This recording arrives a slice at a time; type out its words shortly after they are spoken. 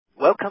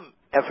Welcome,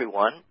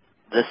 everyone.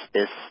 This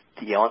is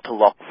the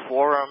Ontolog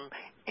Forum,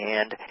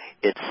 and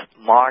it's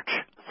March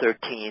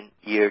 13,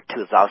 year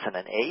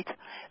 2008.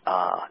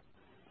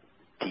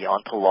 The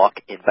Ontolog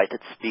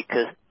invited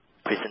speaker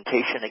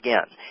presentation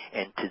again.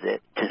 And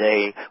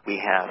today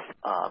we have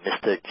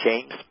Mr.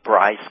 James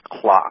Bryce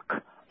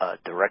Clark,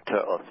 Director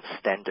of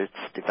Standards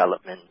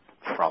Development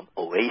from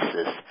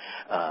Oasis,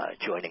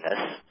 joining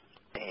us.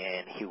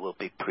 And he will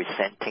be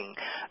presenting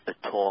a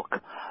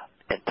talk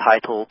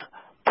entitled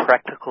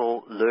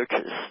Practical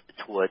Lurches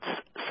Towards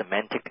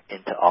Semantic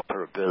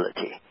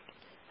Interoperability,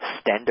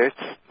 Standards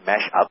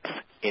Mashups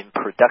in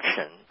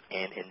Production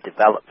and in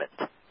Development.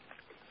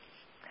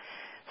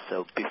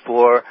 So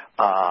before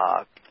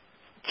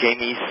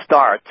Jamie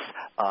starts,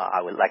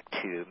 I would like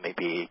to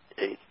maybe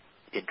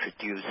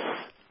introduce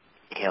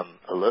him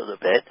a little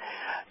bit.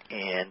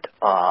 And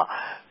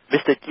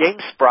Mr.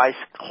 James Bryce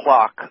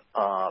Clark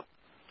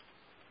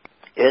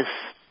is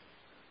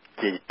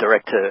the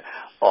Director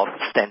of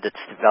Standards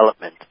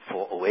Development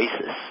for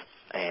Oasis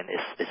and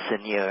is a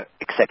senior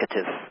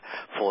executive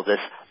for this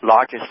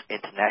largest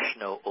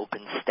international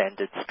open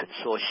standards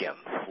consortium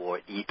for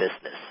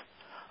e-business.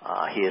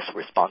 He is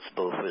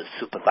responsible for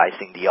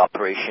supervising the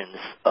operations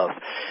of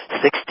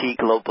 60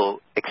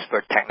 global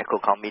expert technical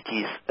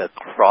committees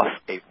across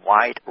a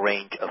wide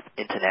range of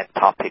Internet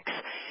topics,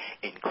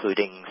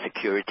 including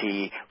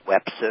security,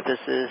 web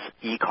services,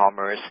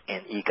 e-commerce,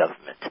 and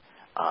e-government.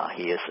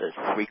 He is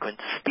a frequent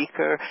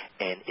speaker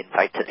and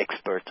invited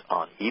expert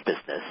on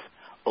e-business,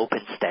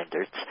 open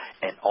standards,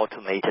 and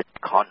automated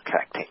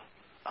contracting.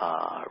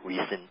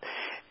 Recent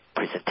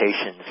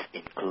presentations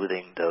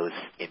including those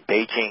in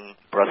Beijing,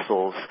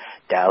 Brussels,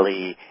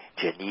 Delhi,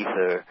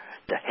 Geneva,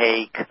 The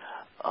Hague,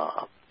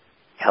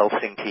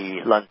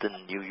 Helsinki,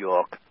 London, New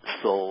York,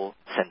 Seoul,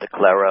 Santa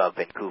Clara,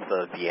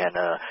 Vancouver,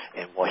 Vienna,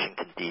 and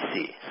Washington,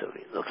 D.C. So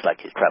it looks like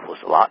he travels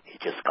a lot. He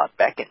just got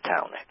back in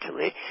town,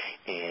 actually.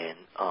 And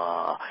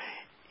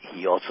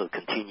he also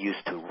continues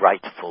to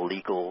write for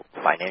legal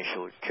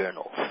financial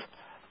journals.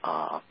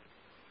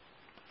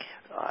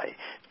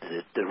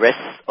 The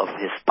rest of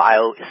his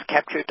bio is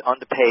captured on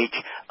the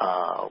page.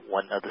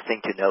 One other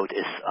thing to note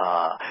is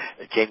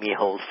Jamie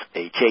holds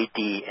a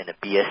JD and a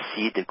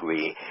BSc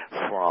degree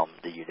from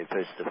the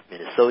University of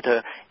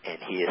Minnesota, and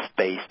he is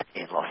based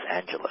in Los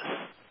Angeles.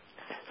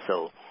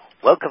 So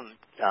welcome,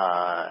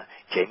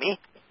 Jamie,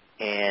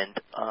 and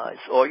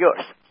it's all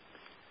yours.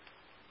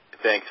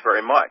 Thanks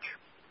very much.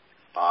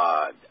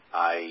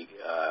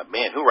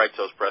 Man, who writes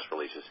those press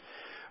releases?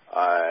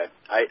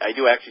 I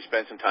do actually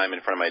spend some time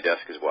in front of my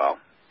desk as well,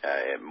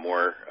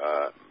 more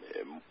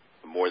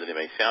than it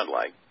may sound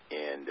like.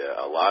 And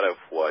a lot of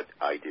what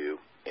I do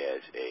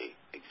as a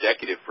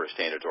executive for a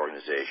standards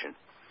organization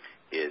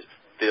is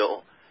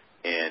fill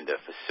and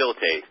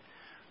facilitate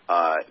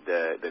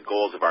the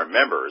goals of our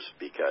members,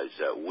 because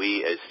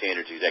we as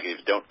standards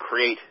executives don't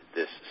create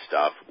this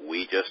stuff.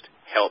 We just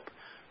help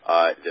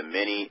the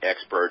many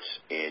experts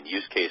and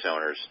use case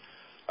owners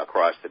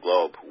across the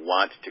globe who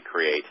want to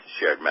create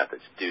shared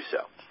methods do so.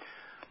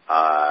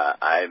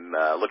 I'm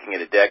looking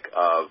at a deck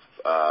of,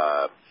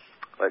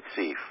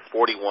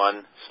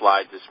 41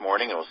 slides this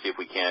morning, and we'll see if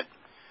we can't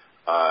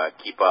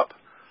keep up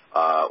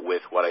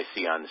with what I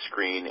see on the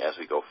screen as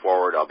we go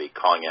forward. I'll be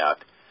calling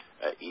out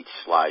each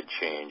slide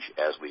change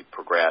as we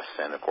progress,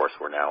 and of course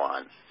we're now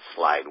on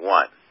slide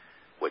 1,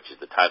 which is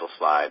the title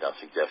slide. I'll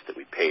suggest that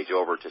we page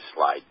over to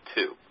slide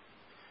 2.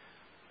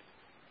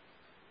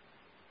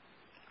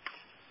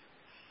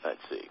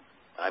 Let's see.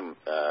 I'm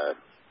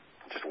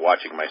just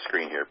watching my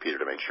screen here, Peter,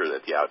 to make sure that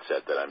at the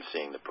outset that I'm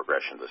seeing the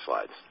progression of the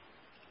slides.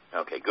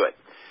 Okay, good.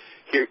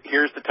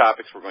 Here's the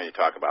topics we're going to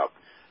talk about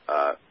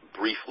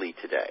briefly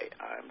today.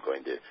 I'm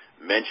going to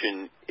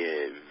mention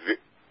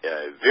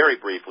very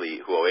briefly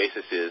who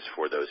Oasis is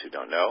for those who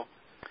don't know.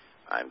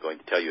 I'm going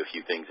to tell you a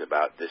few things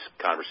about this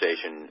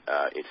conversation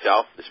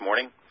itself this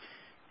morning.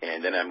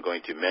 And then I'm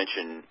going to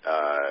mention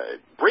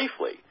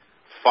briefly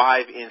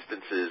 5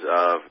 instances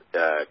of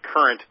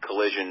current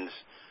collisions,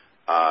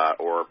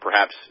 or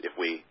perhaps, if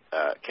we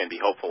can be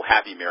hopeful,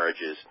 happy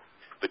marriages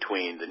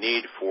between the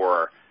need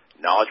for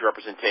knowledge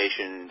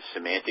representation,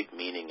 semantic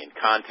meaning and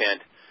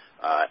content,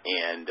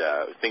 and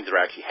things that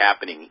are actually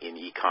happening in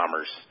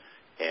e-commerce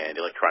and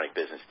electronic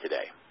business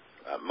today,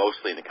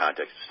 mostly in the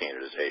context of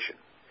standardization.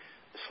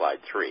 Slide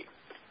 3.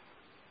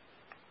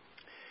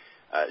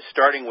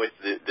 Starting with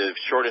the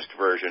shortest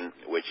version,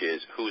 which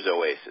is Who's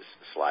Oasis?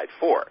 Slide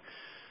 4.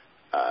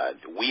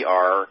 We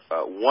are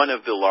one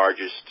of the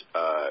largest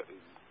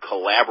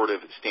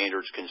collaborative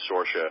standards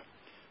consortia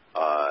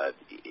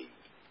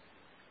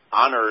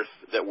on Earth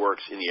that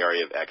works in the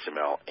area of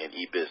XML and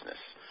e-business.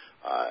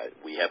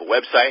 We have a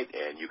website,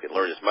 and you can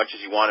learn as much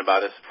as you want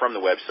about us from the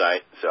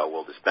website, so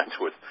we'll dispense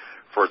with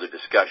further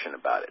discussion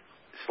about it.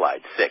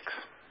 Slide 6.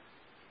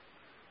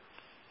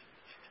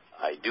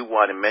 I do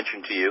want to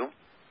mention to you,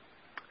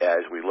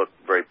 as we look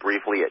very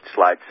briefly at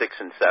slide 6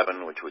 and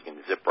 7, which we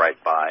can zip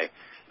right by,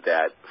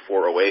 that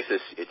for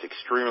Oasis, it's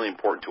extremely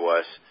important to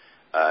us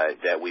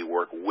that we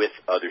work with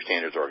other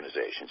standards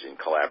organizations in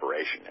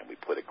collaboration, and we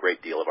put a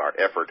great deal of our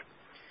effort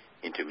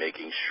into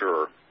making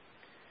sure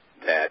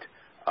that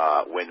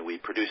when we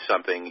produce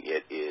something,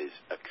 it is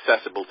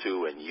accessible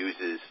to and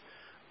uses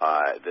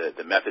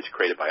the methods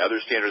created by other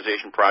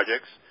standardization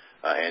projects,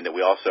 and that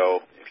we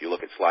also, if you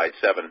look at slide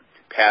 7,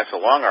 pass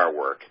along our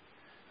work,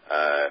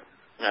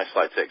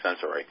 slide 6, I'm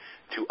sorry,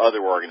 to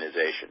other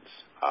organizations.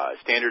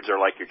 Standards are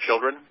like your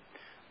children.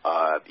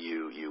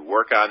 You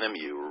work on them,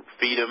 you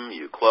feed them,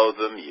 you clothe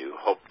them, you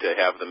hope to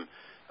have them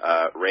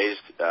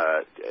raised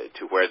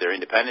to where they're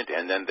independent,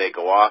 and then they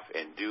go off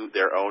and do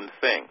their own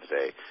things.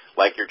 They,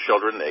 like your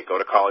children, they go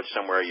to college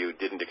somewhere you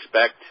didn't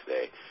expect.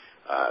 They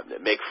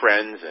make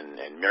friends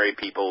and marry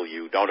people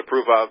you don't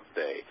approve of.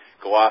 They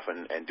go off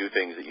and do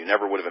things that you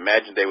never would have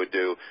imagined they would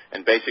do,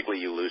 and basically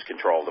you lose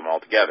control of them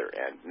altogether.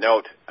 And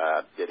note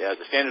that as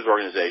a standards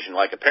organization,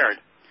 like a parent,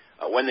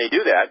 when they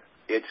do that,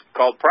 it's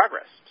called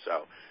progress.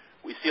 So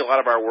we see a lot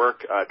of our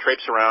work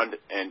traipse around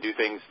and do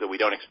things that we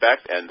don't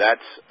expect, and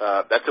that's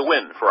a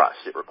win for us.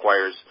 It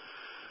requires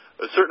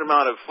a certain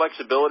amount of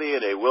flexibility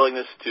and a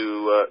willingness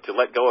to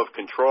let go of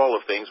control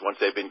of things once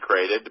they've been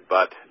created,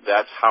 but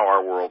that's how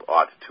our world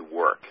ought to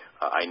work.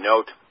 I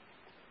note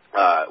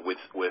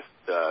with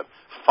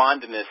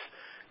fondness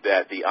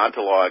that the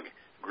Ontolog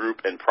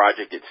group and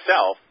project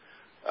itself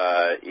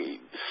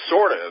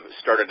sort of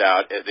started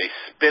out as a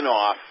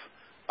spin-off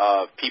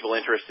of people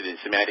interested in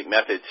semantic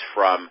methods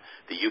from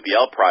the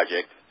UBL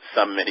project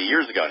some many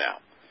years ago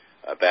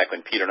now, back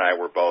when Peter and I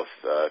were both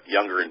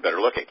younger and better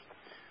looking.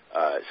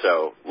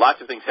 So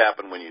lots of things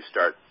happen when you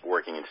start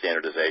working in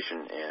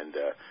standardization, and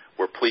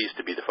we're pleased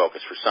to be the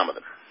focus for some of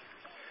them.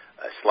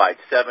 Slide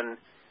 7,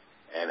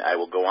 and I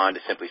will go on to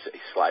simply say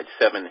slide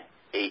 7,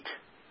 8,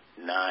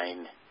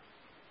 9,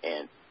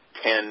 and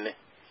 10,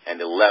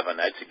 and 11.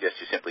 I'd suggest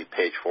you simply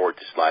page forward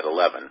to slide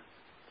 11,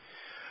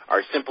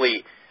 are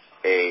simply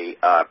a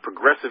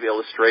progressive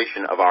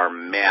illustration of our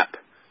map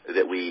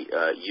that we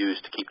use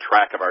to keep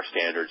track of our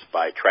standards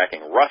by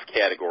tracking rough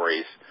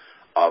categories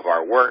of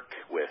our work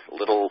with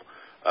little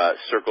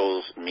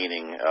circles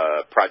meaning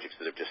projects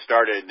that have just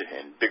started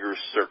and bigger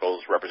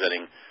circles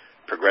representing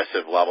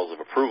progressive levels of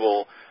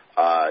approval.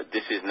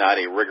 This is not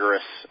a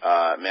rigorous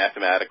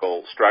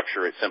mathematical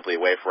structure. It's simply a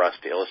way for us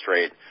to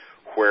illustrate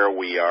where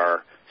we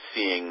are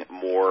seeing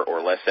more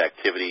or less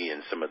activity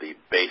in some of the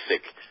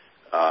basic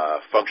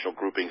functional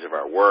groupings of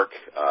our work.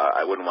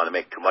 I wouldn't want to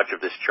make too much of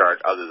this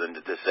chart other than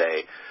to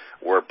say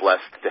we're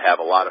blessed to have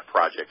a lot of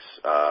projects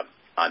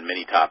on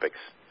many topics,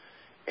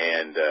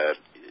 and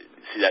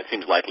that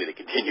seems likely to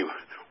continue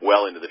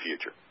well into the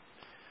future.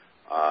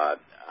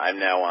 I'm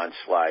now on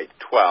slide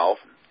 12,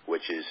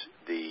 which is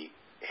the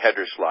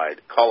header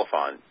slide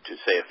colophon, to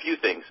say a few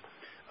things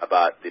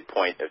about the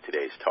point of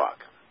today's talk.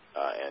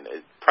 And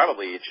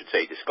probably it should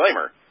say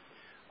disclaimer,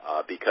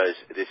 because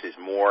this is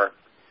more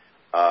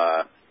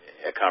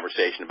a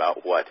conversation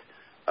about what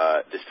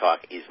this talk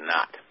is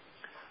not.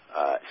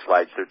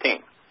 Slide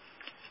 13.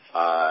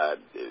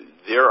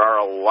 There are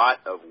a lot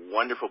of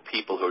wonderful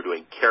people who are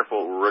doing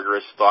careful,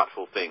 rigorous,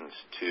 thoughtful things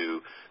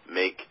to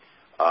make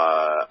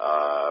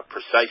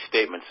precise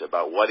statements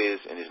about what is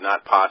and is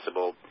not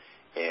possible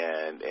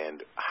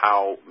and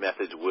how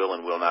methods will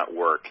and will not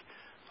work.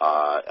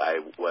 I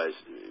was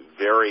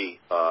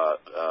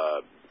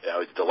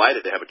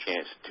delighted to have a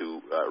chance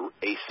to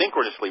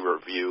asynchronously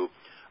review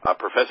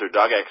Professor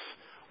Dogek's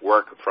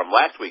work from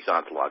last week's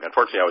Ontolog.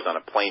 Unfortunately, I was on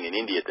a plane in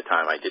India at the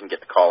time. I didn't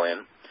get to call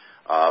in,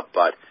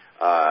 but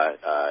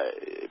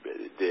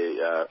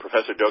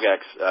Professor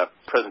Dogek's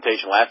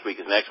presentation last week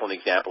is an excellent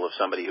example of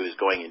somebody who is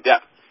going in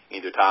depth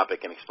into a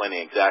topic and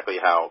explaining exactly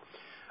how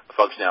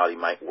functionality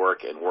might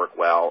work and work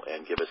well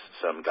and give us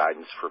some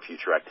guidance for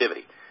future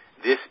activity.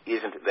 This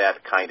isn't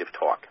that kind of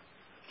talk.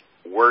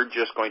 We're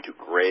just going to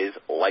graze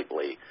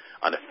lightly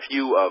on a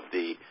few of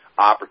the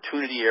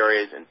opportunity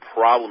areas and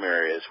problem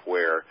areas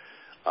where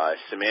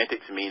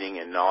semantics, meaning,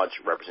 and knowledge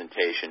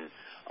representation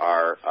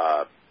are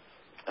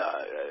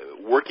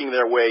working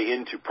their way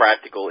into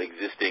practical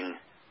existing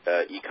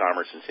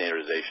e-commerce and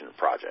standardization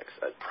projects.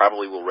 It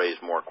probably will raise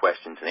more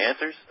questions and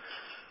answers.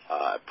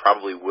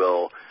 Probably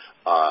will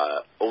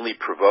only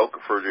provoke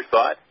further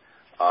thought.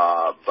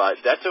 But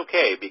that's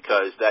okay,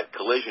 because that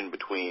collision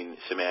between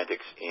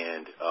semantics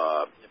and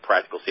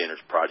practical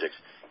standards projects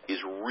is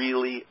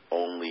really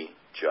only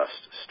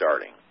just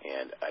starting.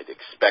 And I'd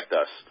expect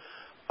us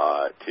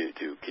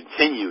to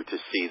continue to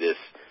see this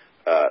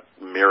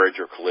marriage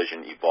or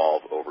collision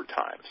evolve over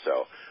time.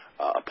 So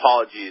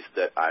apologies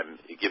that I'm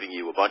giving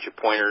you a bunch of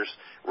pointers,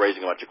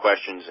 raising a bunch of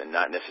questions, and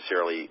not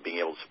necessarily being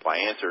able to supply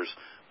answers.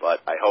 But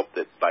I hope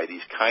that by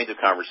these kinds of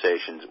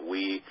conversations,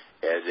 we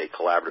as a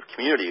collaborative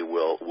community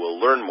will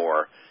learn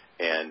more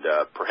and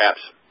perhaps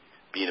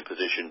be in a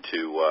position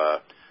to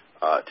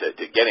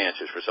get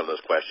answers for some of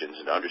those questions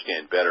and to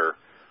understand better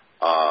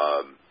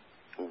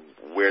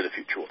where the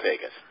future will take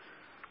us.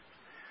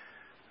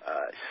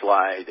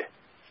 Slide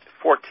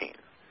 14.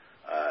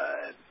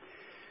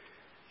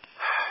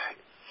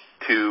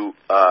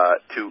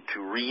 to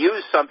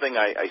reuse something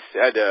I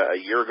said a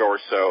year ago or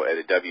so at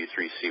a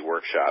W3C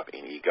workshop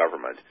in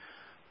e-government.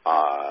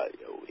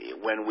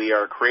 When we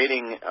are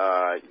creating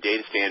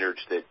data standards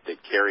that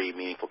carry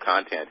meaningful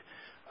content,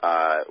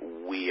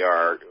 we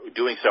are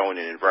doing so in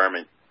an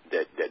environment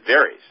that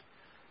varies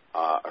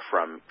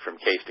from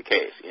case to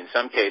case. In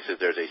some cases,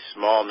 there's a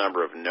small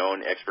number of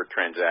known expert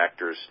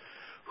transactors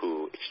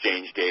who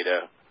exchange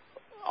data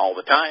all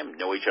the time,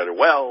 know each other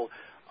well.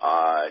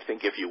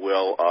 Think, if you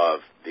will,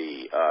 of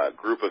the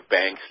group of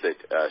banks that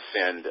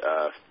send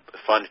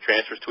fund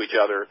transfers to each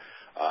other.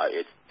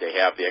 They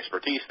have the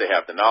expertise, they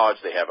have the knowledge,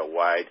 they have a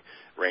wide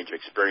range of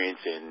experience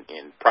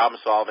in problem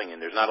solving,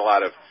 and there's not a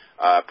lot of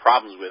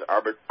problems with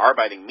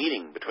arbeiting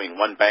meeting between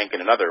one bank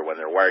and another when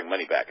they're wiring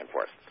money back and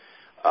forth.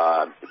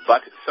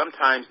 But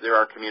sometimes there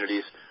are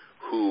communities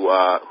who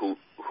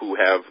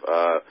have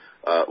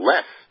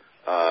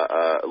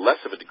less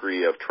of a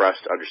degree of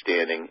trust,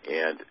 understanding,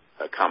 and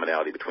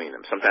commonality between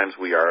them. Sometimes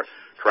we are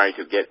trying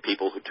to get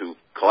people to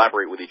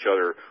collaborate with each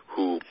other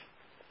who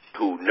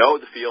know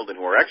the field and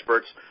who are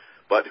experts,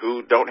 but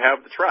who don't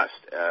have the trust.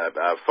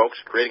 Folks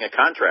creating a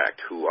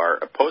contract who are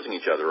opposing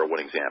each other are one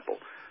example.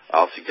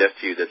 I'll suggest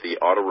to you that the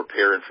auto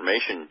repair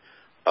information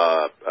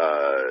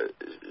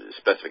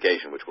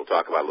specification, which we'll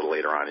talk about a little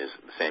later on, is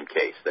the same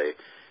case. The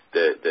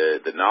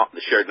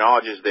shared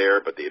knowledge is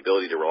there, but the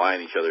ability to rely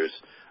on each other's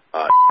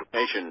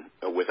information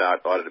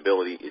without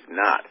auditability is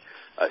not.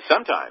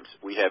 Sometimes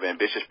we have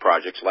ambitious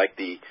projects like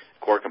the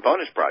Core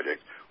Components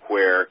project,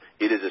 where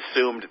it is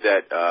assumed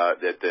that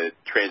the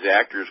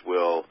transactors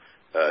will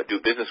do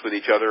business with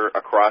each other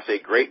across a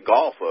great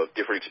gulf of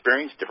different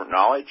experience, different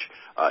knowledge,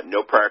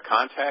 no prior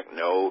contact,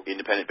 no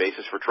independent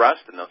basis for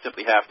trust, and they'll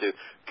simply have to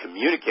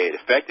communicate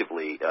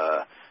effectively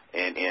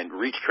and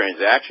reach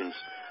transactions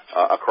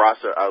across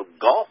a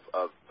gulf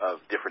of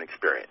different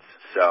experience.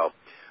 So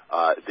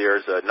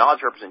there's a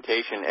knowledge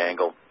representation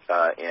angle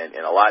and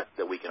a lot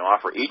that we can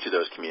offer each of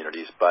those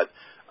communities. But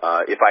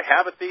if I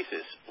have a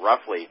thesis,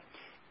 roughly,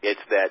 it's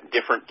that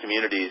different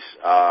communities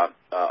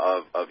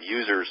of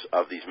users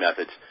of these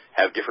methods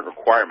have different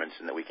requirements,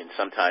 and that we can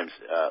sometimes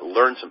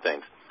learn some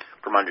things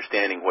from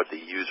understanding what the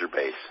user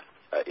base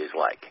is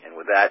like. And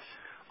with that,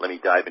 let me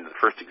dive into the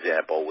first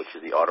example, which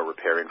is the auto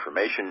repair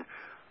information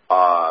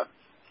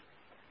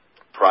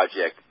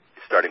project,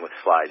 starting with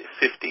slide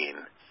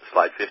 15.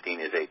 Slide 15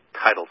 is a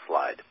title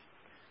slide,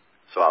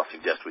 so I'll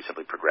suggest we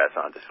simply progress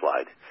on to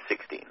slide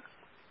 16.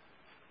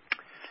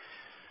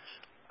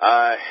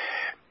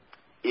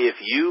 If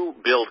you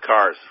build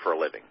cars for a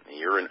living, and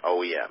you're an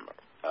OEM,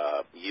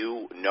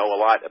 you know a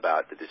lot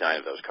about the design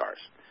of those cars.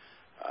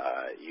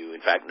 You,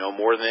 in fact, know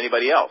more than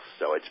anybody else,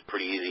 so it's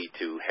pretty easy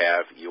to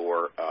have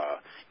your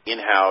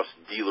in-house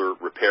dealer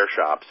repair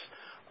shops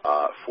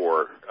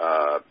for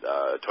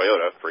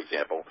Toyota, for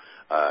example,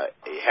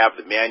 have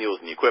the manuals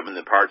and the equipment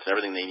and the parts and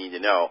everything they need to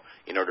know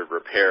in order to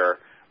repair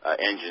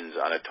engines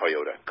on a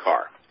Toyota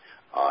car.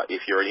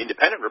 If you're an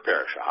independent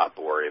repair shop,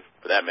 or if,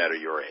 for that matter,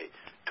 you're a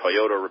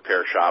Toyota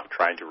repair shop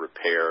trying to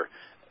repair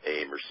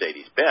a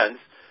Mercedes-Benz,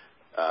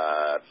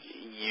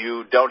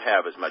 you don't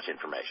have as much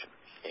information.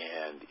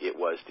 And it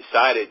was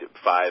decided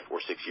 5 or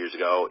 6 years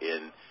ago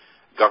in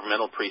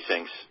governmental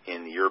precincts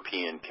in the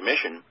European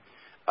Commission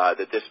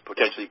that this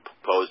potentially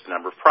posed a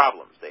number of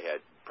problems. They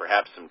had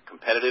perhaps some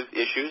competitive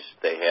issues.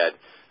 They had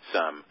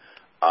some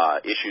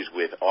issues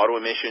with auto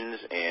emissions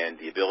and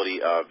the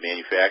ability of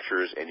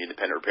manufacturers and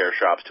independent repair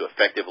shops to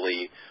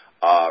effectively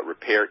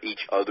repair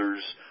each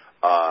other's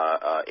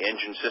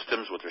engine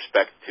systems with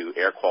respect to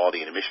air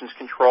quality and emissions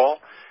control.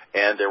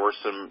 And there were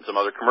some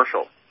other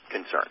commercial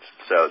concerns.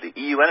 So the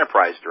EU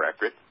Enterprise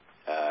Directorate,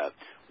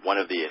 one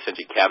of the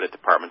essentially cabinet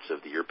departments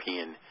of the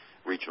European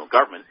regional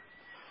government,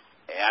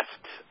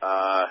 asked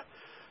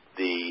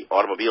the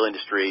automobile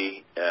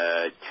industry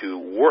to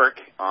work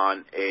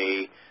on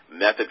a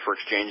method for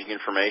exchanging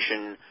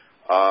information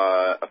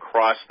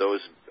across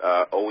those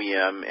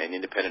OEM and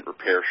independent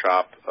repair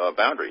shop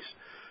boundaries.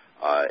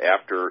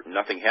 After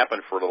nothing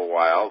happened for a little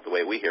while, the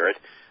way we hear it,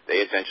 they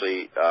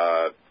essentially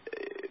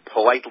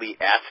politely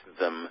asked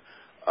them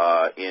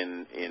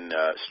in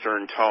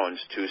stern tones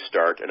to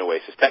start an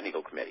OASIS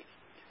technical committee,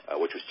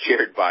 which was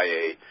chaired by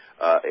a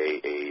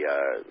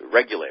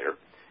regulator,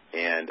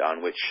 and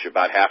on which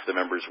about half the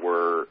members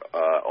were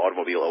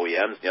automobile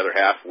OEMs, the other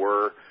half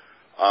were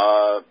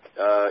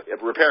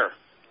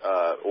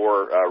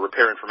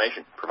repair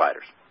information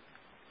providers.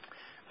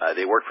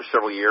 They worked for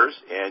several years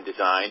and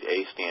designed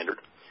a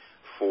standard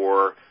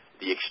for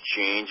the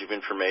exchange of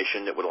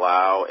information that would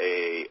allow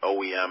a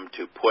OEM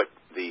to put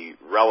the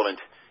relevant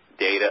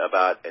data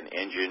about an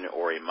engine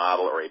or a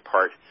model or a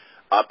part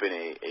up in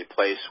a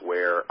place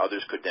where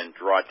others could then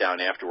draw it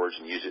down afterwards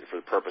and use it for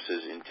the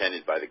purposes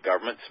intended by the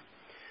governments,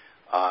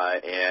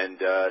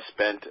 and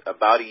spent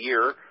about a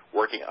year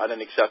working on an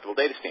acceptable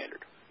data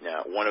standard.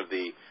 Now, one of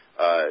the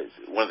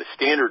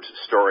standards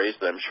stories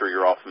that I'm sure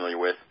you're all familiar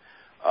with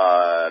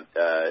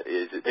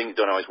is that things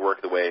don't always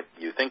work the way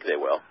you think they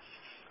will.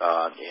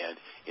 And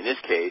in this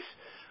case,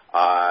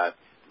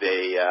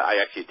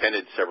 I actually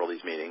attended several of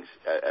these meetings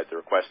at the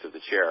request of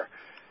the chair.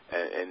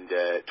 And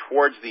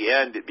towards the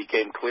end, it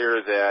became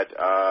clear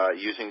that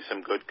using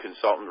some good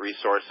consultant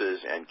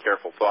resources and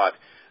careful thought,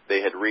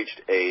 they had reached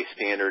a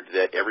standard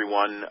that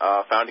everyone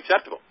found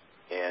acceptable.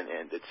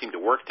 And it seemed to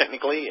work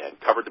technically and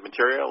covered the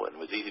material and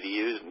was easy to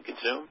use and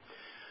consume.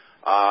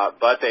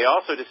 But they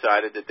also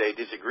decided that they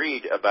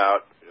disagreed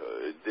about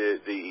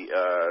the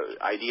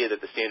idea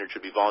that the standard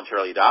should be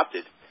voluntarily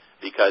adopted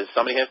because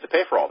somebody has to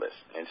pay for all this.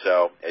 And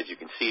so, as you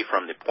can see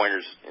from the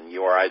pointers and the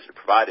URIs that are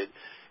provided,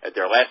 at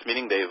their last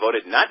meeting they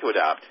voted not to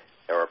adopt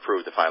or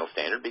approve the final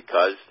standard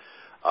because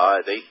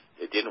they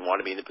didn't want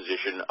to be in the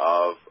position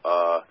of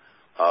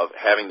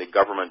having the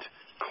government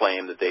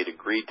claim that they'd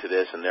agreed to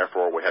this and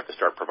therefore would have to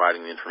start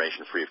providing the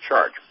information free of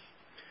charge.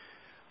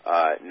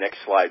 Next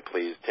slide,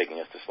 please, taking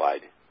us to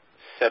slide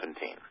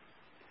 17.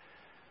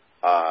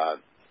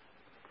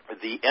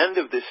 The end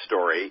of this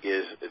story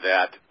is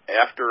that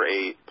after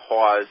a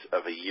pause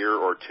of a year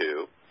or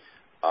two,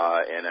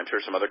 and I'm sure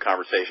some other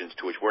conversations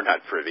to which we're not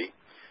privy,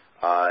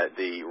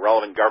 the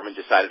relevant government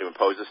decided to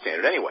impose the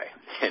standard anyway.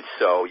 And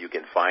so you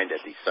can find at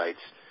these sites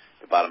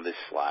at the bottom of this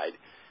slide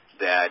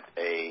that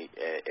a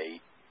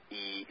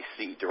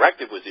EC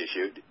directive was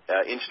issued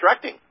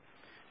instructing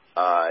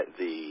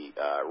the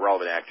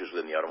relevant actors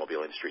within the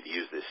automobile industry to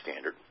use this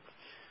standard.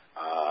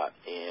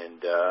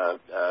 And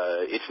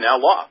it's now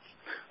law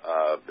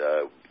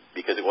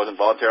because it wasn't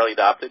voluntarily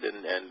adopted,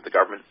 and the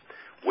government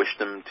wished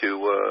them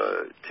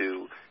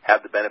to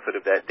have the benefit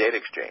of that data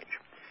exchange.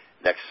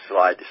 Next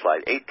slide to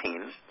slide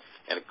 18.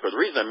 And of course, the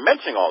reason I'm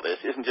mentioning all this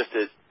isn't just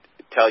to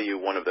tell you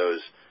one of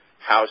those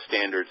how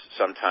standards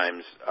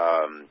sometimes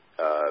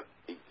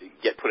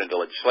get put into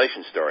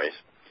legislation stories,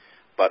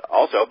 but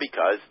also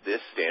because this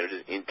standard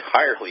is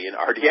entirely an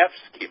RDF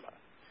schema.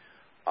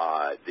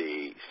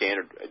 The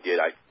standard did,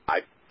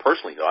 I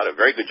personally thought, a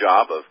very good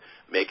job of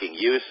making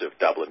use of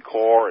Dublin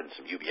Core and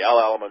some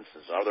UBL elements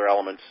and some other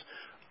elements,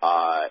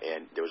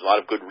 and there was a lot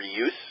of good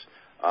reuse,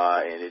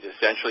 and it's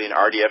essentially an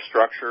RDF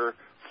structure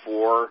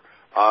for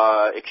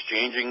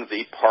exchanging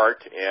the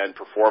part and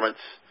performance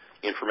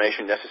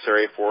information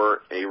necessary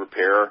for a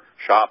repair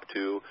shop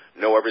to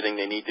know everything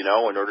they need to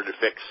know in order to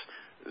fix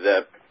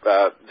the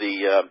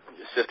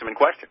system in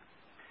question.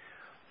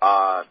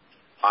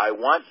 I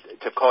want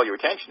to call your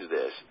attention to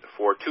this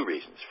for two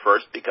reasons.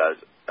 First, because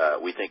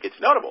we think it's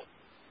notable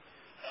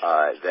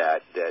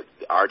that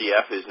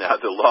RDF is now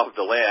the law of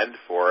the land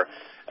for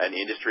an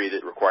industry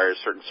that requires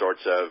certain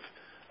sorts of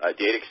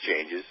data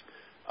exchanges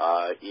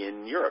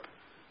in Europe.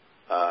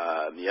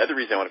 The other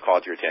reason I want to call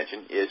it to your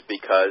attention is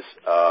because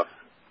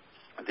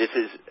this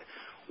is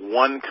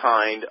one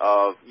kind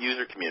of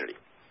user community.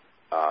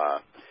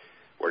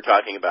 We're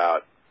talking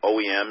about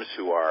OEMs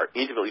who are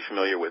intimately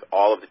familiar with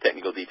all of the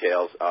technical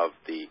details of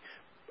the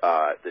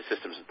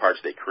systems and parts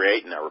they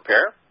create and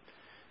repair.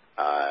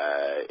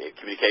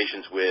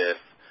 Communications with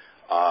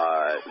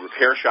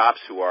repair shops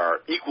who are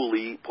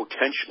equally,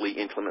 potentially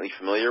intimately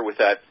familiar with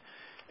that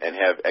and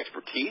have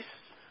expertise,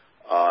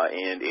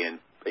 and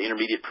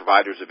intermediate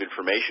providers of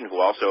information who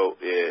also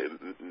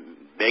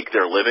make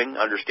their living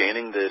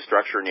understanding the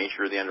structure and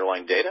nature of the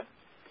underlying data.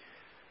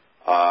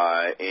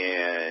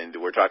 And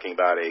we're talking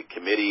about a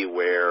committee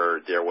where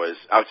there was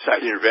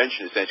outside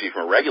intervention essentially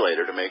from a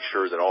regulator to make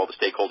sure that all the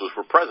stakeholders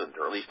were present,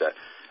 or at least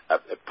a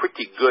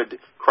pretty good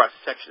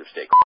cross-section of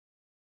stakeholders.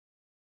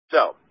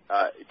 So,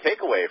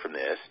 takeaway from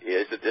this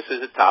is that this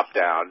is a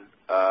top-down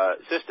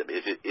system.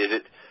 Is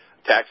it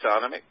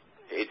taxonomic?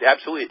 It's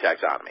absolutely a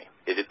taxonomy.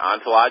 Is it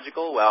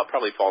ontological? Well, it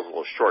probably falls a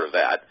little short of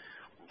that.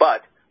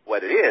 But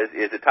what it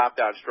is a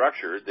top-down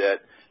structure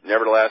that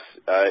nevertheless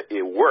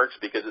it works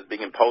because it's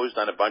being imposed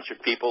on a bunch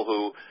of people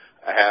who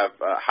have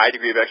a high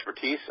degree of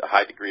expertise, a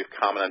high degree of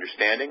common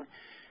understanding,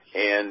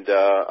 and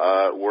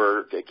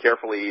were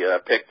carefully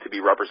picked to be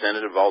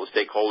representative of all the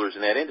stakeholders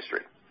in that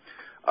industry.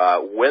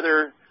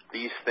 Whether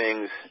these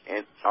things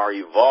are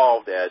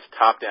evolved as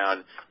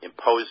top-down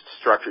imposed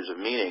structures of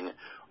meaning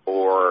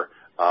or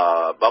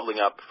bubbling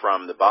up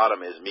from the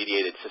bottom as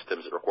mediated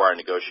systems that require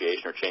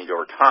negotiation or change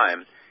over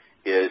time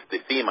is the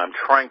theme I'm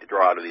trying to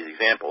draw out of these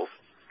examples.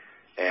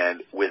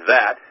 And with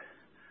that,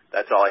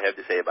 that's all I have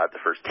to say about the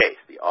first case,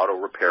 the Auto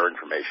Repair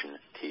Information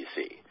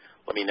TC.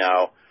 Let me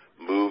now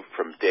move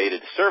from data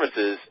to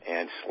services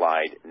and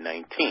slide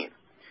 19,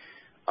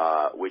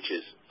 which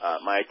is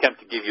my attempt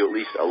to give you at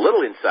least a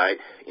little insight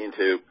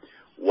into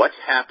what's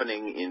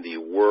happening in the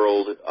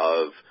world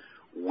of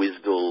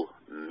WSDL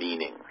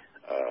meaning.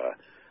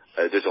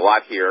 There's a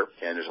lot here,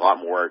 and there's a lot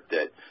more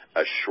that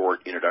a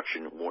short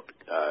introduction won't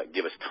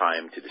give us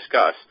time to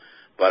discuss,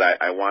 but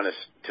I want us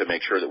to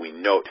make sure that we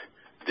note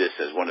this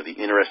as one of the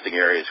interesting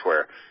areas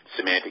where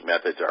semantic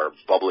methods are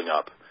bubbling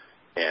up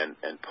and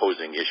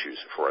posing issues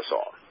for us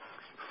all.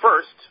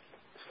 First,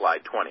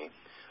 slide 20,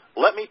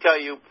 let me tell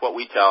you what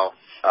we tell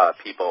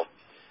people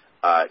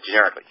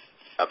generically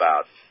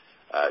about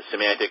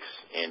semantics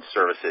and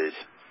services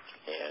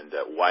and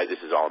why this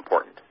is all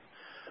important.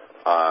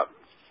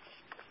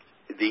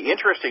 The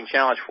interesting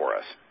challenge for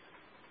us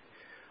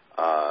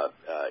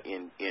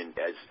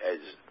as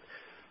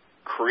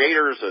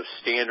creators of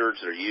standards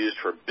that are used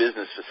for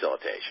business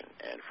facilitation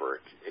and for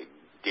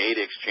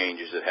data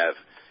exchanges that have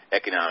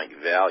economic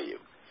value,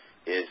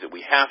 is that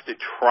we have to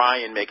try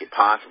and make it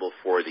possible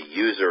for the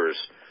users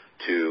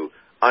to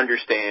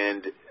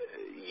understand,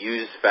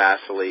 use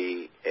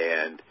fastly,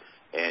 and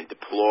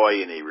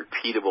deploy in a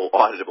repeatable,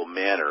 auditable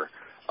manner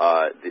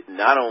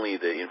not only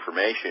the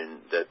information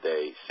that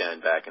they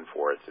send back and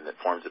forth and that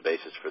forms the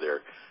basis for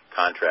their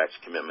contracts,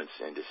 commitments,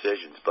 and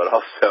decisions, but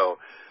also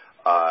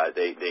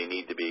they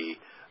need to be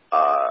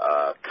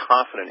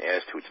confident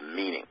as to its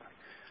meaning.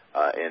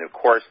 And, of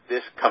course,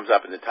 this comes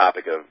up in the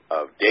topic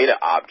of data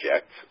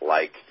objects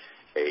like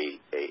a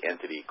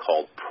entity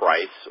called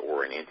price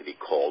or an entity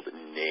called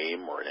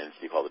name or an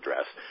entity called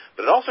address.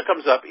 But it also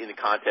comes up in the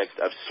context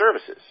of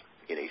services.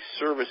 In a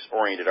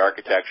service-oriented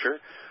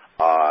architecture,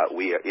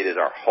 it is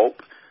our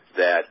hope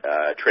that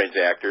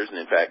transactors, and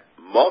in fact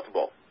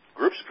multiple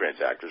groups of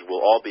transactors,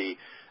 will all be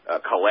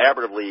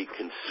collaboratively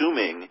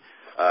consuming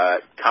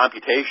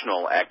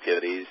computational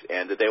activities,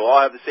 and that they will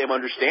all have the same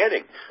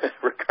understanding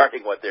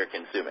regarding what they're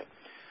consuming.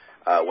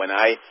 When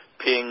I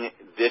ping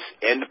this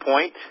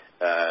endpoint,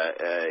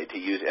 to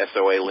use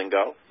SOA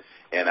lingo,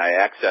 and I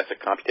access a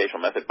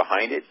computational method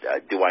behind it,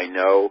 do I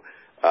know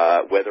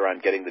whether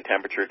I'm getting the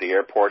temperature at the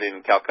airport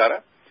in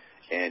Calcutta?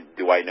 And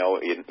do I know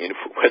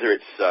whether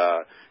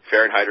it's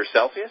Fahrenheit or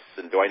Celsius?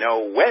 And do I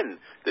know when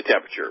the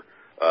temperature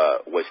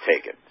was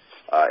taken?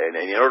 And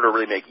in order to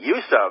really make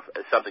use of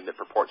something that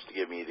purports to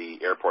give me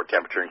the airport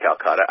temperature in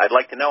Calcutta, I'd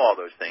like to know all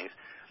those things.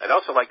 I'd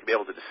also like to be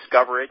able to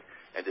discover it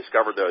and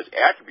discover those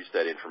attributes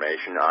of that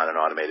information on an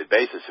automated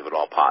basis, if at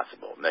all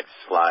possible. Next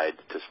slide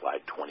to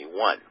slide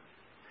 21.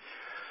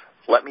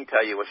 Let me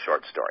tell you a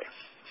short story.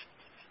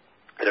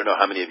 I don't know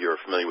how many of you are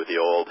familiar with the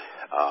old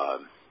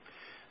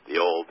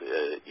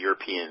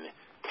European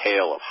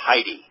tale of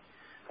Heidi,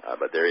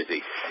 but there is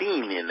a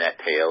scene in that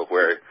tale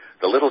where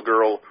the little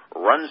girl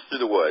runs through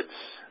the woods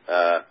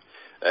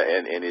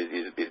and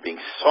is being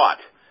sought,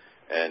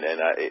 and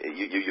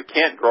you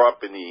can't grow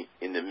up in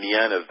the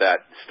mien of that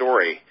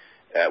story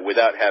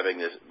without having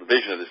this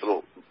vision of this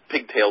little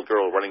pigtailed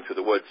girl running through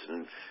the woods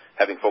and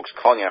having folks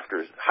calling after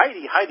her,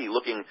 Heidi, Heidi,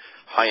 looking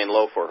high and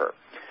low for her.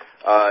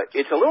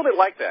 It's a little bit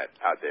like that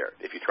out there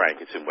if you try and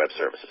consume web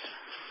services.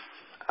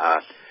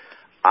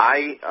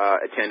 I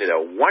attended a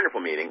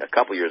wonderful meeting a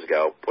couple years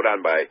ago put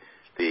on by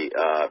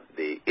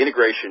the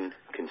Integration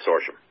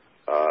Consortium.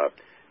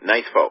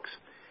 Nice folks.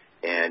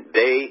 And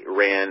they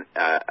ran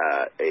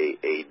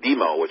a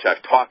demo, which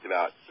I've talked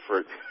about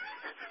for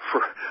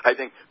I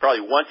think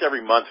probably once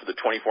every month for the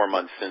 24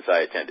 months since I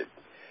attended.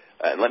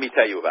 And let me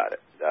tell you about it.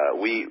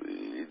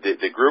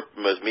 The group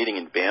was meeting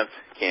in Banff,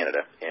 Canada,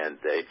 and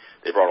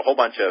they brought a whole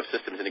bunch of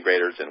systems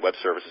integrators and web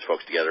services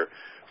folks together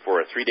for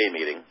a 3-day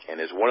meeting.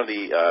 And as one of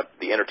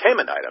the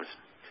entertainment items,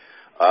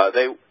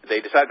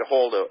 they decided to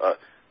hold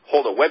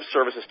a web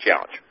services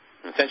challenge.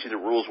 And essentially, the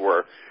rules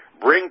were: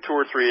 bring 2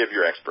 or 3 of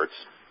your experts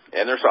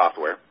and their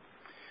software,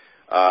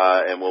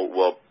 and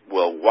we'll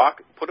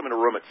put them in a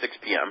room at 6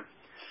 p.m.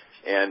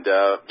 and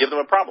give them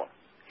a problem.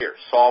 Here,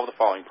 solve the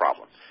following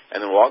problem.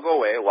 And then we'll all go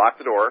away, lock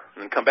the door,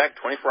 and then come back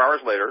 24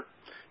 hours later.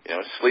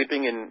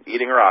 Sleeping and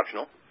eating are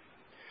optional.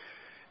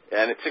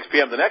 And at 6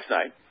 p.m. the next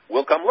night,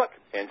 we'll come look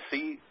and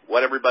see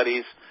what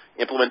everybody's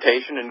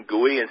implementation and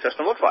GUI and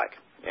system looks like.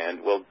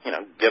 And we'll,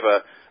 give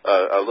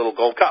a little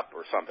gold cup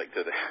or something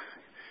to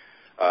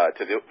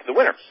the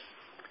winner.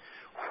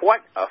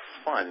 What a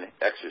fun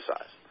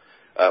exercise.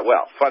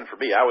 Well, fun for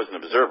me. I was an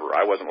observer.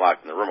 I wasn't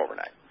locked in the room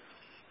overnight.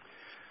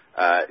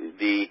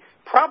 The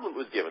problem that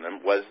was given them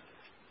was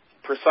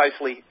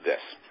precisely this.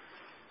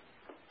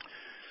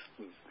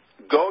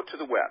 Go to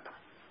the web.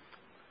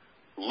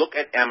 Look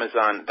at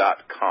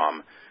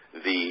Amazon.com,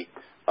 the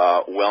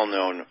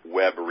well-known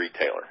web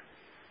retailer.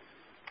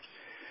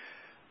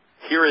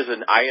 Here is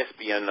an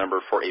ISBN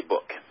number for a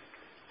book.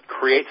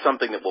 Create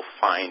something that will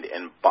find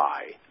and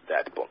buy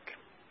that book.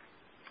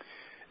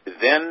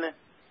 Then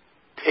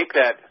take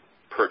that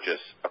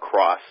purchase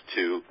across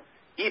to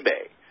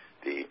eBay,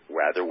 the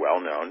rather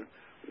well-known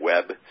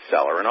web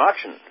seller and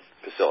auction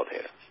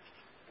facilitator.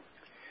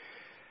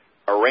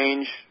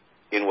 Arrange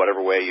in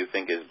whatever way you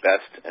think is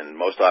best and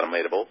most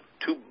automatable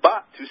to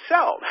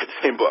sell that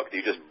same book that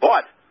you just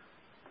bought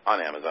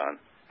on Amazon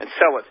and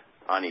sell it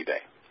on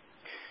eBay.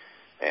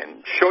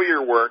 And show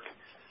your work,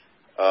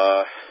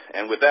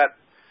 and with that,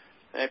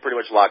 they pretty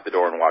much locked the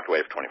door and walked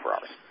away for 24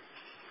 hours.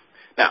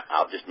 Now,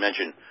 I'll just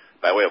mention,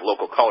 by way of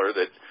local color,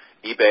 that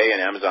eBay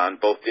and Amazon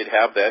both did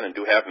have then and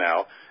do have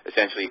now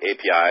essentially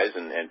APIs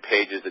and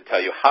pages that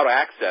tell you how to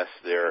access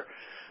their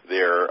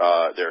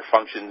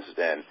functions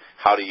and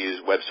how to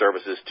use web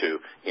services to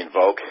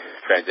invoke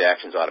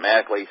transactions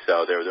automatically.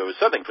 So there was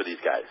something for these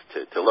guys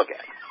to look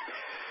at.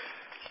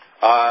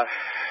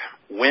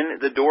 When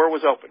the door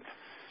was opened,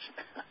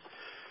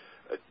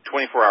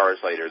 24 hours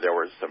later, there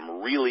were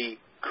some really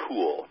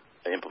cool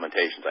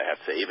implementations, I have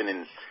to say, even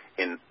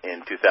in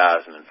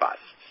 2005.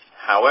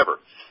 However,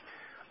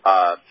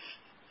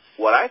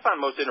 what I found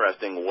most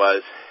interesting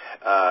was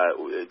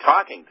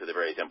talking to the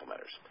various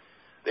implementers.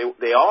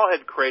 They all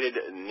had created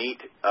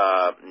neat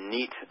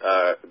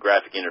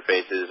graphic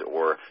interfaces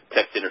or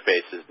text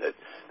interfaces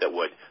that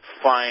would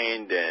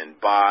find and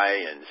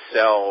buy and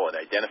sell and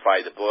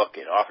identify the book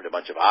and offered a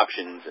bunch of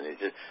options, and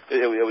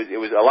it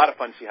was a lot of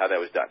fun to see how that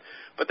was done.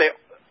 But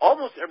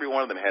almost every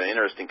one of them had an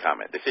interesting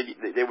comment. They said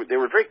they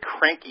were very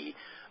cranky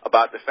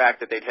about the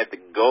fact that they'd had to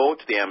go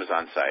to the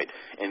Amazon site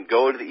and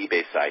go to the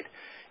eBay site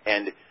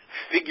and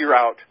figure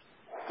out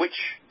which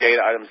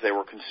data items they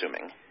were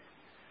consuming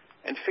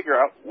and figure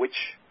out which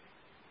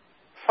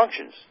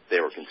functions they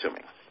were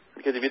consuming.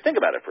 Because if you think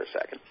about it for a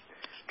second,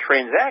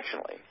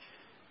 transactionally,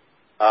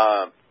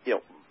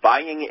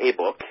 buying a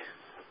book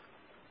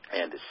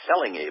and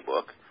selling a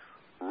book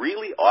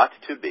really ought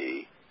to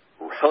be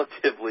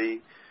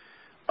relatively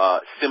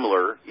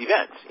similar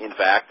events. In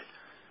fact,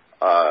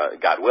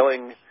 God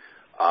willing,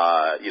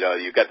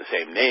 you've got the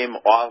same name,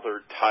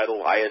 author,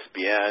 title,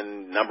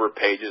 ISBN, number of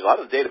pages. A lot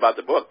of the data about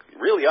the book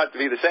really ought to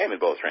be the same in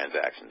both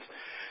transactions.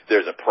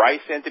 There's a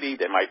price entity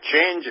that might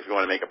change if you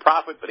want to make a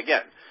profit, but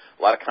again,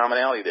 a lot of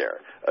commonality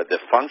there. The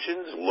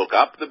functions, look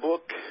up the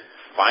book,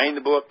 find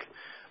the book,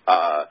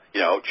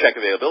 check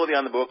availability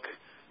on the book,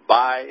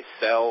 buy,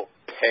 sell,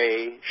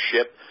 pay,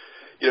 ship.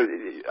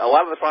 A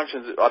lot of the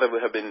functions that ought to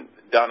have been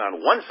done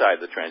on one side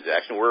of the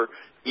transaction were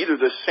either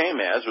the same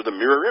as or the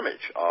mirror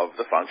image of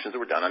the functions that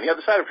were done on the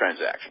other side of the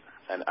transaction.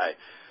 And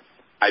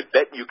I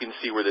bet you can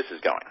see where this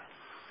is going.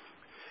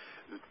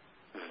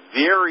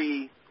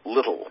 Very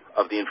little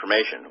of the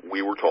information,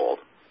 we were told,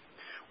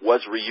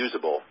 was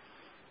reusable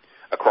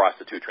across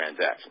the two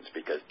transactions,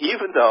 because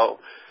even though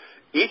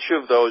each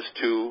of those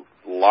two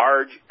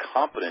large,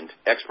 competent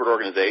expert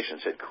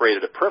organizations had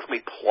created a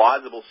perfectly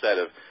plausible set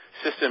of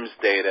systems,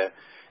 data,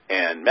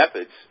 and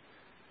methods,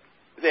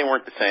 they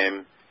weren't the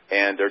same,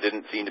 and there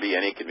didn't seem to be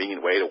any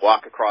convenient way to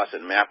walk across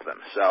and map them.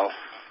 So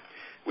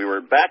we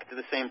were back to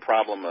the same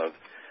problem of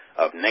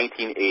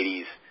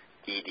 1980s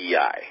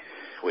EDI,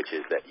 which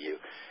is that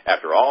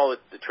after all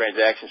the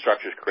transaction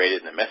structure is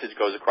created and the message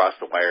goes across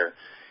the wire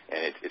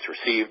and it's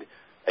received,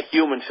 a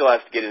human still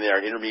has to get in there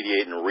and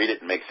intermediate and read it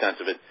and make sense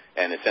of it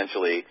and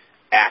essentially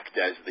act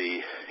as the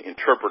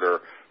interpreter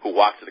who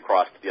walks it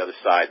across to the other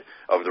side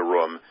of the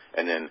room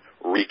and then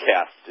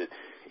recasts it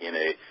in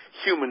a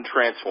human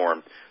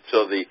transform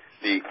so the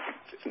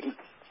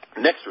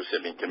next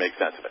recipient can make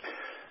sense of it.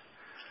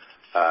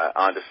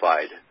 On to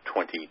slide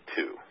 22.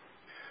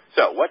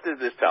 So what does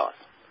this tell us?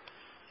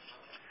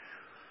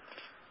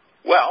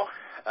 Well,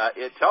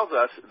 it tells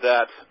us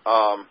that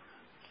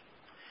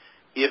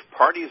if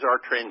parties are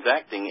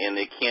transacting and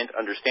they can't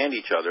understand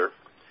each other,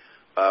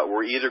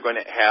 we're either going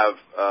to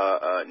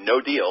have no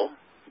deal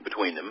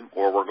between them,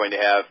 or we're going to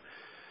have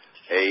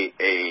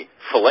a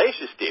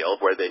fallacious deal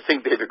where they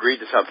think they've agreed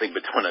to something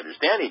but don't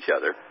understand each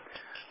other.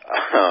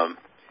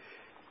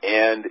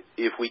 And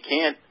if we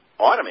can't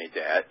automate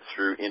that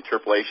through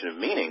interpolation of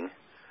meaning,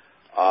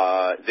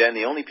 then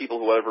the only people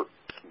who will ever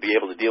be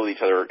able to deal with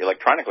each other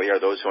electronically are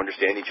those who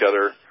understand each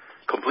other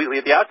completely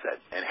at the outset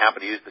and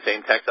happen to use the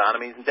same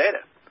taxonomies and data.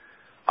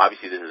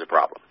 Obviously, this is a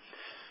problem.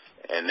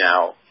 And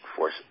now,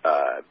 for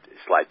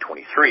slide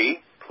 23,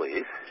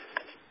 please,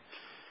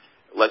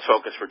 let's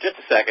focus for just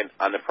a second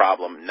on the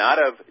problem not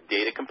of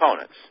data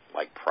components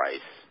like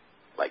price,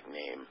 like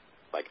name,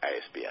 like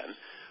ISBN,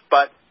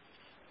 but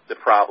the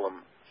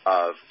problem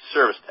of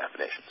service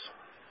definitions,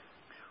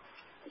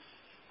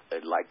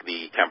 like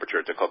the temperature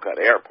at the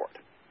Kolkata airport.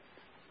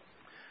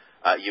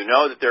 You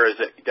know that there is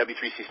a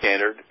W3C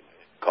standard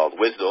called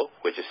WSDL,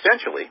 which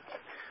essentially,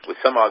 with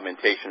some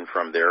augmentation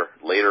from their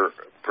later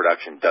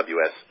production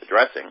WS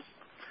addressing,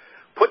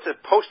 puts a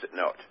post-it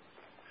note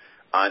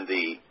on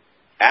the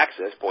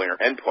access point or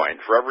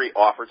endpoint for every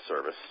offered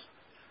service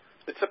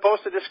that's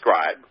supposed to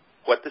describe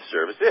what the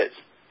service is.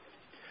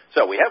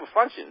 So we have a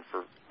function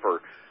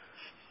for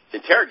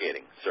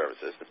interrogating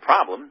services. The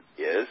problem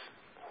is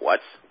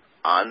what's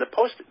on the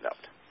post-it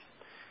note.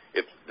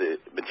 If the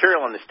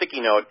material on the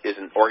sticky note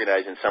isn't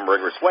organized in some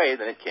rigorous way,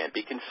 then it can't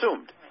be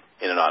consumed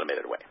in an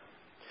automated way.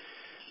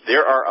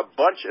 There are a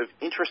bunch of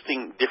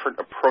interesting different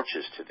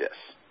approaches to this.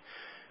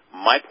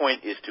 My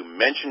point is to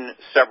mention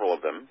several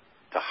of them,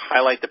 to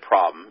highlight the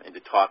problem, and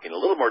to talk in a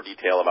little more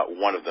detail about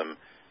one of them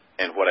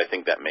and what I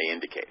think that may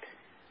indicate.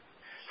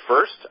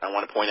 First, I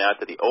want to point out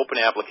that the Open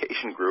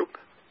Application Group,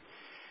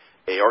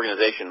 an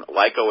organization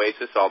like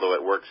OASIS, although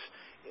it works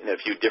in a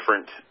few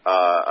different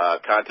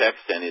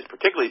contexts and is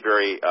particularly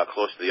very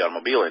close to the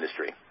automobile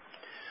industry,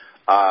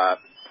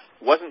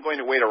 wasn't going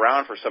to wait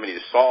around for somebody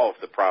to solve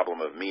the problem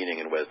of meaning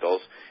in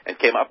WSDLs and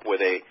came up with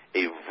a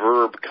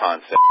verb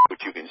concept,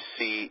 which you can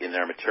see in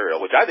their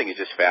material, which I think is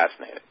just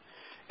fascinating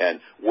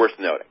and worth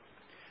noting.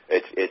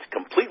 It's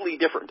completely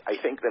different, I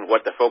think, than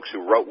what the folks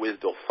who wrote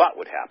WSDL thought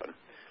would happen.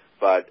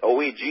 But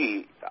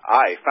OEGI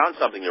found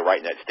something to write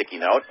in that sticky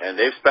note, and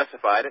they've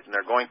specified it, and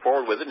they're going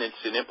forward with it, and it's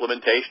in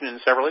implementation in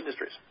several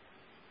industries.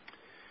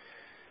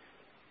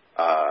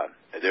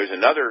 There's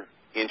another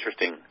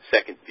interesting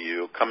second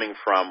view coming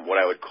from what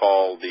I would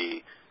call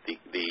the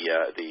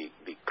the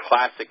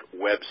classic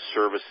web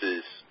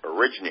services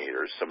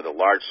originators, some of the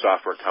large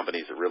software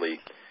companies that really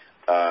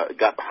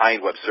got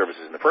behind web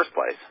services in the first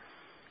place.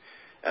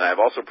 And I've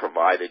also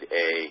provided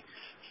a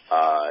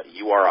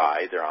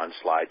URI, they're on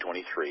slide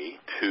 23,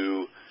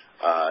 to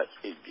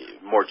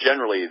more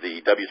generally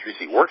the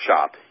W3C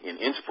workshop in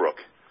Innsbruck,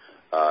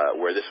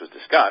 where this was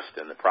discussed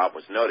and the problem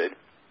was noted,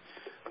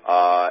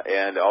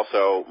 and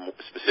also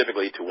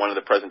specifically to one of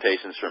the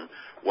presentations from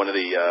one of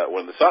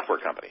the software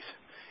companies,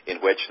 in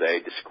which they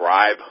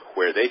describe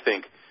where they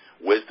think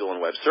WSDL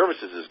and web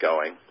services is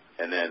going,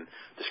 and then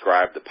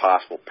describe the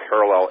possible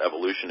parallel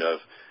evolution of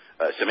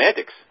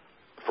semantics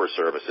for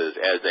services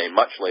as a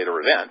much later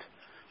event.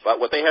 But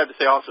what they had to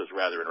say also is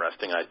rather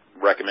interesting. I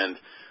recommend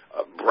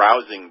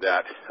browsing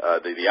that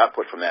the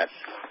output from that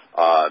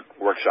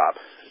workshop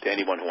to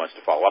anyone who wants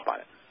to follow up on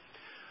it.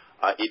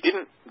 It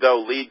didn't,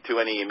 though, lead to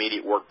any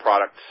immediate work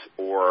products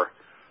or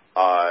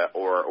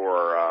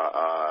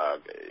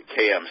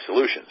KM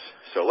solutions.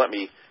 So let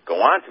me go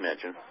on to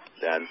mention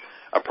then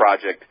a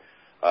project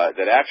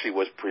that actually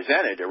was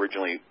presented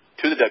originally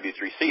to the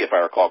W3C, if I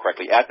recall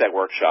correctly, at that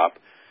workshop,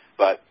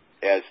 but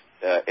as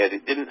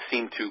it didn't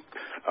seem to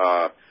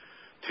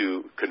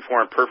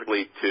conform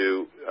perfectly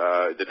to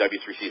the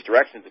W3C's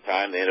direction at the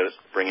time, they ended up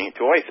bringing it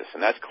to OASIS,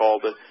 and that's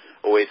called the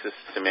OASIS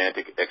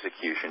Semantic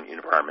Execution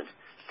Environment,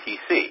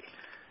 TC.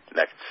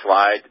 Next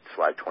slide,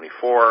 slide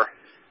 24.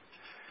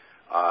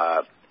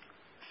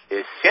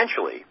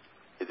 Essentially,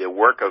 the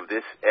work of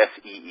this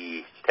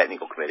SEE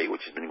technical committee,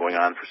 which has been going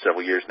on for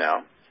several years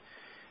now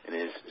and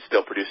is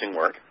still producing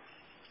work,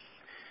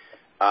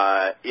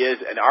 is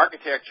an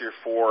architecture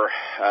for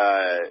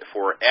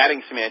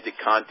adding semantic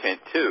content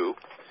to,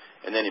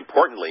 and then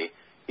importantly,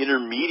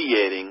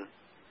 intermediating,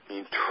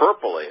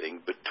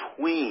 interpolating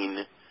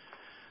between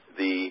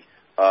the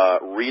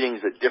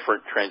readings that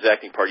different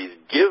transacting parties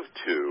give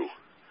to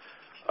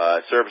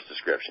service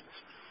descriptions.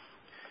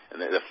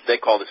 And they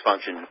call this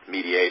function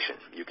mediation.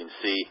 You can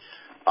see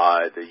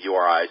the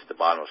URIs at the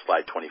bottom of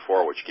slide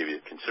 24, which give you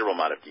a considerable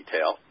amount of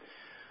detail.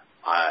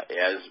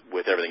 As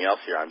with everything else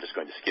here, I'm just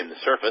going to skim the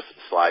surface.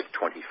 Slide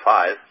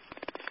 25.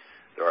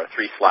 There are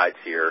 3 slides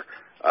here,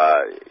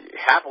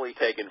 happily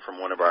taken from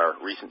one of our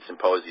recent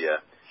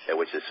symposia at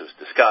which this was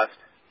discussed,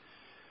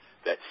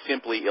 that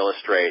simply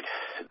illustrate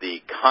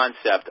the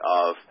concept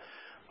of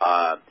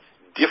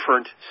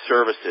different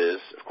services,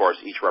 of course,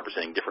 each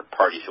representing different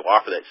parties who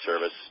offer that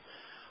service,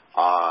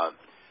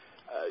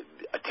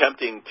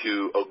 attempting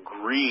to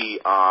agree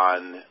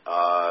on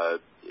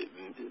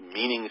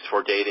meanings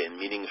for data and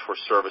meanings for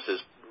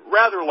services,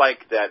 rather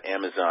like that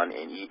Amazon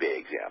and eBay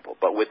example,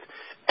 but with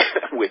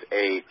with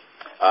a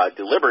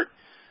deliberate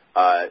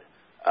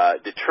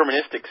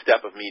deterministic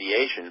step of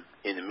mediation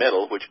in the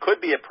middle, which could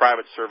be a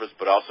private service,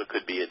 but also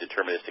could be a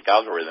deterministic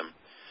algorithm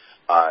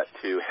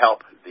to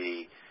help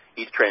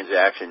each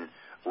transaction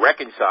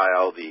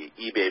reconcile the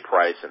eBay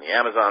price and the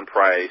Amazon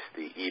price,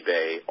 the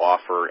eBay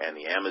offer and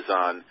the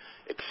Amazon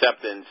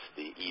acceptance,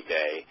 the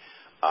eBay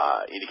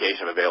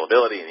indication of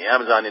availability and the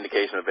Amazon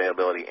indication of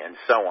availability, and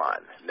so on.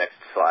 Next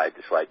slide,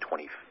 to slide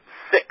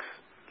 26.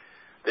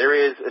 There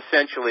is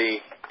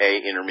essentially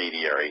an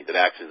intermediary that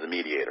acts as a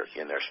mediator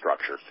in their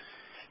structure,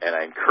 and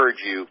I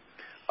encourage you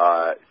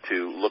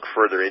to look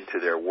further into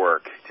their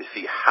work to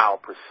see how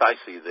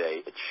precisely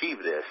they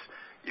achieve this.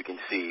 You can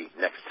see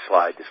next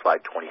slide, to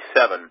slide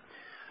 27,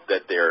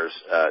 that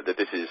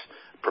this is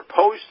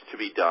proposed to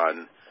be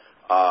done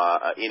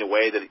in a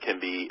way that it can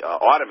be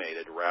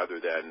automated rather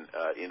than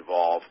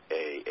involve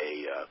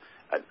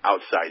an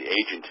outside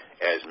agent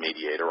as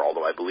mediator,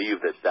 although I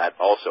believe that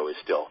also is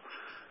still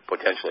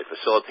potentially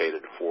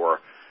facilitated for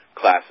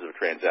classes of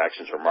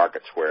transactions or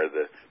markets where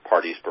the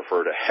parties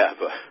prefer to have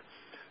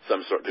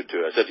some sort to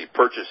essentially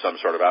purchase some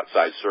sort of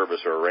outside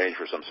service or arrange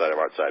for some sort of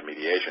outside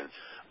mediation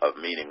of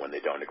meaning when they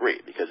don't agree.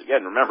 Because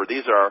again, remember,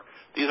 these are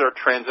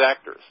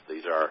transactors.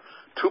 These are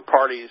two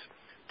parties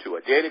to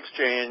a data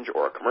exchange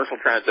or a commercial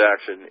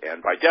transaction,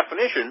 and by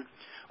definition,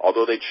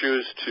 although they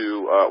choose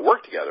to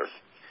work together,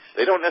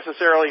 they don't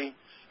necessarily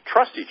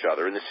trust each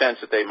other in the sense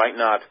that they might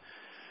not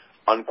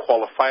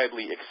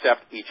unqualifiedly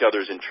accept each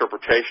other's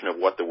interpretation of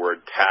what the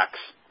word tax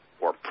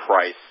or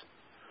price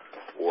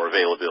or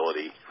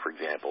availability, for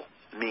example,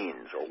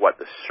 means, or what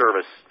the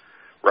service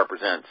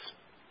represents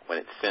when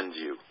it sends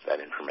you that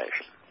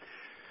information.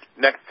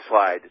 Next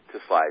slide, to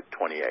slide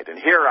 28. And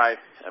here I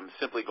am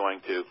simply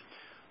going to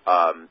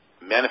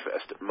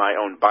manifest my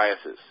own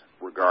biases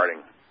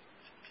regarding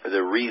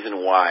the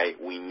reason why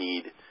we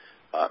need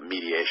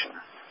mediation.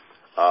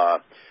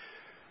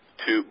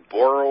 To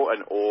borrow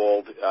an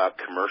old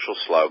commercial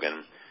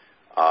slogan,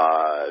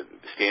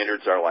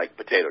 standards are like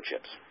potato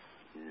chips.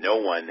 No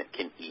one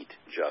can eat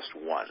just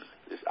one.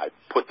 I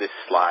put this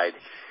slide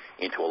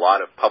into a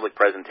lot of public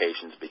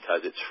presentations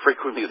because it's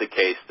frequently the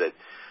case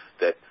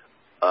that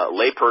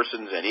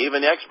laypersons and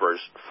even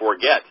experts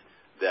forget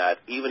that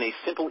even a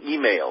simple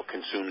email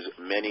consumes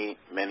many,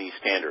 many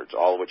standards,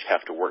 all of which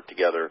have to work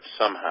together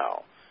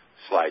somehow.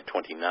 Slide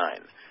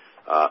 29.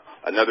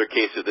 Another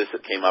case of this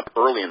that came up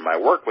early in my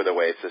work with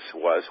Oasis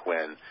was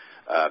when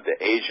the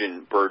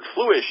Asian bird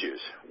flu issues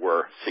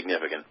were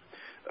significant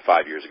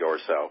 5 years ago or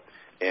so.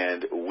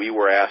 And we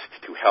were asked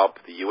to help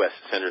the U.S.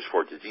 Centers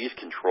for Disease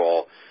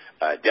Control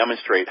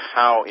demonstrate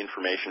how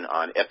information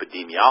on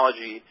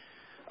epidemiology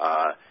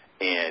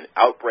and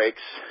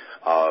outbreaks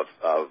of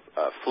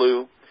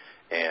flu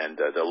and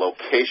the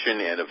location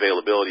and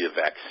availability of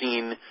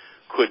vaccine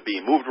could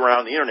be moved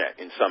around the Internet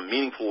in some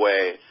meaningful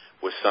way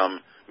with some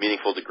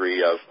meaningful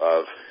degree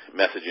of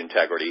message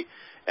integrity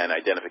and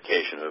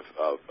identification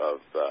of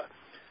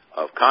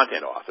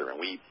content author. And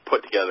we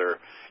put together,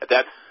 at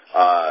that,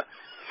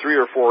 3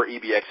 or 4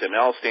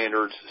 EBXML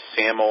standards,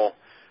 SAML,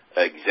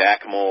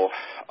 XACML,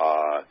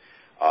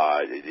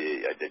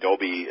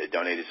 Adobe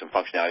donated some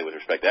functionality with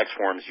respect to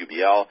Xforms,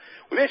 UBL.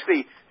 We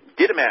basically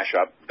did a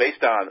mashup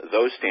based on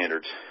those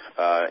standards,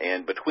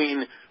 and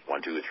between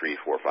 1, 2, 3,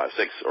 4, 5,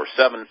 6, or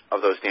 7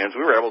 of those standards,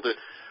 we were able to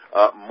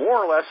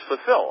more or less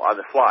fulfill on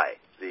the fly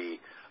the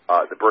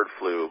bird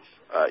flu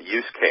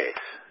use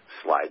case,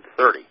 slide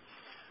 30.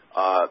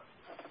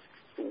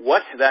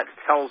 What that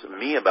tells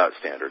me about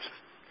standards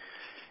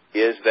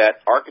is that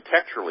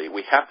architecturally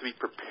we have to be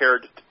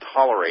prepared to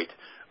tolerate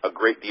a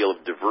great deal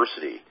of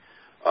diversity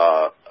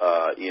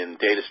in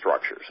data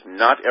structures.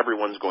 Not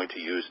everyone's going to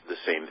use the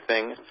same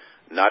thing.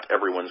 Not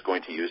everyone's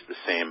going to use the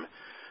same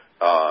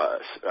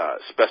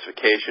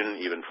specification,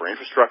 even for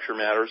infrastructure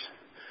matters.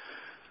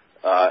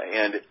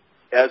 And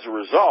as a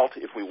result,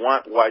 if we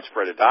want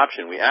widespread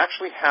adoption, we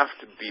actually have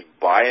to be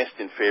biased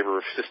in favor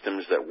of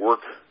systems that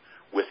work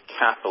with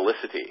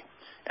Catholicity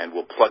and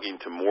will plug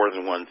into more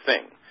than one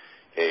thing.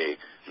 A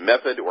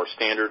method or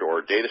standard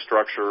or data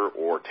structure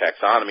or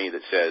taxonomy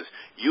that says,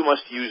 you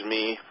must use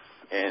me,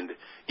 and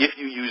if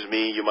you use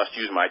me, you must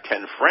use my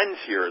 10 friends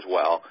here as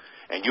well,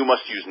 and you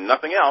must use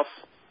nothing else,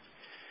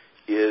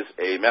 is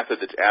a method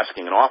that's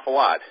asking an awful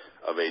lot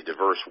of a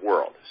diverse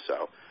world.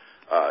 So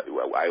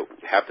I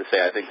have to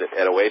say, I think that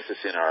at Oasis,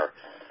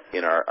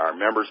 in our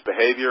members'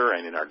 behavior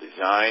and in our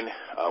design,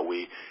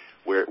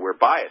 we're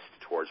biased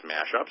towards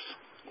mashups.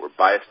 We're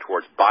biased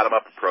towards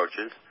bottom-up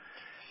approaches.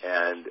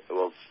 And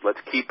let's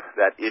keep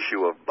that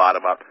issue of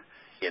bottom-up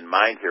in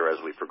mind here as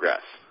we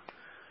progress.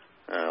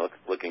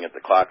 Looking at the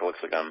clock, it looks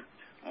like I'm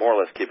more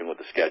or less keeping with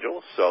the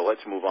schedule. So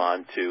let's move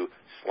on to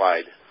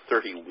slide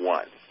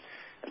 31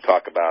 and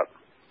talk about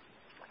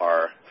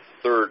our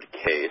third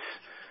case,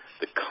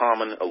 the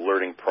Common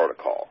Alerting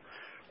Protocol,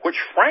 which,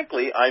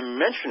 frankly, I'm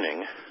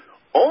mentioning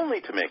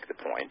only to make the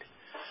point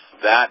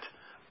that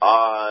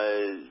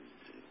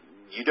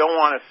you don't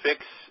want to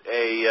fix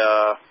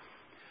a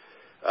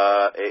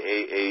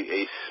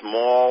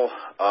small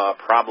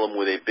problem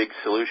with a big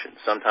solution.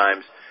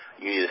 Sometimes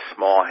you need a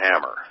small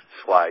hammer.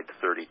 Slide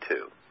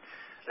 32.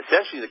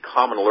 Essentially, the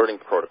Common Alerting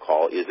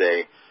Protocol is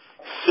a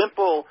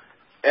simple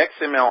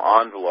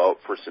XML envelope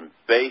for some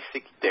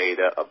basic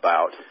data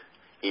about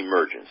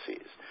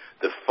emergencies.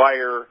 The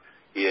fire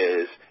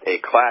is a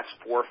Class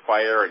 4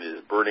 fire and it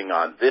is burning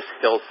on this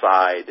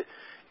hillside,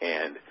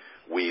 and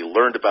we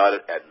learned about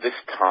it at this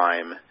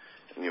time.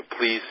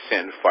 Please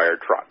send fire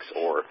trucks.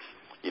 Or,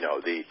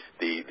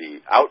 the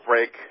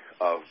outbreak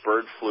of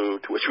bird flu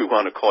to which we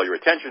want to call your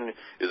attention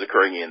is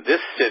occurring in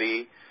this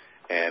city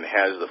and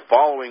has the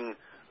following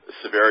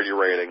severity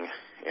rating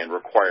and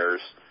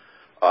requires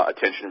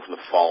attention from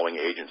the following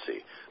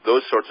agency.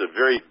 Those sorts of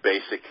very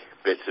basic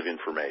bits of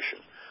information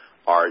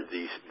are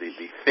the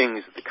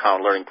things that the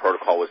Common Alerting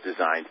Protocol was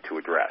designed to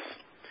address.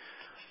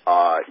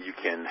 You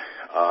can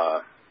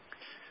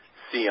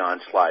see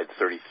on slide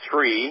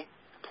 33,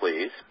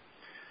 please,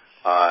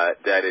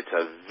 that it's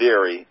a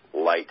very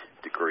light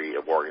degree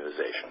of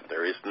organization.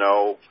 There is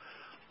no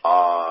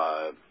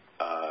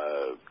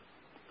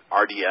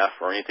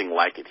RDF or anything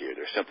like it here.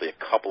 There's simply a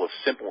couple of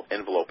simple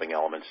enveloping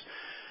elements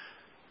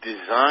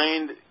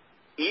designed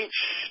each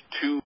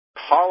to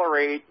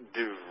tolerate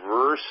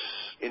diverse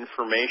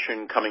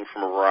information coming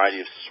from a variety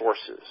of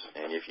sources.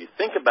 And if you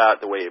think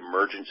about the way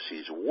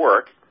emergencies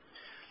work,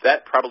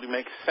 that probably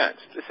makes sense.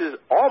 This is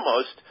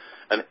almost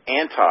an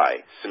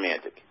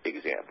anti-semantic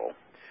example.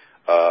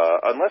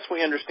 Unless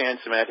we understand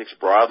semantics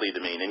broadly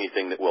to mean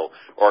anything that will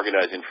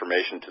organize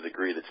information to the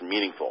degree that's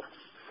meaningful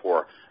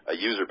for a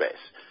user base.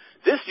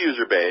 This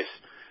user base,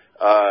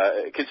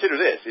 consider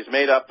this, is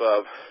made up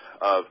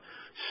of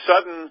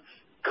sudden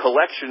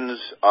collections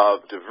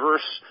of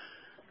diverse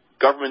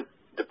government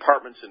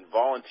departments and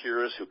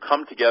volunteers who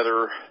come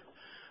together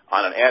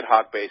on an ad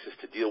hoc basis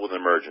to deal with an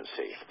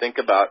emergency. Think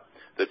about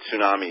the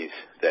tsunamis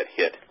that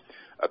hit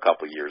a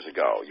couple years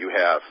ago. You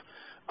have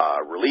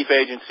relief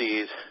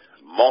agencies,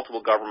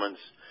 multiple governments.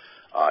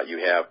 You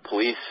have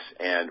police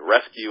and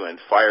rescue and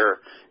fire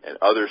and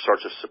other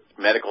sorts of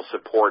medical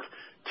support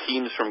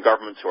teams from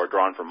governments who are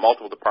drawn from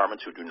multiple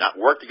departments who do not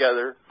work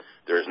together.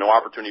 There is no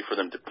opportunity for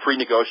them to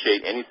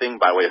pre-negotiate anything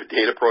by way of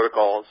data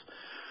protocols.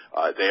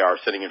 They are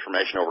sending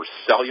information over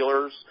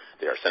cellulars.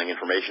 They are sending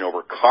information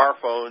over car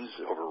phones,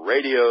 over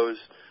radios.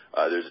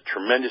 There's a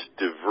tremendous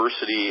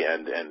diversity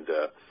and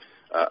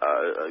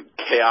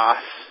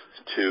chaos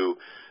to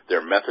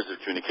their methods of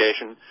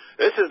communication.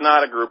 This is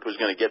not a group who's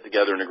going to get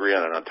together and agree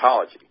on an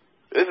ontology.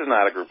 This is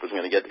not a group who's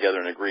going to get together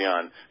and agree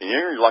on, and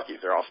you're lucky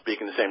if they're all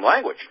speaking the same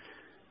language.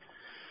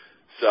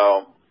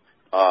 So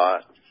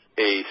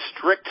a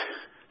strict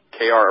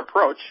KR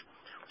approach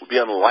would be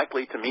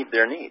unlikely to meet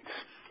their needs.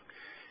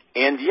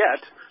 And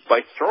yet,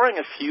 by throwing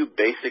a few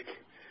basic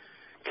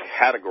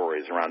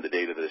categories around the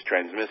data that is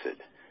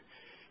transmitted,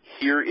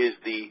 here is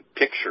the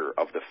picture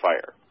of the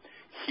fire.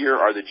 Here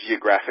are the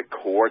geographic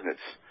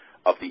coordinates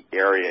of the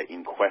area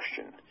in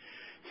question.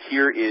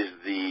 Here is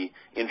the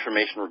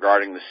information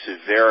regarding the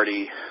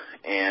severity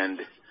and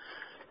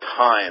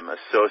time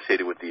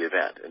associated with the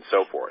event, and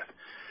so forth.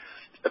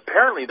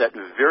 Apparently, that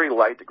very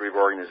light degree of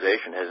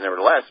organization has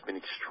nevertheless been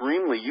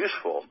extremely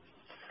useful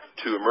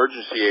to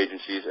emergency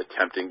agencies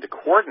attempting to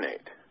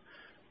coordinate.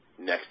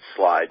 Next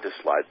slide to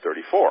slide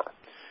 34.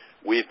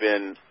 We've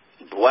been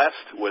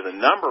blessed with a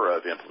number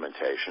of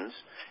implementations,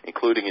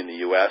 including in the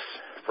U.S.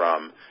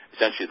 from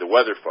essentially the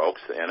weather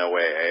folks, the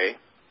NOAA,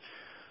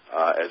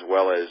 as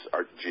well as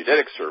our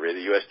geodetic survey,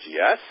 the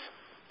USGS.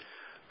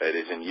 It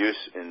is in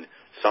use in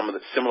some of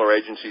the similar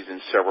agencies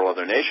in several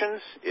other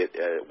nations.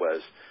 It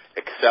was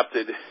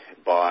accepted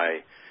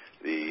by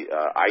the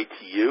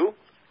ITU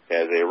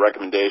as a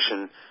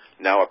recommendation,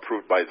 now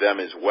approved by them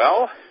as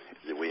well.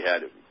 We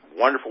had a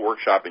wonderful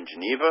workshop in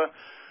Geneva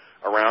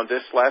around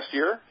this last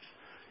year.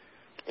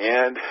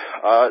 And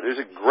there's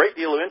a great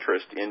deal of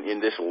interest in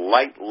this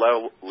light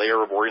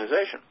layer of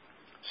organization.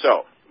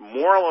 So,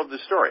 moral of the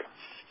story.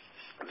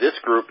 This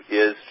group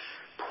is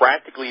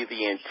practically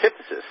the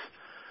antithesis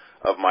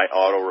of my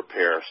auto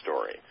repair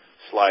story.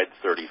 Slide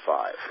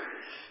 35.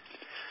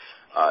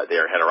 They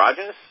are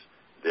heterogeneous.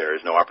 There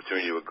is no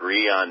opportunity to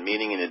agree on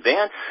meaning in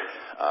advance.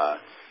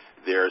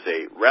 There's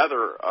a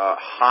rather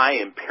high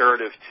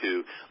imperative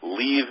to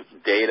leave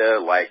data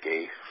like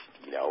a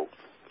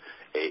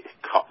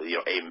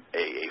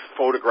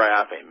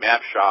photograph, a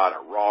map shot,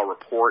 a raw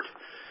report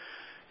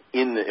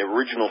in the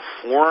original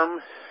form,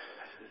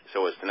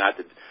 so as to not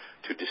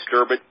to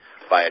disturb it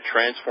by a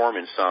transform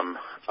in some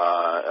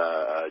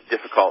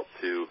difficult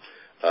to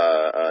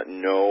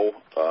know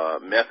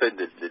method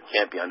that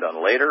can't be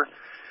undone later.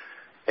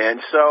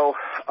 And so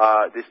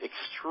this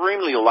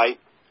extremely light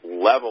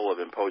level of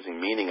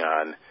imposing meaning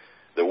on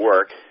the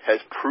work has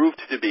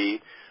proved to be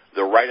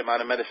the right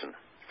amount of medicine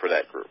for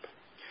that group.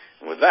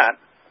 And with that,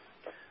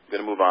 I'm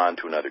going to move on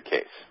to another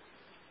case.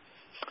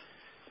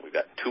 We've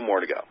got two more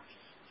to go.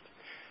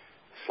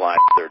 Slide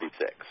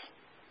 36.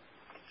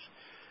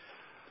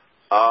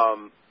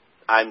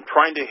 I'm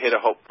trying to hit a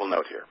hopeful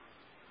note here.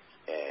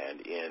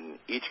 And in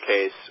each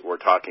case, we're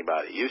talking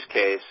about a use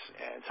case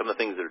and some of the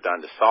things that are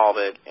done to solve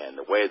it and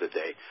the way that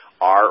they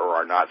are or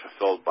are not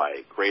fulfilled by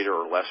greater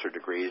or lesser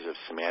degrees of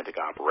semantic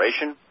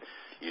operation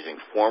using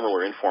formal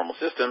or informal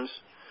systems.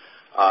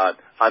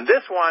 On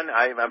this one,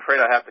 I'm afraid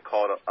I have to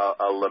call it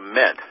a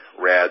lament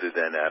rather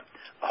than a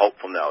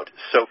hopeful note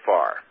so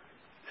far.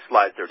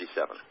 Slide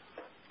 37.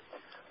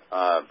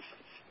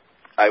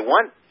 I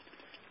want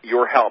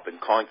your help in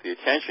calling to the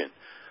attention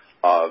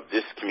of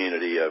this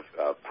community of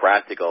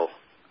practical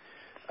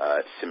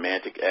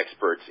semantic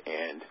experts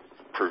and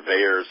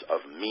purveyors of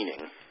meaning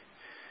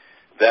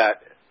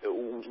that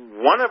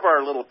one of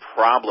our little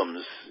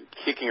problems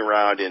kicking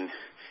around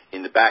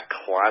in the back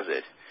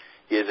closet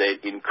is an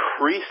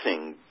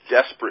increasing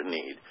desperate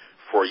need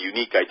for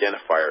unique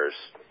identifiers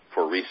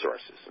for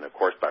resources. And of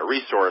course, by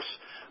resource,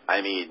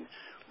 I mean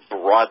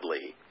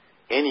broadly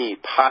any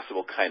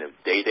possible kind of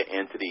data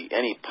entity,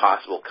 any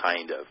possible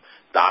kind of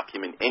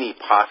document, any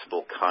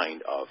possible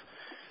kind of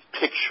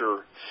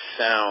picture,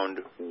 sound,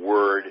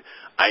 word.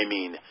 I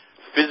mean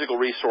physical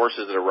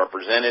resources that are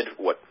represented,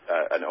 what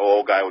an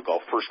OO guy would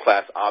call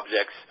first-class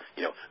objects,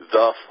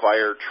 the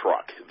fire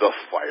truck, the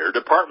fire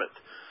department,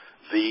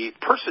 the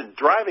person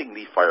driving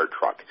the fire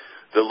truck,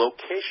 the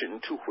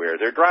location to where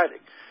they're driving.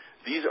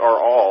 These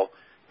are all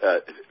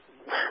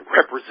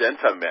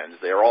representaments.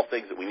 They are all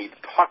things that we need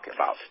to talk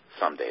about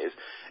some days.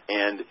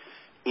 And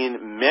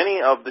in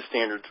many of the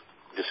standards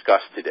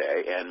discussed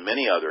today and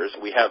many others,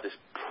 we have this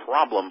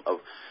problem of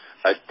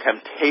a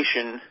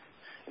temptation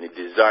and a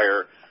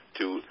desire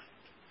to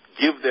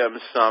give them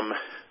some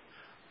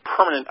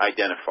permanent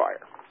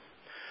identifier.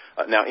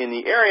 Now, in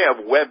the area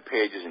of web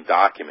pages and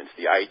documents,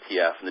 the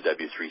IETF and the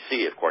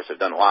W3C, of course, have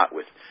done a lot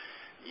with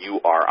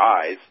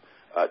URIs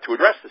to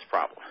address this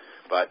problem.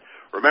 But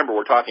remember,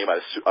 we're talking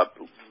about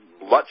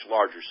a much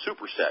larger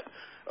superset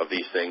of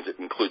these things that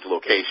includes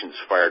locations,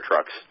 fire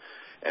trucks,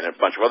 and a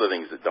bunch of other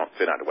things that don't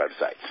fit onto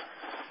websites.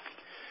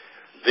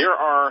 There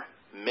are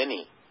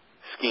many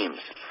schemes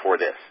for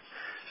this.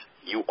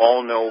 You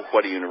all know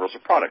what a universal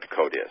product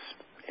code is.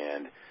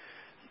 And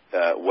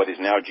what is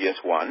now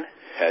GS1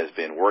 has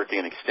been working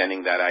and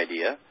extending that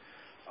idea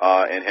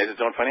and has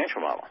its own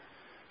financial model.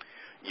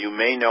 You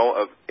may know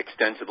of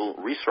extensible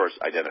resource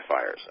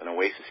identifiers, an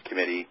OASIS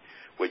committee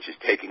which is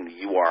taking the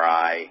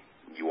URI,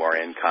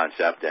 URN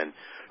concept and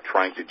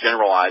trying to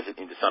generalize it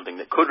into something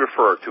that could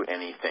refer to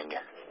anything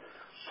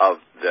of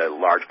the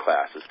large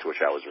classes to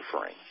which I was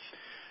referring.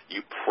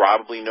 You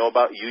probably know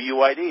about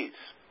UUIDs.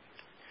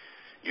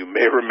 You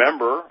may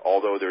remember,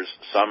 although there's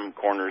some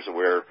corners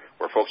where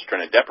folks are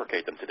trying to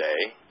deprecate them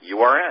today,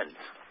 URNs.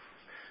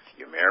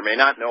 You may or may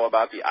not know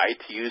about the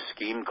ITU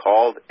scheme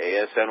called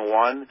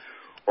ASN1,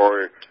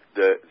 or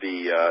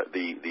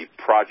the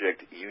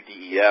project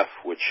UDEF,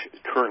 which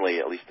currently,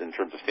 at least in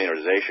terms of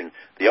standardization,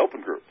 the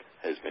Open Group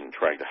has been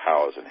trying to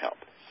house and help.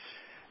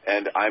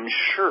 And I'm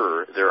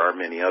sure there are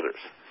many others.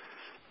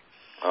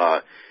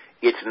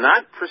 It's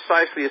not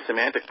precisely a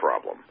semantic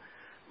problem,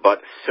 but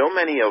so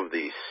many of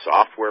the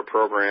software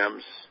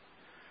programs,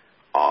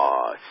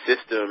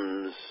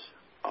 systems,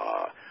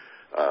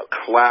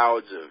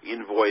 clouds of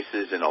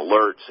invoices and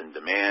alerts and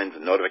demands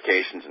and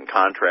notifications and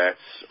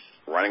contracts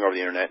running over the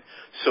Internet,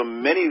 so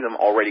many of them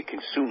already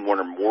consume one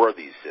or more of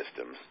these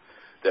systems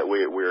that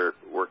we're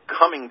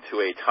coming to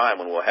a time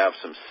when we'll have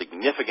some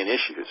significant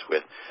issues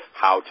with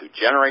how to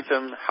generate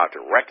them, how to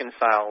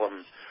reconcile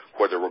them,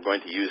 whether we're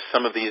going to use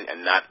some of these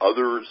and not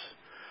others,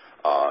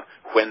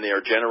 when they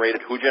are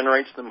generated, who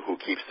generates them, who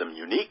keeps them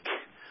unique,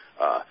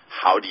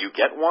 how do you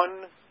get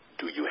one,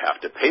 do you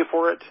have to pay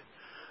for it,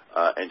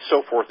 and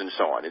so forth and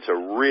so on. It's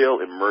a real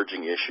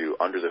emerging issue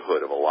under the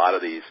hood of a lot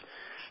of these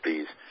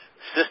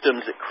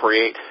systems that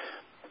create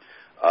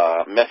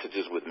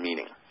messages with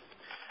meaning.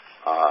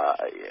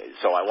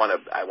 So I want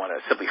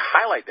to simply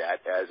highlight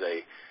that as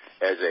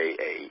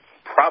a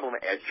problem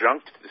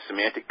adjunct to the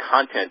semantic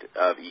content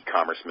of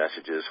e-commerce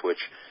messages,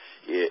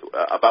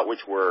 about which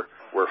we're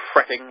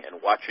fretting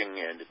and watching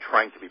and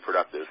trying to be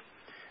productive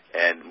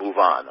and move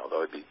on.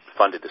 Although it'd be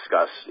fun to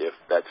discuss if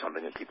that's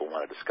something that people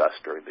want to discuss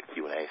during the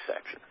Q&A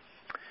section.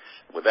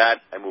 With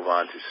that, I move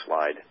on to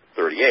slide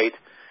 38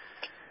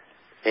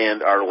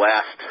 and our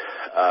last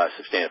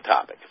substantive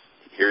topic.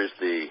 Here's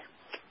the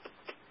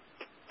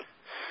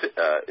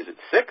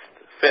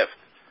fifth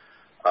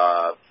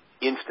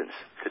instance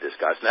to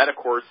discuss, and that, of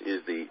course,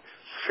 is the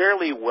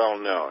fairly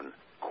well-known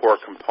core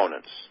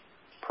components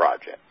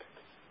project,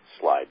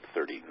 slide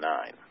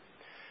 39.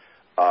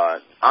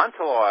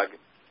 Ontolog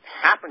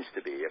happens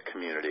to be a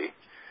community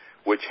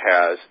which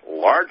has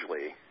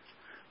largely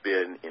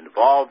been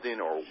involved in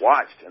or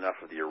watched enough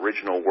of the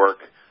original work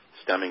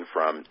stemming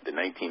from the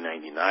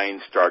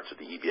 1999 starts of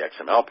the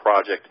EBXML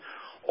project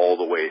all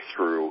the way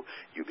through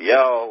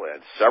UBL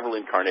and several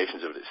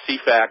incarnations of the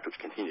CFACT, which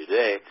continue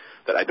today,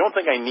 that I don't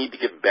think I need to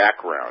give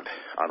background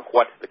on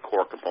what the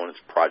Core Components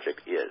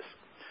project is.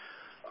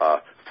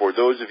 For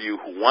those of you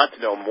who want to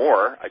know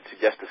more, I'd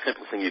suggest the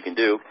simplest thing you can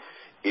do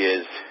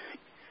is,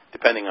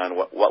 depending on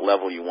what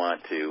level you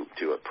want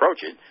to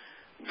approach it,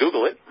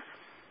 Google it,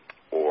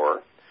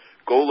 or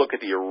go look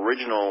at the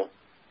original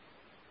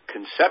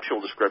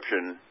conceptual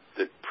description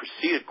that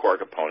preceded Core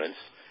Components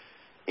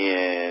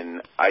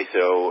in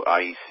ISO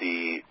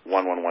IEC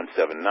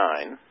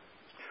 11179,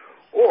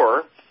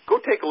 or go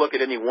take a look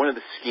at any one of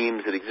the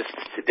schemes that exists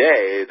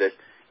today that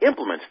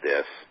implements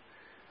this,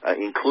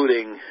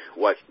 including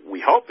what we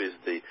hope is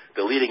the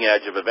leading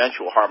edge of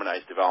eventual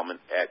harmonized development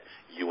at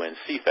UN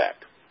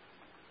CFACT.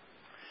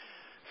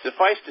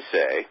 Suffice to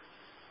say,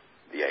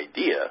 the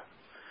idea,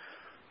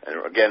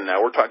 and again,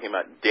 now we're talking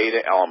about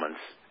data elements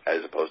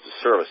as opposed to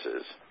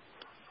services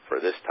for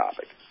this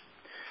topic,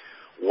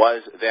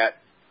 was that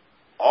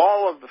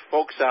all of the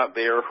folks out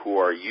there who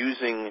are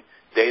using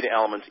data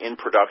elements in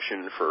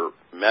production for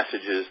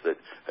messages that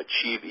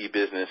achieve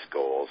e-business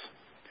goals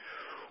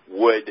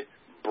would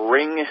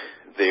bring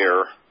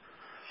their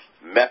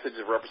methods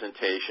of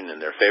representation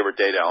and their favorite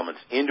data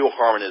elements into a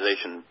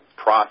harmonization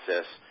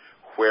process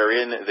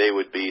wherein they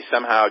would be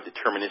somehow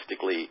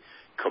deterministically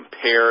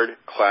compared,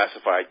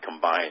 classified,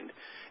 combined,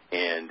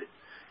 and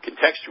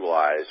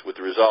contextualized, with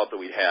the result that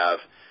we'd have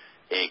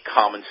a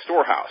common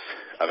storehouse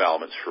of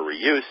elements for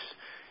reuse,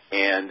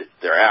 and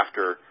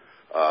thereafter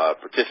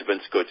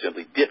participants could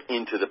simply dip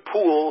into the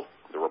pool,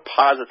 the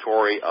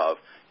repository of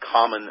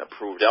common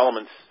approved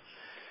elements,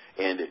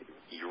 and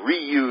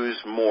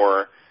reuse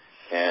more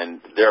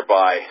and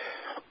thereby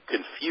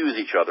confuse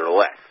each other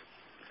less.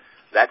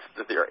 That's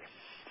the theory.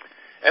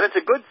 And it's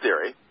a good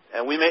theory,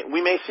 and we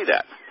may see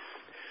that.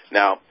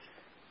 Now,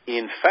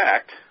 in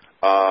fact,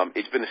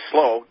 it's been a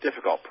slow,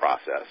 difficult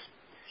process,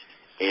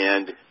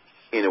 and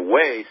in a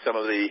way, some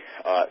of the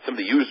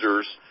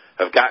users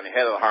have gotten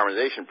ahead of the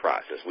harmonization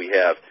process. We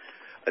have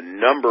a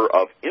number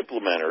of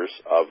implementers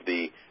of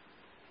the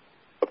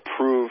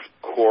approved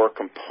core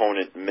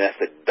component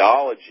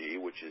methodology,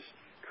 which is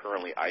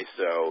currently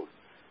ISO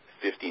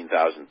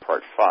 15000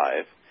 Part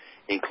 5,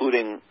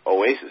 including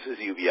OASIS's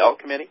UBL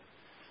committee,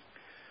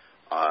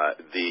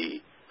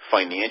 the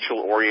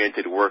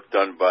financial-oriented work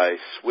done by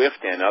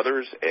SWIFT and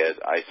others as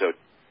ISO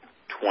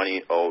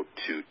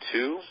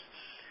 20022,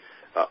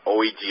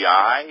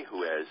 OEGI,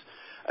 who has,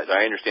 as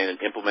I understand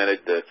it, implemented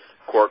the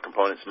core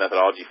components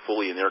methodology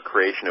fully in their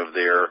creation of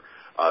their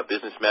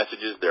business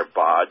messages, their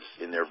BODs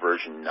in their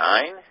version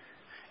 9,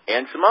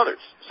 and some others.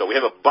 So we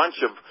have a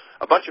bunch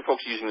of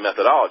folks using the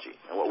methodology.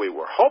 And what we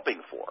were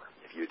hoping for,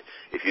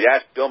 if you'd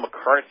asked Bill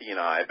McCarthy and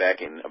I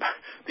back in about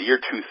the year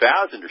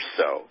 2000 or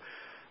so,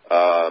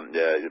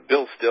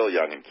 Bill's still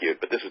young and cute,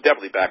 but this was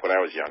definitely back when I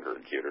was younger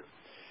and cuter.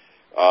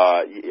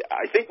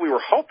 I think we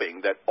were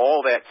hoping that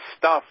all that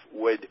stuff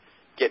would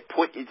get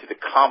put into the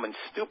common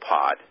stew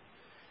pot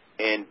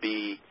and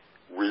be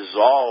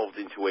resolved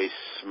into a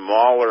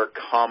smaller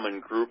common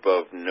group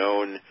of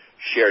known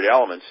shared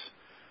elements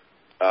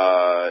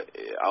a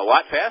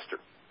lot faster.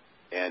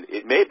 And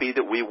it may be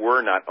that we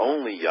were not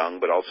only young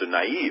but also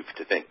naive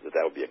to think that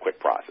that would be a quick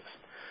process.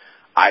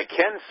 I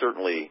can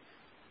certainly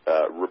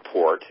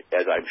report,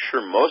 as I'm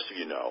sure most of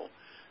you know,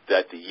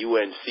 that the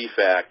UN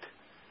CFACT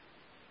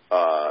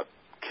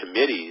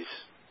committees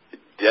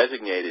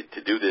designated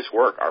to do this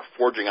work are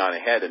forging on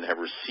ahead and have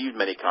received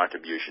many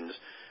contributions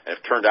and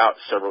have turned out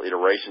several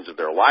iterations of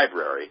their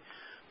library.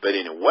 But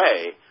in a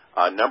way,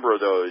 a number of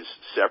those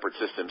separate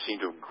systems seem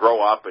to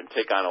grow up and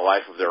take on a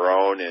life of their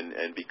own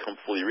and become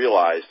fully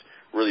realized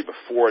really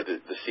before the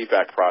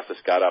CFACT process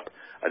got up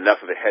enough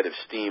of a head of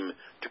steam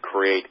to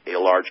create a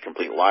large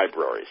complete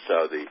library.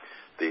 So the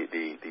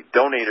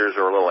donators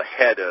are a little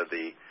ahead of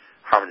the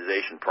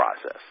harmonization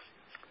process.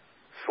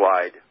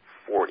 Slide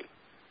 40.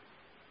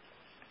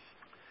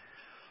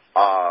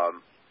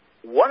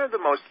 One of the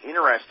most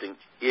interesting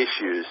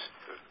issues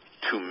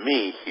to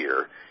me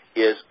here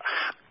is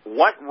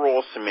what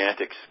role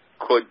semantics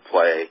could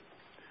play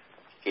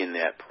in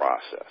that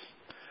process.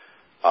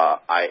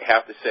 I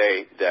have to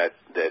say that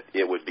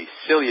it would be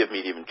silly of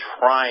me to even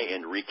try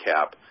and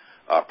recap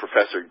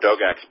Professor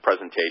Dogak's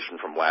presentation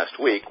from last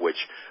week,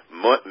 which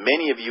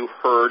many of you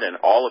heard and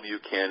all of you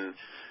can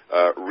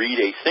read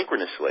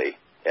asynchronously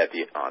at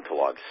the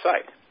Ontolog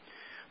site.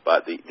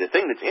 But the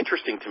thing that's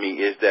interesting to me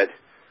is that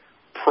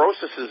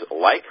processes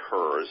like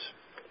hers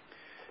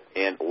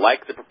and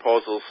like the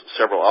proposals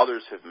several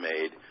others have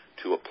made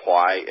to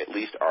apply at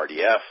least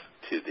RDF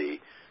to the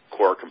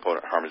core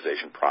component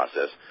harmonization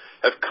process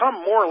have come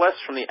more or less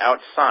from the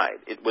outside.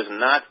 It was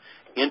not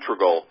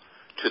integral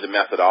to the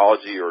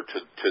methodology or to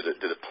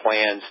the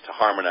plans to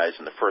harmonize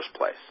in the first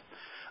place.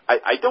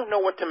 I don't know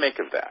what to make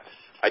of that.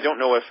 I don't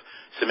know if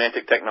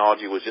semantic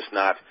technology was just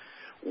not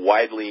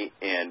widely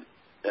and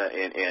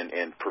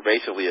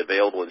pervasively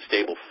available in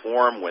stable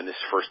form when this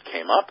first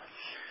came up.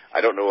 I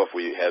don't know if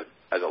we have,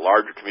 as a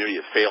larger community,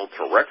 have failed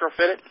to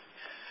retrofit it.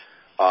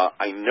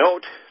 I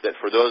note that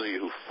for those of you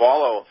who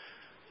follow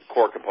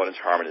core components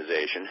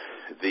harmonization,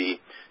 the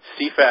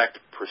CFACT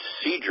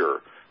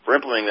procedure for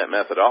implementing that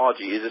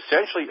methodology is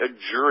essentially a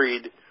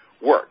juried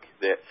work.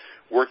 That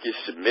work is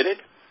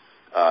submitted,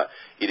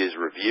 it is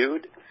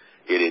reviewed,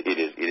 it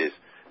is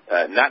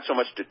not so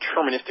much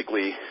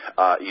deterministically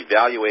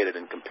evaluated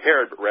and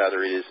compared, but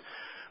rather it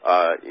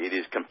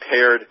is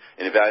compared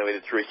and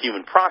evaluated through a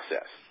human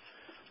process.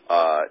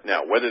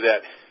 Now, whether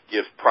that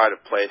gives pride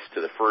of place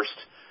to the first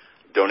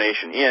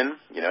donation in,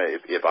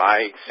 if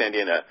I send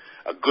in a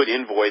good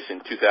invoice in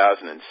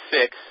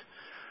 2006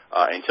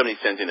 and somebody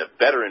sends in a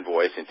better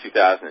invoice in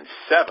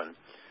 2007,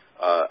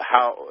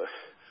 how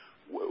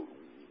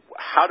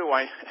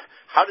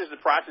does the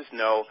process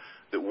know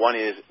that one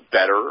is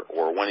better,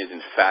 or one is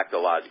in fact a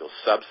logical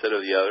subset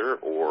of the other,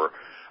 or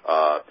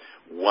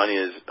one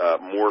is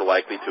more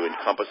likely to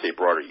encompass a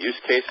broader use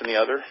case than the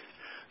other?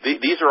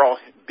 These are all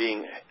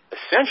being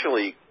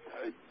essentially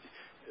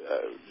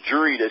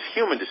juried as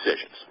human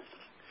decisions.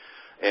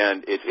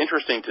 And it's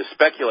interesting to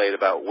speculate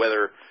about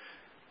whether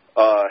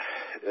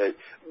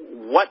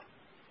what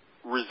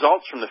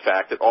results from the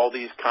fact that all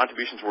these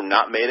contributions were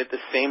not made at the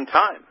same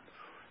time.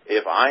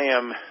 If I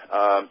am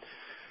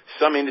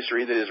some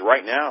industry that is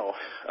right now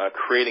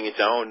creating its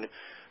own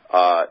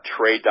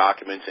trade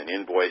documents and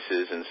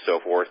invoices and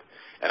so forth,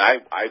 and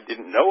I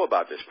didn't know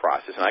about this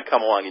process, and I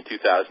come along in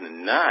 2009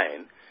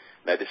 and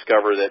I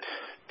discover that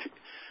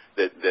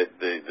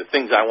the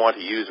things I want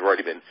to use have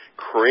already been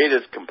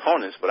created as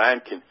components, but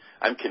I'm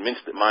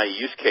convinced that my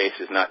use case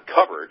is not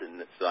covered,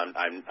 and so I'm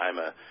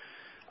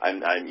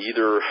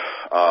either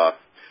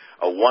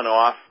a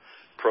one-off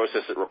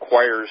process that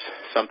requires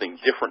something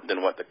different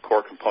than what the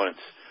core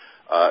components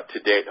to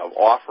date have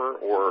offer,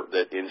 or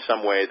that in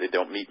some way they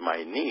don't meet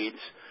my needs.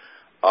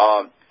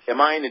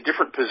 Am I in a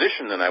different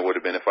position than I would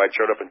have been if I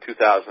showed up in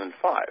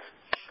 2005?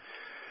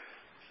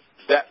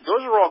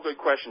 Those are all good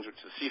questions which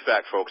the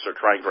CFACT folks are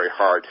trying very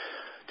hard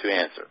to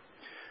answer.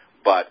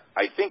 But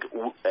I think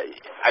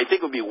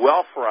it would be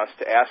well for us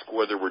to ask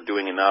whether we're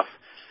doing enough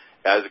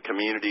as a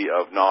community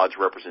of knowledge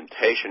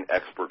representation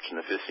experts and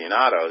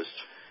aficionados,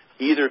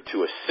 either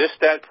to assist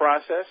that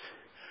process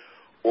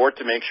or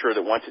to make sure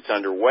that once it's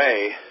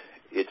underway,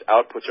 its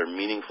outputs are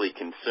meaningfully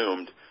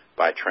consumed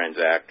by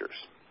transactors.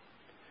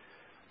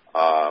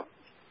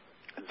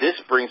 This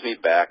brings me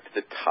back to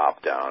the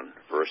top-down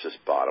versus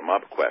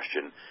bottom-up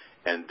question,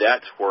 and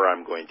that's where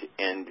I'm going to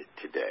end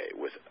today,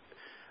 with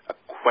a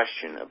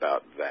question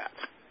about that.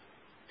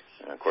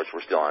 And of course,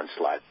 we're still on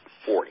slide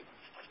 40.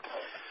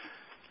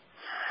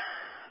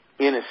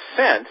 In a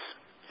sense,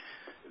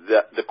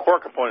 the core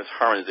components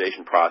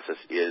harmonization process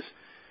is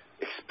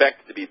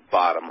expected to be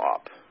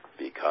bottom-up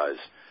because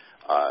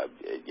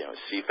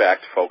CFACT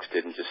folks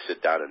didn't just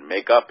sit down and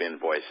make up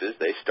invoices.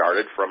 They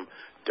started from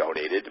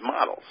donated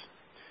models.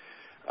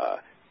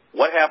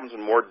 What happens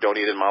when more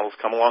donated models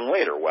come along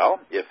later? Well,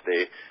 if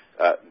they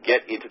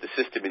get into the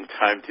system in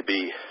time to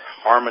be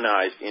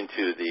harmonized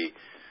into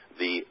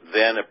the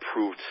then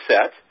approved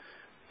set,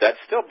 that's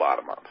still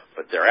bottom-up.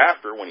 But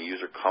thereafter, when a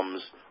user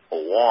comes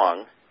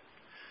along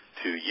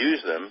to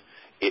use them,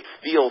 it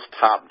feels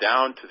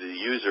top-down to the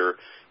user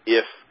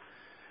if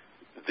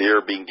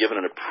they're being given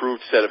an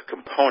approved set of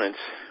components,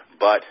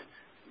 but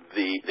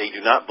they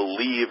do not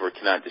believe or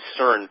cannot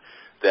discern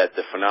that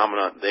the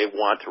phenomena they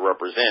want to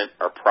represent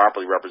are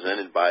properly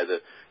represented by the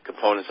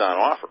components on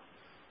offer.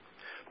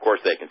 Of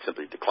course, they can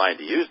simply decline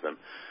to use them,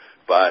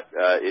 but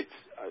it's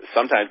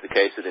sometimes the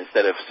case that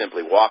instead of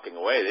simply walking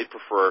away, they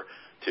prefer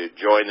to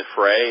join the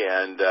fray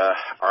and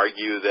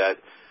argue that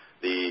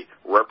the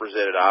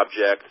represented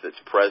object that's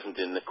present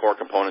in the core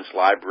components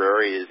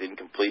library is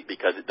incomplete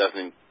because it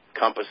doesn't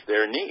encompass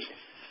their need.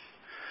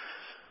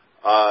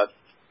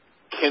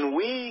 Can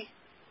we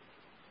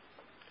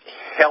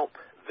help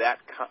that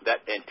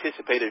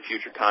anticipated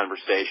future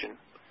conversation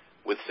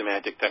with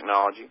semantic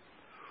technology?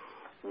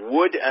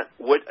 Would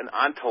an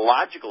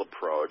ontological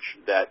approach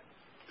that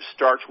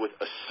starts with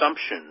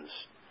assumptions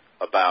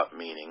about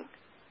meaning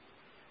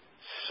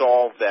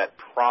solve that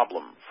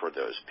problem for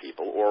those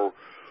people, or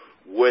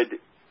would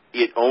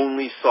it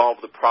only solve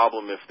the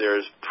problem if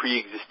there's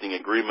pre-existing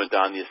agreement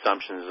on the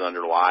assumptions that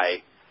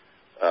underlie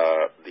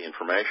the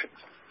information?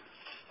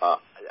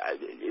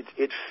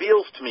 It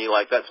feels to me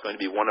like that's going to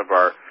be one of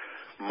our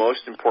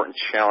most important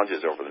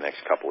challenges over the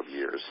next couple of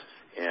years,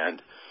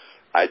 and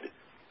I'd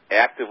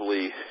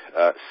actively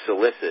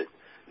solicit,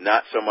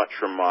 not so much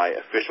from my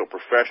official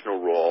professional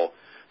role,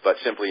 but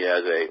simply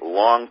as a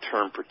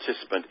long-term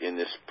participant in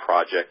this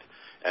project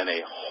and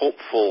a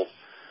hopeful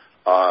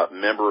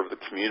member of the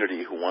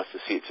community who wants to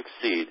see it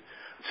succeed,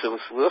 so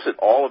solicit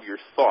all of your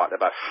thought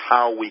about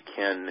how we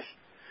can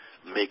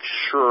make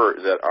sure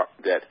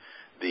that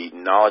the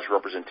knowledge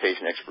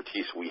representation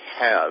expertise we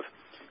have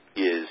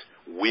is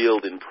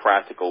wielded in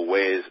practical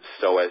ways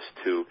so as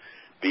to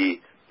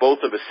be both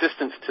of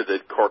assistance to the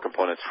core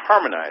components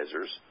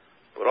harmonizers,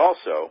 but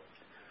also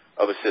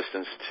of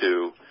assistance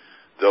to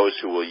those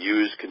who will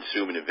use,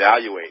 consume, and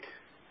evaluate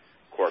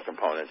core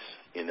components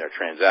in their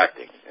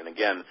transacting. And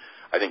again,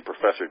 I think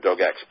Professor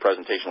Dogak's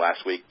presentation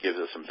last week gives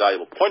us some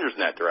valuable pointers in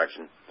that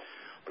direction,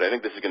 but I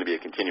think this is going to be a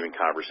continuing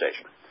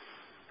conversation.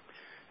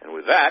 And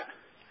with that,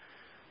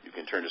 you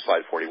can turn to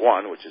slide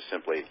 41, which is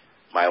simply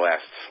my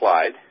last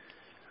slide.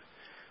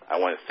 I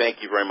want to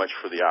thank you very much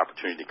for the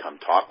opportunity to come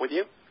talk with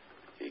you,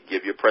 to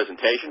give you a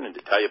presentation, and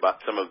to tell you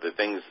about some of the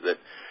things that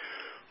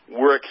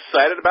we're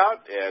excited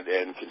about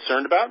and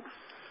concerned about,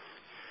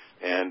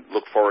 and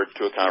look forward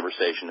to a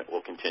conversation that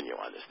will continue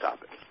on this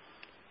topic.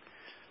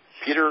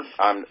 Peter,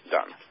 I'm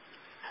done.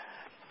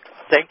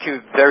 Thank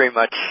you very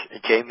much,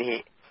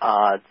 Jamie.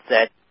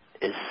 That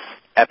is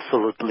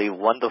absolutely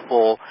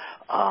wonderful.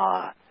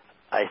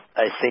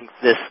 I think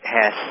this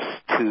has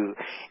to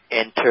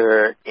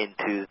enter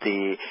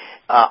into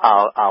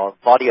our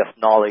body of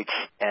knowledge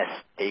as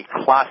a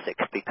classic,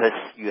 because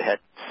you had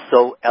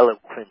so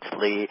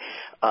eloquently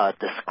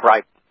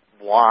described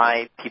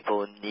why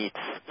people need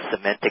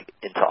semantic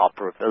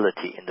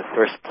interoperability in the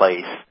first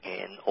place,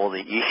 and all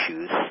the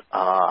issues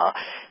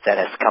that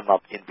has come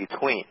up in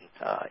between,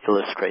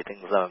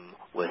 illustrating them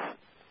with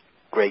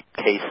great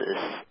cases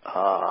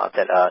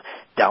that are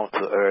down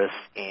to earth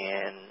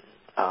and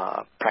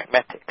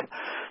pragmatic.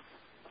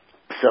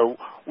 So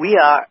we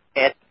are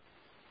at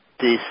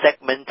the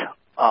segment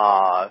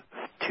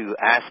to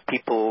ask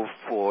people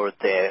for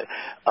their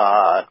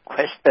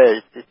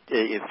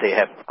if they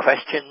have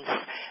questions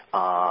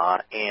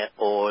or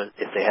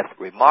if they have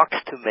remarks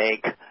to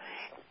make.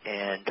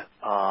 And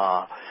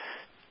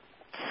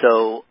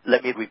so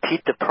let me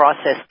repeat the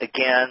process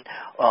again.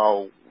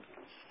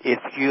 If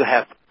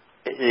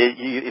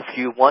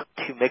you want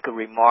to make a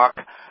remark,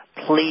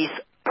 please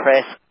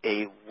press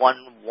a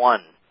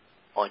 1-1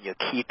 on your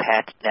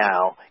keypad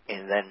now,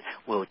 and then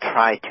we'll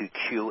try to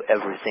queue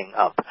everybody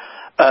up.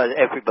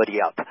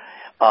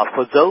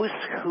 For those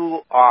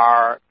who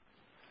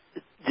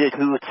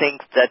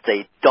think that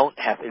they don't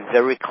have a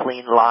very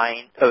clean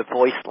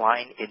voice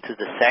line into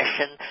the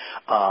session,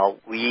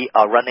 we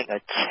are running a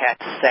chat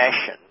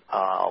session,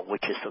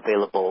 which is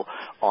available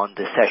on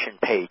the session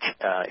page.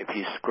 If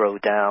you scroll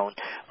down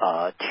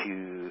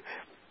to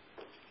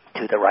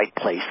the right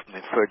place,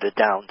 further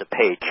down the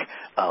page,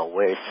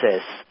 where it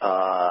says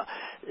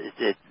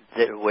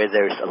where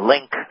there's a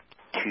link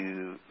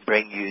to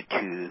bring you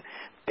to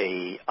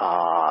a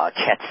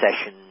chat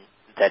session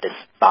that is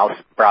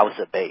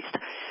browser-based.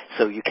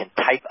 So you can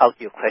type out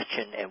your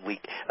question, and we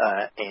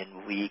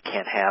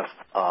can have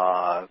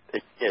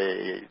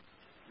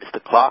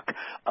Mr. Clark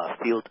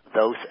field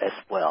those as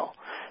well.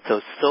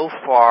 So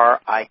far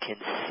I can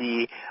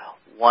see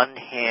one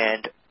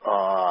hand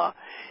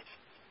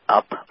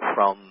up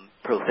from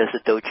Professor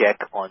Dojak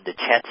on the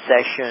chat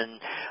session.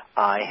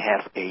 I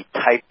have a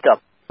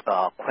typed-up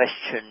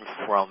question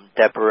from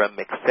Deborah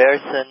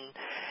McPherson,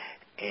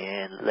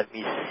 and let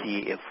me see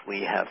if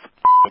we have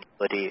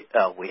anybody.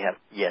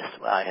 Yes,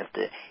 I have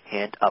the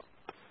hand up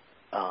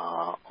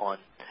on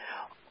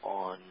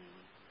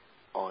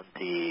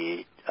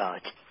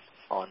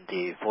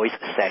the voice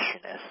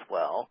session as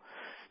well.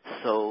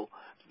 So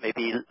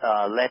maybe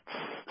let's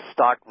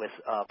start with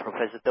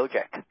Professor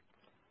Dojek.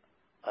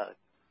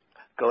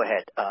 Go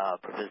ahead,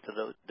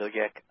 Professor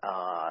Dojek.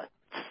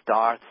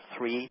 Star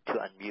 3 to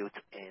unmute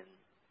and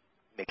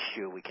make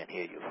sure we can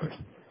hear you first.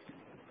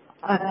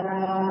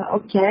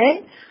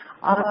 Okay.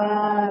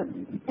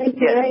 Thank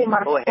you very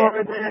much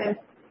for the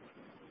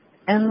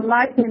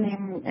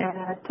enlightening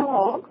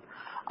talk.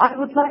 I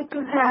would like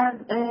to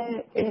have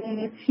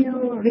a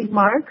few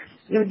remarks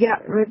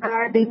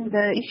regarding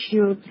the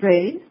issues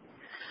raised.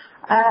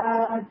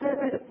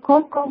 The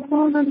core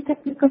component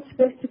technical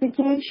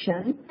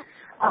specification,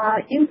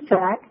 in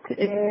fact,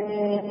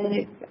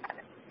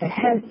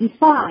 has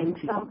defined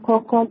some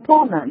core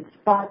components,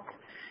 but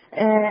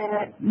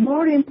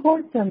more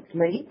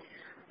importantly,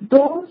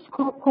 those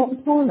core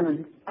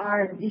components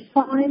are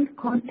defined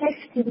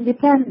context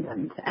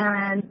independent,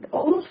 and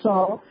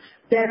also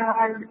there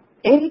are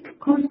 8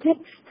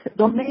 context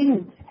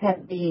domains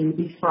have been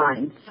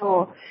defined.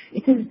 So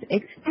it is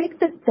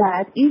expected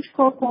that each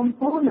core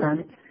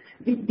component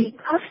will be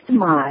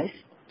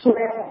customized to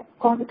a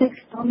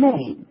context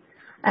domain.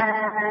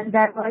 And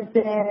there was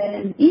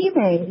an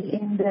email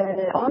in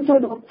the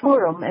Ontolog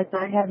forum, as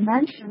I have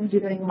mentioned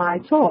during my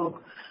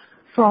talk,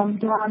 from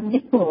John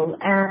Nicol,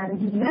 and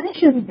he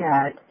mentioned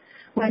that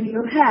when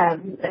you have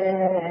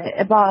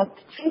about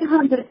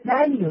 300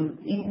 values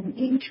in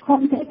each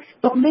context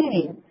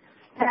domain,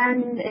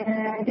 and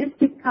this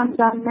becomes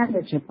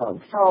unmanageable.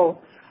 So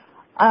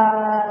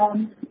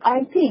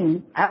I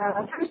think,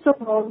 first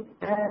of all,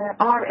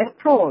 our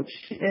approach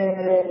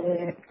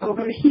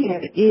over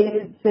here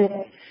is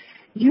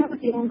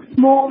using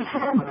small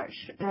hammers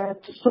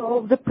to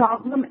solve the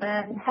problem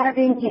and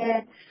having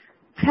a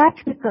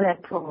practical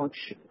approach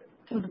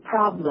to the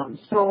problem.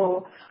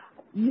 So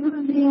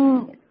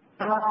using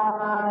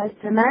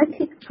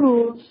semantic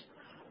tools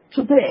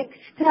to the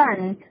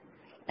extent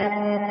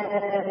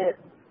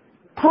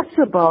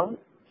possible,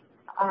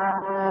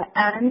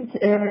 and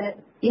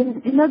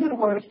in other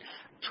words,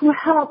 to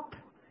help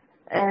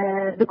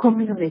the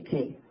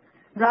community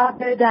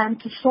rather than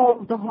to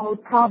solve the whole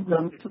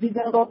problem, to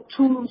develop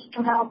tools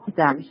to help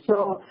them.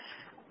 So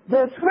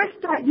the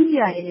first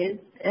idea is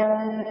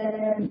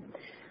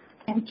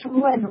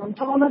through an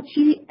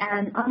ontology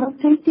and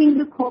annotating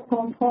the core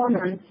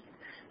components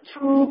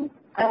through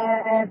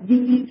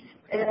these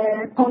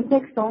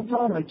context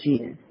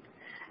ontologies,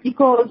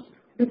 because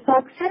the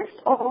success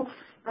of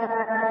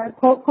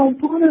core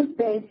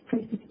component-based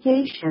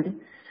specification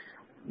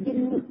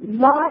will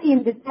lie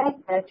in the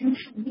fact that you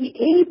should be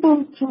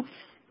able to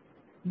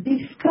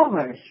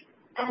discover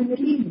and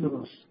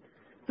reuse.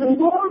 The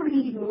more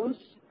reuse,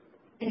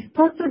 if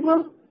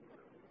possible,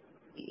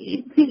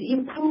 it will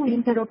improve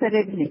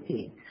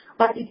interoperability.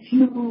 But if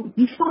you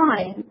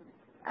define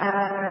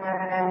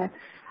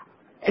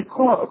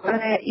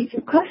if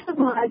you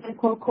customize a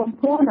core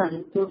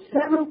component to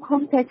several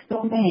context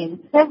domains,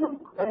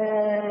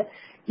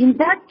 in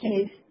that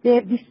case,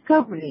 their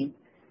discovery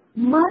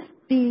must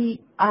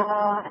be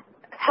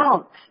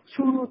helped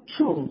through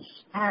tools.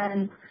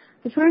 And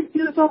the first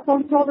use of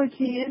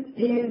ontology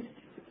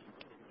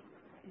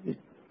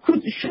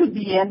should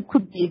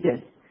be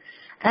this.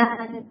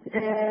 And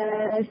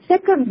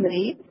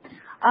secondly,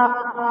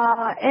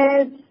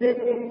 as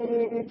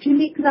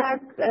Jimmy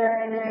Clark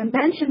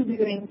mentioned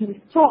during his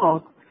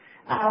talk,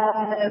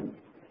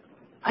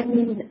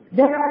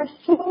 there are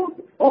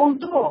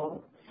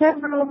although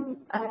several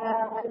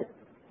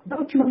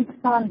document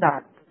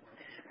standards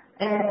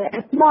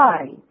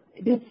apply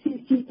the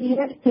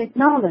CCTS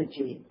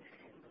technology,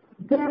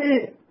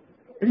 the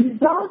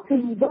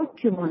resulting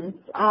documents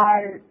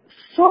are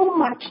so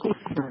much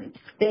different.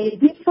 They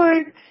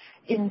differ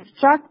in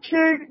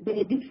structure,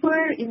 they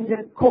differ in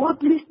the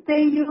code list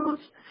they use,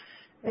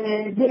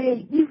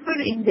 they differ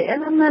in the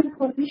element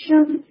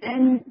positions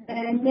and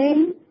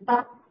names.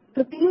 But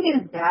the thing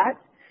is that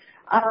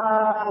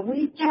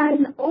we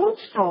can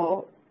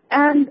also,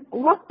 and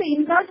what the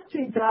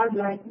industry does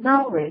right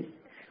now is,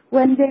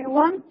 when they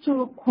want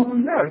to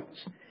convert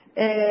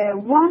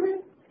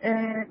one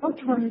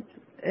document,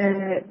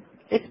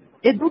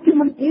 a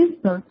document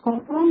instance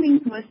conforming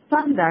to a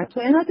standard to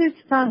another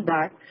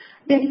standard,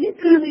 they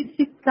literally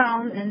sit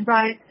down and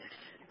write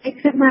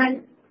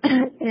XML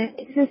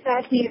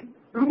XSLT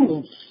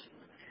rules.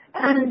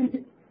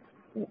 And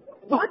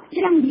what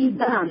can be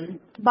done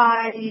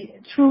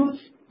through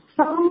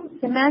some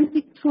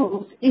semantic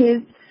tools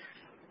is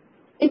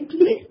at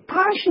least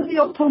partially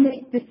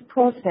automate this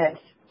process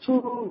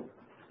to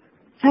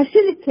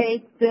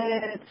facilitate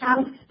the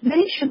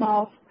translation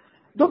of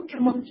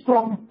documents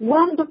from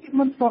one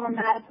document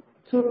format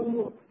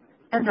to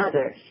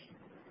another.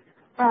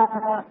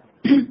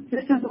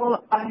 This is all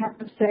I have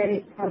to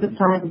say for the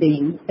time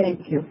being.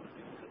 Thank you.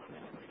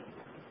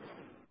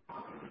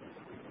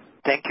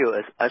 Thank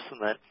you,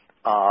 Asuman.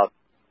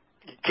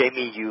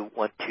 Jamie, you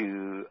want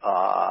to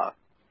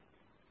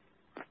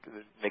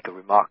make a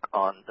remark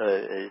on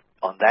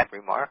that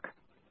remark?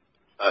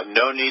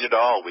 No need at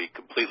all. We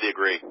completely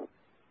agree.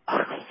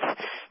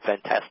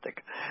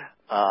 Fantastic.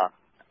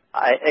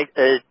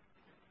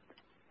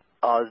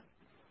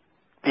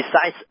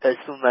 Besides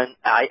Suman,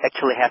 I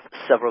actually have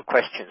several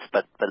questions,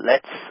 but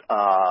let's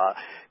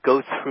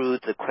go through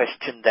the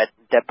question that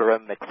Deborah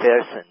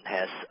McPherson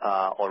has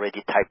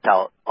already typed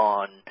out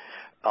on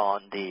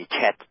the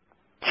chat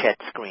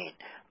screen.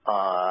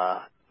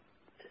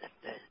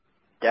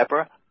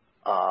 Deborah,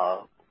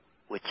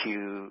 would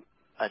you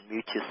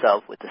unmute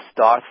yourself with the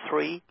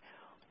 *3,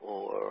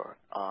 or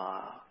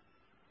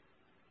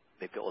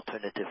maybe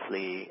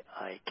alternatively,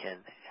 I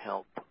can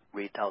help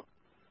read out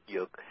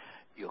your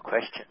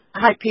question.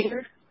 Hi,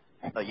 Peter.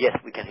 Yes,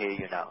 we can hear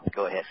you now.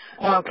 Go ahead.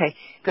 Okay,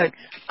 good.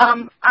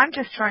 I'm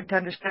just trying to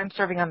understand,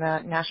 serving on the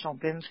National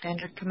BIM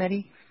Standard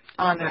Committee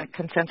on the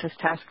Consensus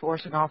Task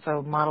Force and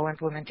also Model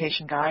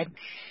Implementation Guide.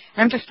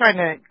 I'm just trying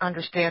to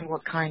understand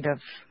what kind of,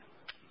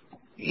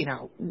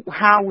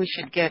 how we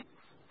should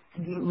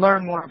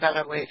learn more about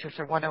OASIS,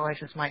 or what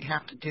OASIS might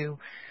have to do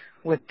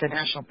with the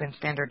National BIM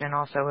Standard and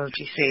also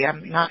OGC.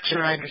 I'm not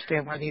sure I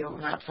understand where the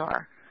overlaps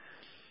are.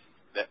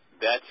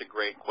 That's a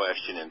great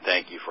question, and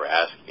thank you for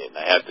asking it. And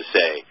I have to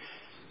say,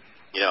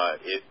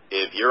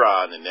 if you're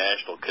on the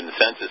National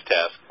Consensus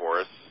Task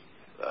Force,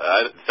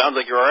 it sounds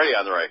like you're already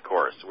on the right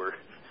course. We're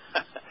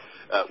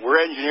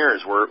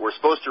engineers. We're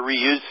supposed to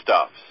reuse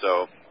stuff.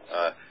 So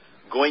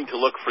going to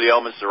look for the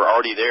elements that are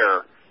already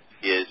there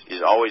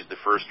is always the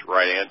first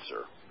right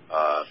answer.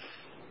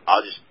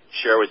 I'll just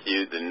share with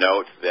you the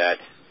note that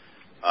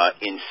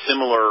in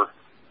similar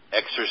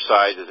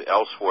exercises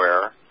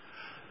elsewhere,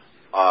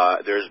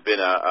 there's been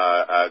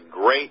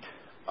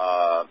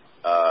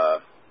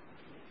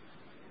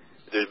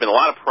there's been a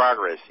lot of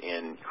progress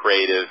in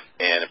creative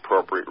and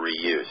appropriate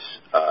reuse.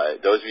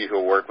 Those of you who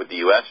work with the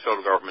U.S.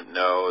 federal government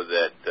know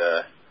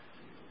that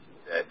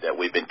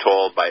we've been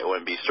told by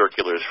OMB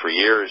circulars for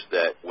years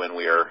that when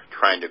we are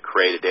trying to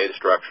create a data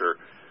structure,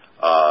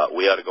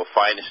 we ought to go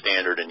find a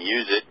standard and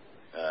use it,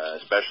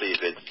 especially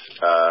if it's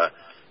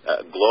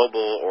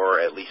global or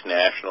at least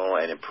national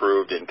and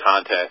improved in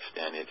context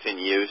and it's in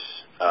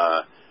use,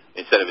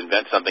 instead of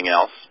invent something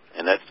else.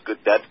 And that's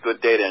good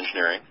data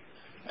engineering.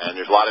 And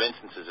there's a lot of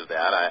instances of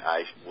that.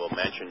 I will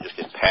mention just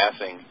in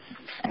passing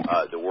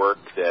the work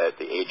that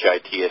the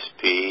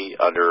HITSP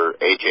under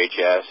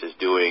HHS is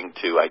doing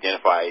to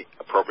identify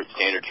appropriate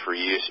standards for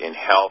use in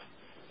health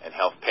and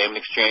health payment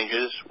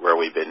exchanges, where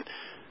we've been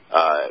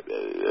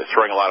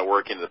throwing a lot of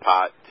work into the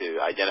pot to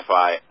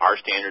identify our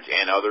standards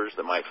and others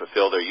that might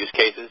fulfill their use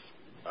cases.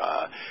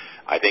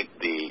 I think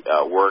the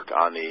work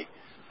on the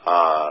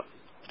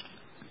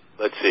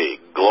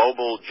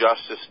Global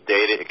Justice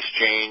Data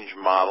Exchange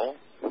Model,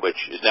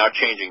 which is now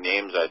changing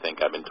names, I think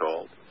I've been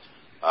told,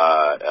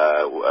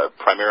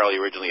 primarily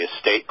originally a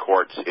state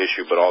courts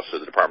issue, but also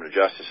the Department of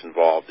Justice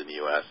involved in the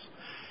U.S.,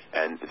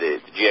 and the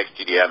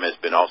GXGDM has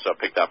been also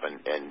picked up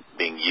and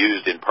being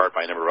used in part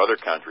by a number of other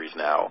countries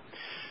now,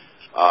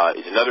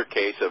 is another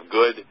case of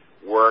good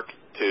work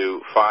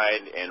to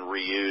find and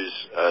reuse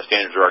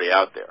standards already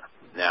out there.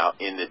 Now,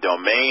 in the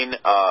domain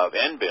of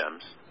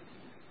NBIMs,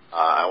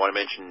 I want to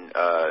mention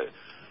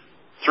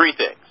three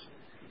things.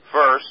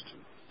 First,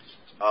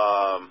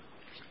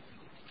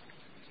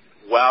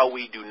 while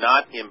we do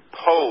not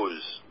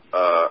impose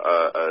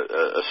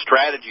a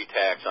strategy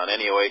tax on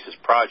any OASIS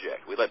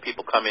project, we let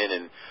people come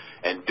in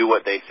and do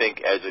what they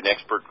think as an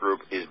expert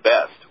group is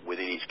best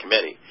within each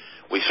committee.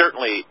 We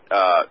certainly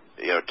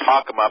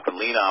talk them up and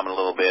lean on them a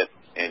little bit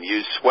and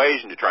use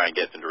suasion to try and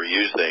get them to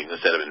reuse things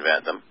instead of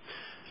invent them.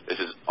 This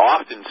is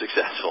often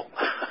successful.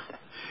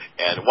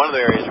 And one of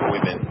the areas where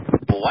we've been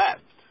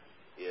blessed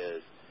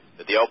is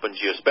that the Open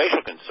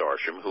Geospatial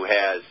Consortium, who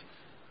has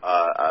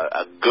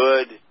a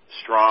good,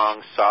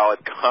 strong,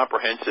 solid,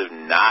 comprehensive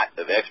knot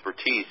of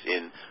expertise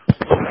in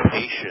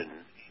location,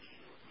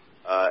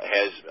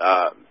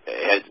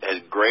 has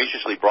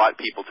graciously brought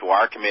people to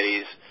our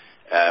committees.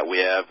 We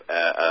have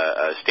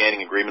a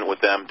standing agreement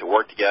with them to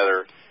work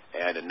together,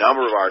 and a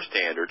number of our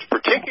standards,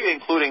 particularly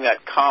including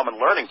that common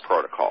learning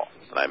protocol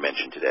that I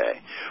mentioned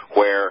today,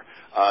 where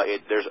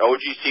there's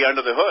OGC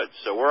under the hood.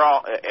 So we're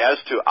all, as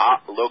to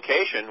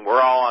location,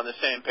 we're all on the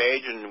same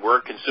page, and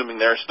we're consuming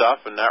their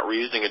stuff and not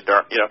reusing it.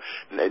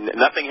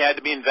 Nothing had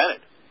to be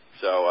invented.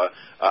 So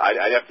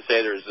I'd have to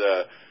say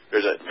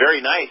there's a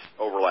very nice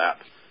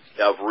overlap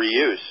of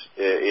reuse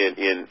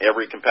in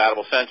every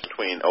compatible sense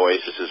between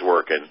OASIS's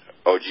work and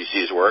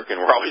OGC's work, and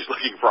we're always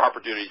looking for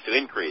opportunities to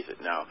increase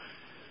it. Now,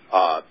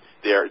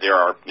 there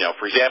are,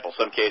 for example,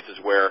 some cases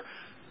where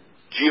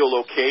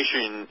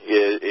geolocation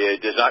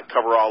does not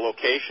cover all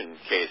location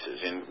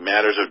cases in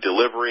matters of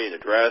delivery and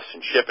address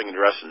and shipping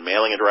address and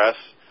mailing address.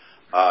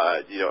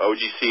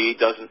 OGC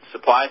doesn't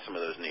supply some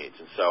of those needs,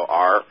 and so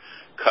our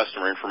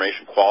Customer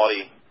Information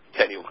Quality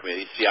Technical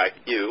Committee,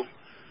 CIQ,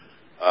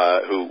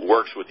 who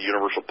works with the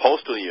Universal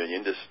Postal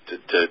Union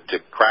to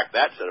crack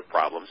that set of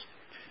problems,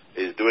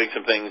 is doing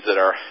some things that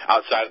are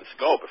outside of the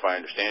scope, if I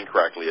understand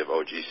correctly, of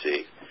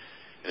OGC.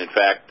 And in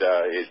fact,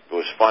 it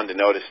was fun to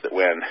notice that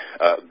when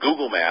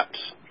Google Maps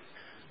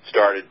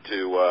started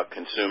to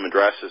consume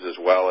addresses as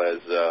well as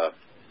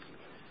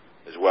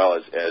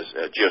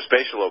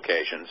geospatial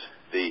locations.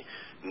 The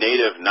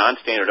native,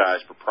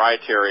 non-standardized,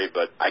 proprietary,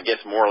 but I guess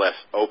more or less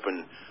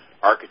open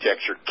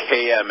architecture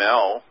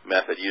KML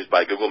method used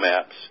by Google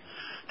Maps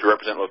to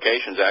represent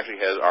locations actually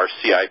has our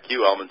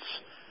CIQ elements,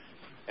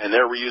 and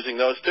they're reusing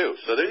those too.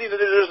 So there's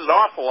an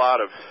awful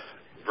lot of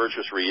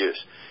virtuous reuse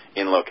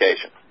in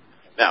location.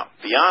 Now,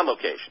 beyond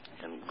location,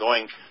 and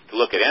going to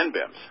look at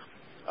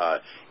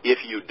NBIMs, if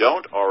you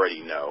don't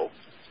already know,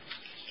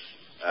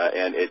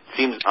 and it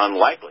seems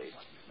unlikely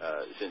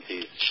since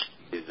he's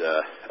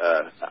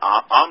an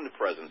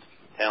omnipresent,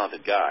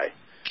 talented guy,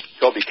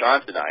 Toby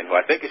Considine, who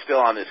I think is still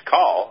on this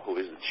call, who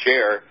is the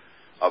chair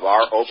of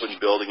our Open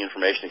Building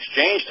Information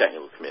Exchange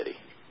Technical Committee.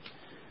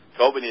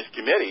 Toby and his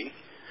committee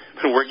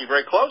have been working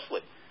very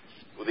closely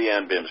with the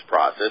NBIMS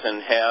process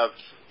and have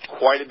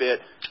quite a bit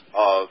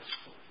of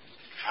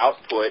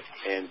output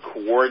and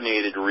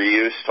coordinated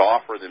reuse to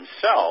offer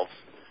themselves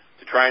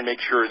to try and make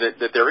sure that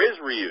there is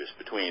reuse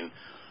between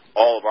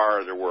all of our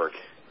other work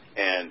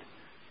and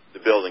the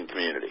building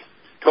community.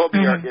 Toby,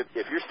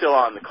 if you're still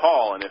on the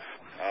call, and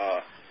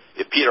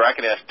if Peter, I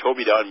can ask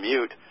Toby to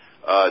unmute,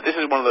 this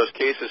is one of those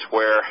cases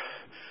where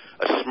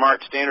a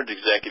smart standards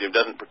executive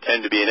doesn't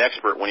pretend to be an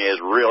expert when he has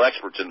real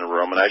experts in the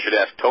room, and I should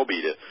ask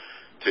Toby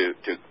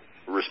to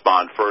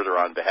respond further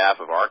on behalf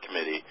of our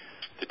committee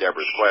to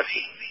Deborah's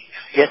question.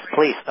 Yes,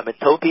 please.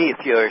 Toby,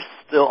 if you're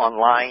still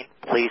online,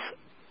 please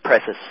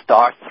press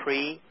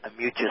 *3,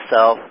 unmute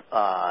yourself,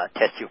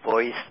 test your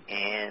voice,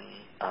 and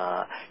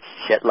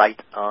shed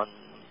light on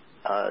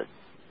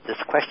this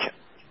question.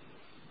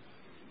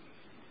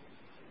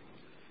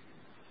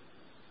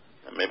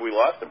 Maybe we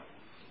lost him.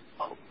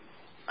 Oh.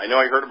 I know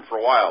I heard him for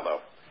a while, though.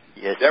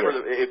 Yes, Deborah,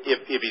 yes.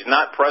 If he's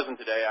not present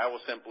today, I will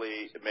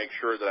simply make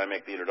sure that I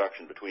make the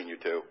introduction between you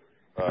two.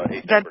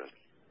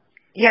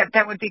 Yeah,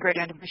 that would be great.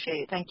 I'd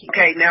appreciate it. Thank you.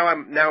 Okay, now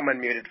I'm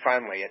unmuted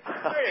finally.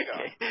 There you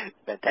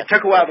go. It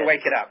took a while to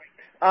wake it up.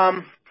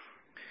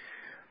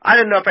 I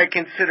don't know if I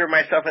consider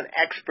myself an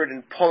expert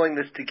in pulling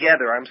this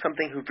together. I'm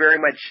something who very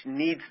much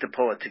needs to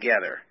pull it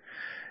together.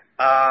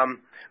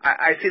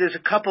 I see there's a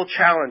couple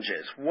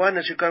challenges. One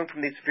is you're going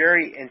from these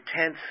very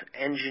intense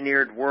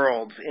engineered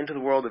worlds into the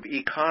world of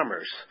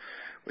e-commerce,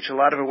 which a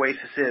lot of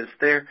Oasis is.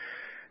 The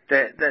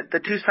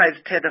two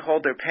sides tend to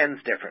hold their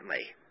pens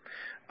differently.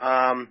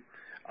 I've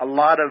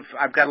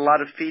got a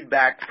lot of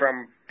feedback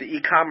from the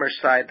e-commerce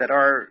side that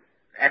our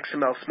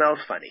XML smells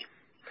funny.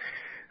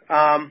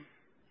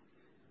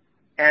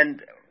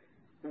 And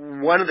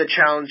one of the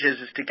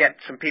challenges is to get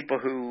some people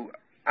who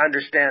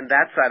understand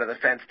that side of the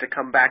fence to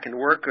come back and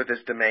work with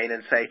this domain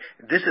and say,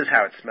 this is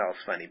how it smells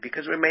funny,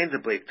 because it remains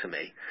oblique to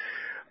me.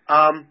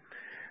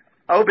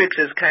 OBIX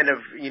is kind of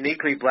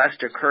uniquely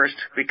blessed or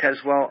cursed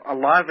because, well, a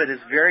lot of it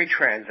is very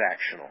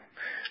transactional.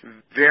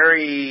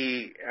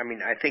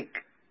 I think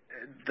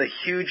the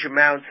huge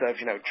amounts of,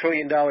 $1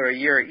 trillion a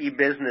year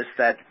e-business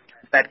that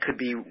could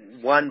be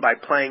won by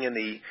playing in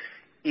the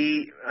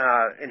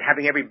and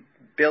having every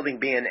building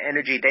be an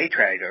energy day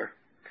trader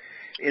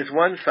is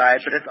one side,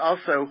 but it's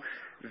also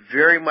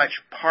very much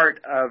part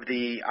of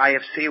the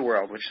IFC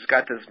world, which has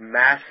got this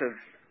massive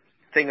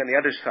thing on the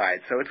other side.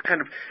 So it's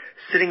kind of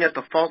sitting at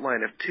the fault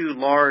line of two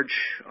large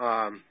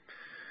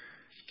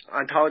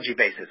ontology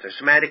bases or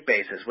semantic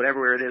bases,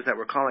 whatever it is that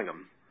we're calling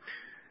them.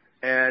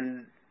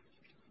 And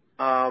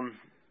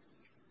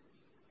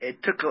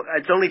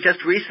it's only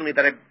just recently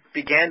that I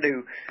began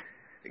to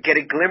get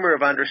a glimmer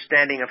of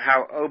understanding of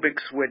how OBIX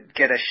would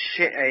get a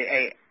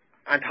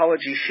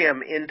ontology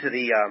shim into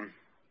the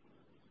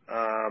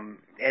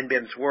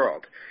NBIMS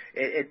world.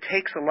 It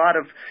takes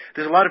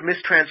there's a lot of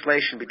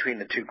mistranslation between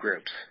the two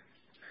groups,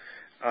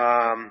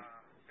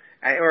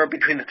 or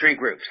between the three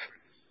groups.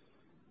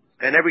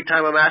 And every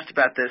time I'm asked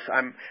about this,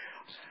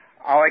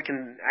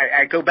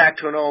 I go back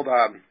to an old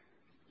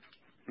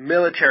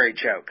military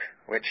joke,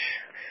 which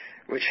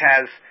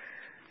has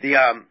the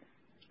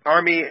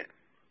Army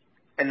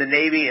and the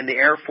Navy and the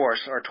Air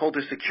Force are told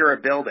to secure a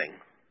building,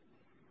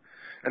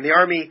 and the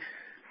Army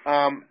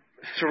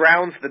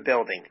surrounds the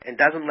building and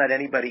doesn't let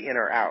anybody in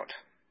or out.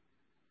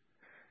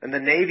 And the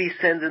Navy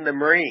sends in the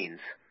Marines,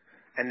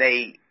 and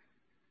they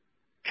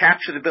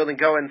capture the building,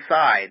 go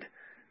inside,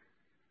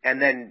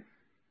 and then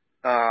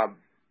are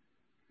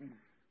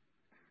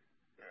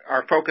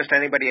focused on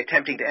anybody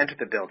attempting to enter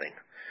the building.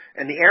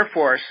 And the Air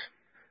Force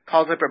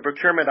calls up a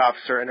procurement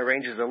officer and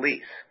arranges a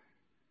lease.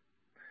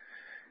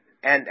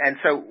 And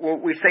so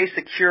we say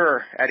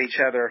secure at each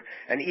other,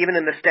 and even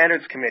in the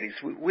standards committees,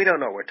 we don't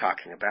know what we're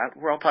talking about.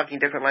 We're all talking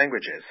different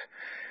languages.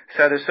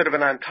 So there's sort of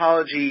an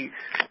ontology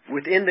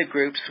within the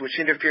groups which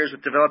interferes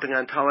with developing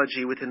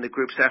ontology within the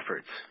group's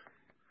efforts.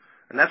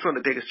 And that's one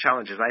of the biggest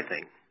challenges, I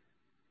think.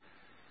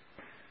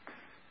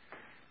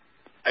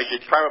 I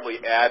should probably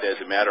add, as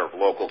a matter of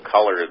local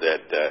color,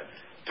 that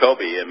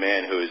Toby, a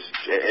man who's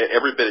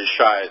every bit as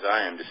shy as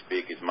I am to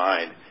speak his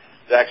mind,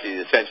 is actually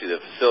essentially the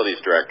facilities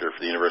director for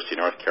the University of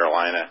North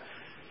Carolina.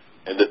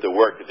 and that the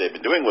work that they've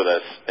been doing with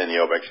us in the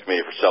OBEX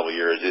committee for several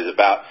years is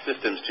about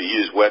systems to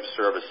use web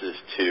services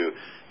to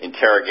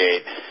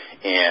interrogate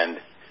and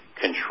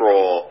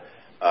control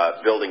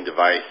building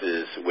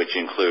devices, which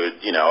include,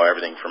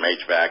 everything from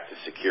HVAC to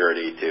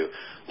security to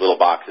little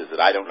boxes that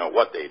I don't know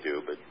what they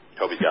do, but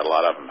Toby's got a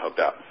lot of them hooked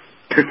up.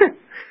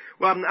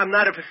 Well, I'm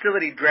not a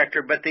facility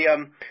director, but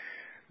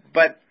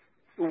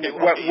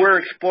what we're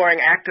exploring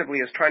actively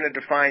is trying to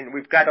define.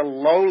 We've got a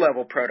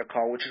low-level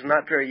protocol, which is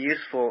not very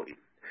useful,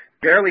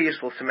 barely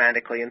useful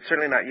semantically, and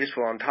certainly not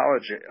useful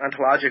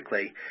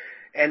ontologically.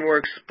 And we're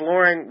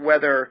exploring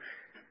whether,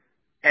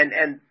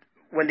 and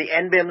when the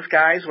NBIMS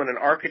guys, when an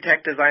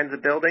architect designs a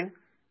building,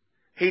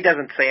 he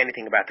doesn't say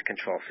anything about the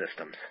control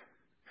systems.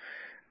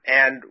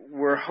 And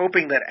we're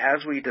hoping that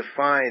as we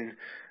define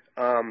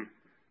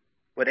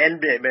what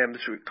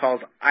NBIMS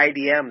calls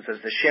IDMs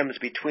as the shims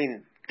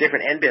between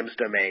different NBIMS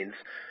domains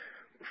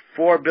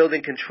for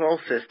building control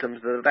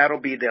systems, that'll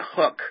be the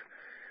hook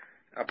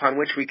upon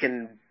which we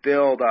can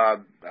build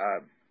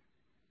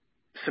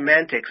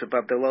semantics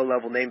above the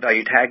low-level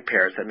name-value tag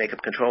pairs that make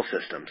up control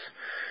systems.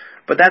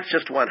 But that's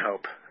just one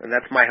hope, and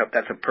that's my hope.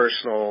 That's a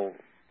personal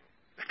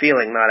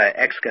feeling, not an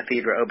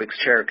ex-cathedra obix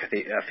chair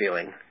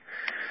feeling.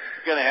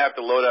 You're going to have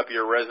to load up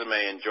your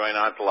resume and join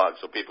Ontolog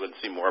so people can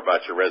see more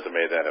about your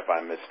resume then, if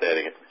I'm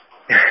misstating it.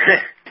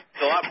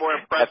 It's a lot more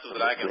impressive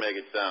than I can make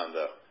it sound,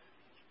 though.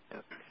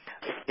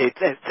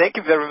 Thank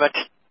you very much,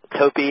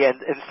 Toby,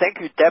 and thank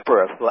you,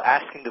 Deborah, for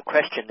asking the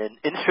question. And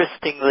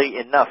interestingly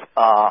enough,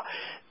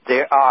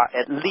 there are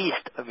at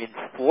least,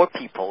 4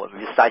 people,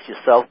 besides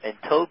yourself and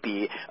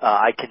Toby.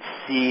 I can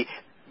see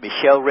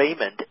Michelle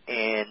Raymond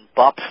and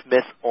Bob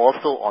Smith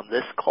also on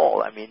this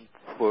call.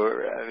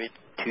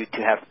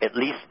 To have at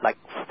least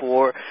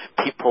 4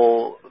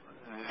 people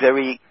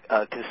very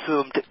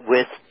consumed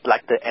with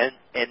the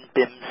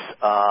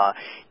NBIMS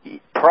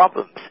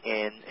problems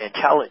and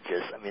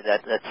challenges.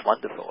 That's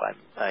wonderful.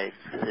 I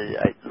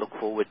look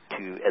forward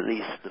to at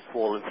least the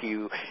 4 of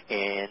you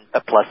and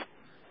plus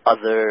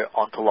other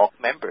Ontolog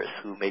members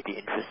who may be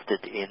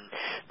interested in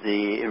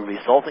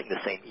resolving the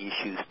same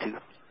issues to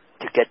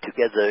get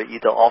together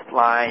either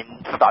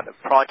offline, start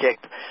a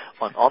project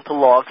on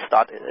Ontolog,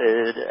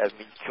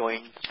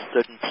 join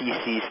certain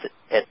TCs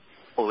at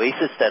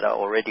Oasis that are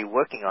already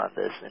working on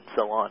this and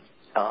so on,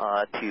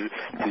 to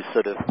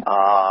sort of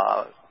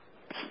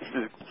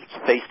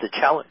face the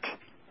challenge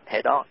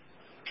head on.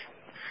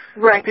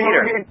 Right.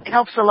 Peter. Well, it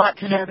helps a lot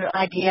to know that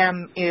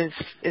IDM is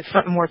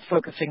something worth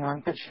focusing on,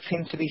 because it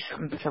seems to be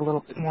something that's a little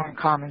bit more in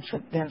common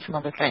than some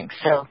other things.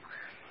 So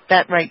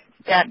that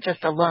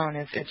just alone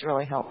is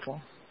really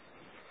helpful.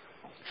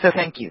 So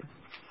thank you.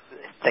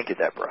 Thank you,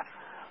 Deborah.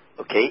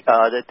 Okay,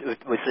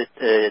 was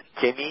it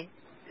Jamie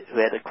who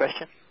had a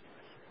question?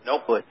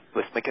 Nope.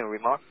 Was making a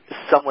remark?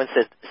 Someone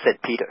said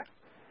Peter.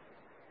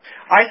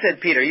 I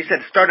said Peter. You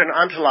said start an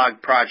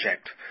Ontolog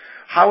project.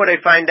 How would I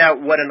find out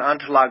what an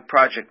Ontolog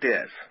project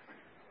is?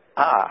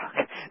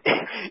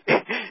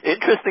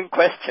 Interesting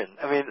question.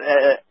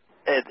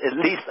 At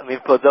least,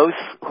 for those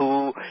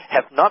who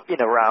have not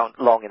been around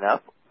long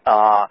enough,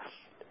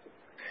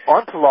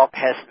 Ontolog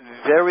has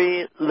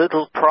very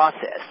little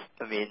process.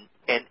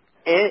 And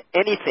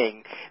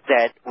anything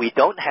that we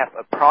don't have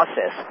a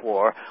process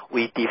for,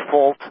 we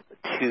default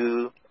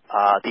to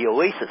the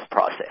Oasis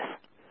process.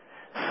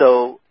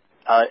 So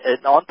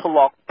an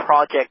Ontolog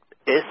project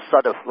is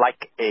sort of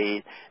like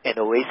an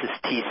Oasis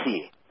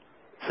TC.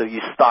 So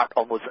you start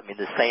almost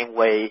the same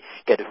way,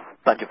 get a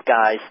bunch of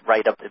guys,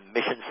 write up a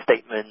mission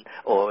statement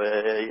or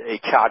a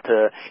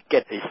charter,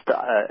 get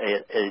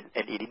an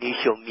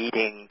initial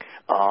meeting,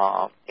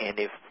 and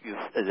if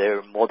there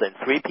are more than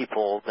 3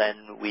 people,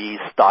 then we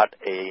start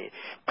a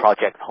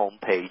project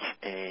homepage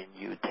and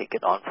you take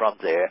it on from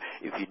there.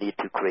 If you need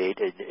to create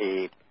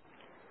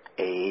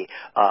a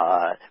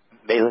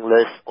mailing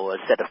list or a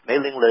set of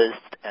mailing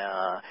lists,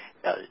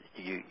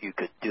 you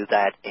could do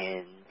that,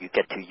 and you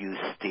get to use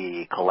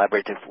the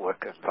collaborative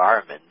work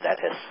environment that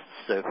has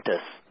served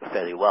us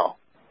fairly well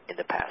in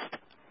the past.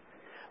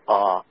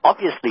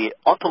 Obviously,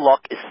 Ontolog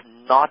is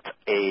not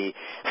a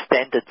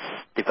standards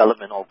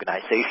development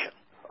organization.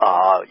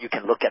 You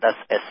can look at us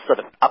as sort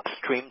of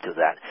upstream to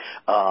that.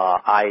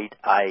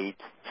 I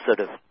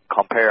sort of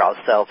compare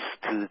ourselves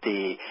to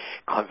the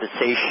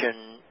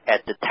conversation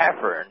at the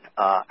tavern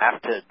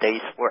after a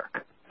day's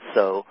work.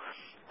 So,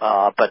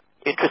 but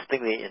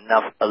interestingly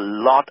enough, a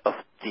lot of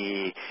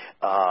the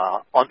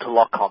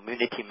Ontolog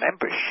community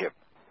membership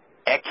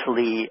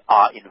actually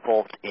are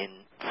involved in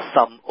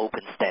some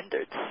open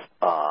standards,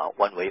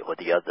 one way or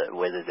the other.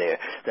 Whether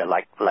they're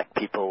like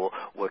people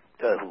who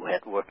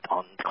had worked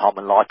on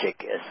Common Logic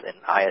as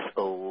an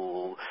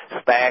ISO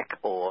spec,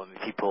 or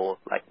people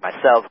like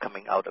myself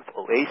coming out of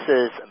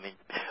Oasis.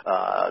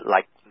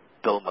 Like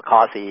Bill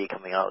McCarthy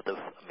coming out of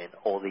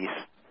all these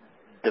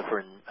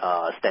different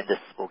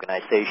standards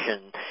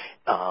organization,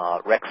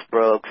 Rex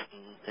Brooks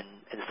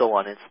and so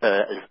on,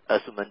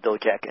 Azuman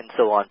Dojak and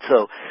so on.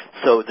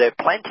 So there are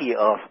plenty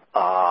of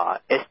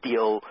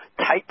SDO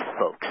type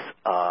folks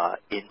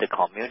in the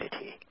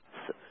community.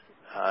 So,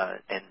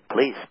 and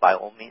please, by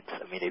all means.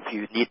 I mean, if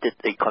you needed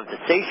a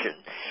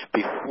conversation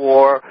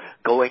before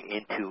going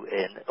into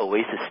an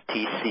Oasis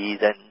TC,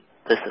 then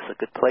this is a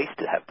good place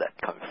to have that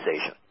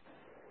conversation.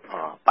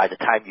 By the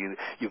time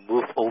you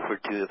move over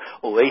to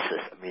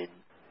Oasis, I mean,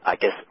 I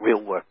guess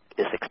real work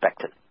is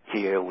expected.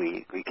 Here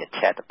we can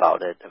chat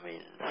about it. I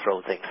mean,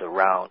 throw things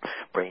around,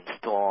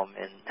 brainstorm,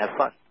 and have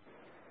fun.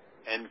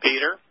 And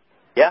Peter?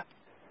 Yeah?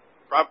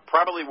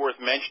 Probably worth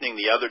mentioning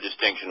the other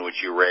distinction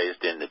which you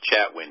raised in the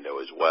chat window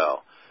as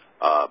well.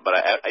 But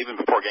even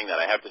before getting that,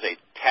 I have to say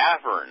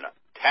tavern.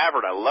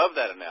 I love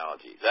that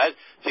analogy.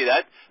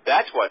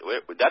 That's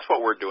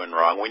what we're doing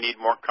wrong. We need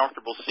more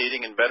comfortable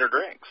seating and better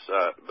drinks.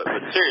 But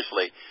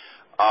seriously,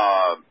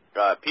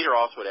 Peter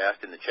also had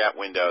asked in the chat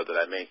window that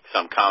I make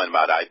some comment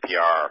about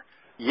IPR.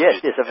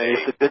 Yes, I mean,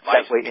 it's a good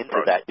segue into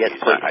that. Yes,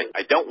 please.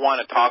 I don't want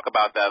to talk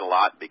about that a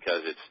lot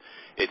because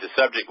it's a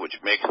subject which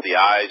makes the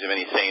eyes of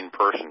any sane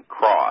person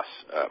cross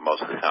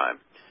most of the time.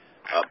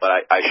 But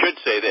I should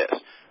say this.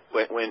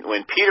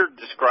 When Peter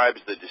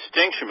describes the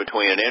distinction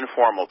between an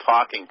informal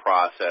talking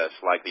process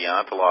like the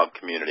ontolog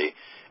community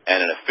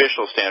and an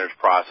official standards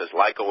process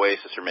like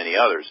Oasis or many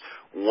others,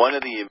 one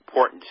of the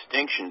important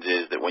distinctions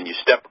is that when you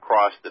step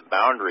across the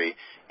boundary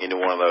into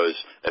one of those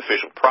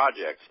official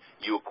projects,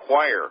 you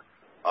acquire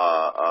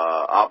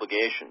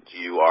obligations.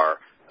 You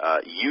are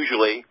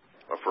usually,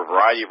 for a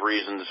variety of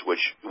reasons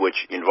which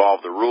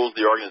involve the rules of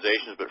the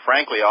organizations, but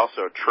frankly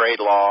also trade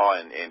law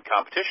and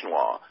competition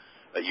law,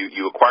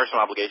 you acquire some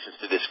obligations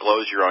to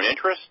disclose your own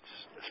interests,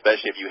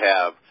 especially if you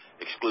have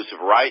exclusive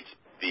rights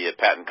via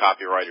patent,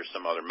 copyright, or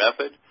some other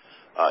method.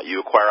 You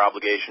acquire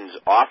obligations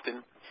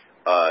often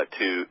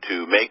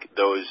to make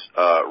those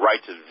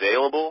rights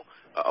available.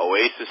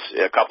 Oasis,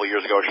 a couple of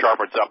years ago,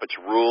 sharpened up its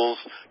rules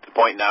to the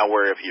point now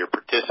where if you're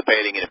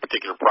participating in a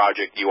particular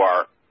project, you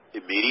are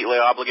immediately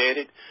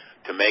obligated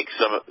to make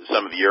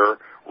some of your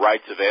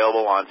rights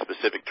available on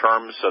specific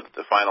terms so that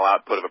the final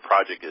output of a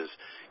project is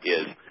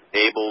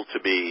able to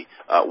be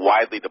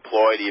widely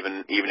deployed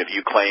even if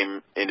you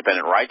claim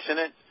independent rights in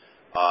it.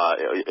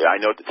 I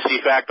know that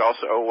CFACT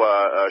also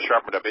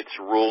sharpened up its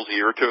rules a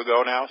year or two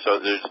ago now, so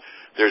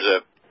there's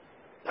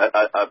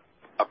a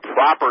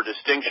proper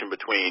distinction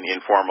between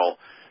informal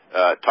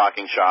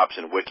talking shops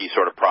and wiki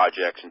sort of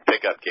projects and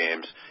pickup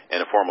games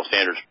and a formal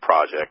standards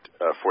project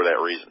for that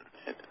reason.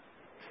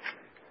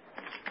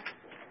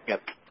 Yeah,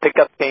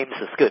 pickup games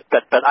is good,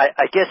 but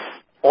I guess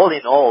all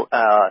in all,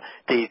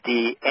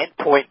 the end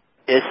point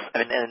is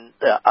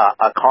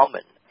are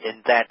common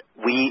in that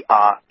we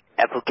are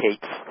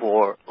advocates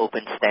for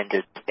open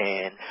standards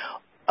and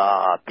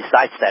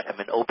besides that, I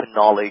mean, open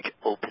knowledge,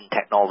 open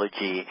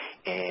technology,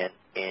 and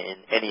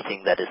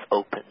anything that is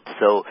open.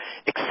 So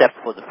except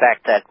for the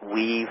fact that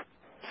we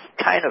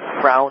kind of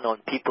frown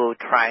on people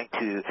trying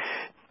to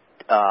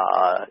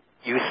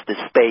use the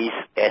space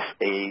as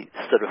a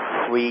sort of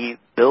free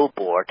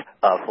billboard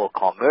for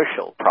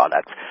commercial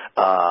products,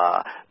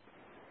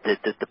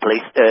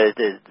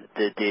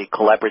 the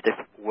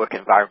collaborative work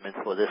environment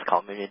for this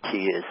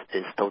community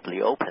is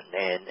totally open,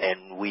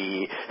 and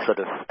we sort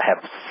of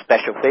have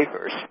special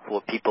favors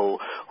for people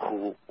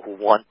who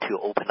want to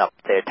open up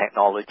their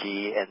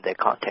technology and their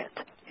content,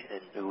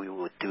 and we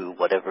will do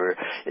whatever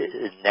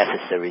is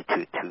necessary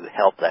to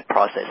help that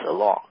process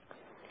along.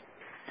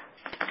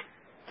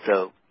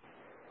 So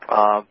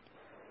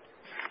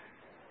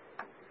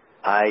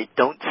I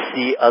don't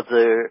see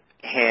other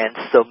hands,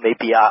 so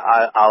maybe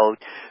I'll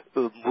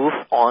move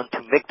on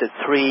to make the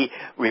three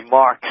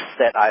remarks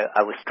that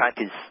I was trying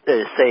to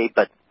say,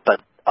 but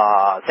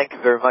thank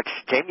you very much,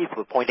 Jamie,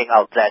 for pointing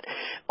out that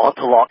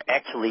Ontolog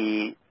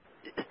actually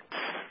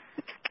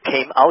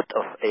came out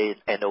of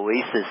an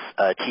Oasis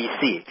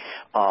TC.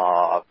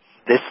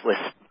 This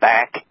was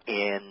back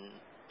in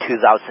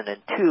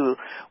 2002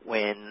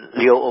 when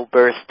Leo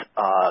Oberst,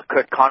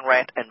 Kurt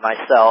Conrad, and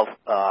myself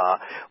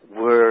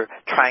were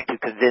trying to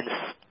convince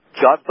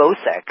John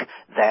Bosek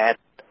that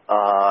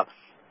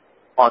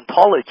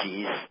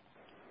ontologies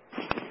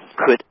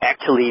could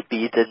actually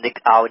be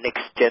our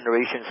next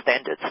generation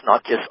standards,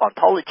 not just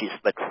ontologies,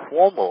 but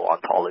formal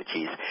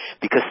ontologies,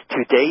 because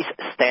today's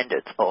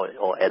standards,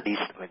 or at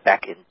least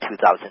back in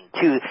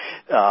 2002,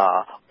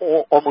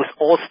 almost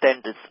all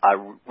standards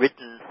are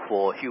written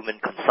for human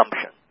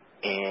consumption.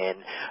 And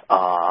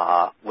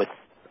with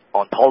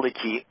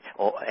ontology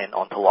and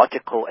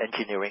ontological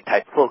engineering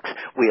type folks,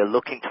 we are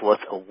looking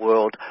towards a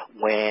world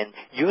when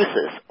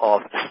users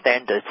of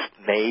standards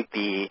may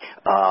be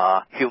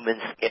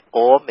humans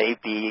or may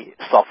be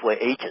software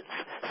agents.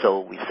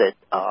 So we said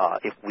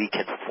if we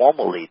can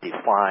formally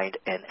define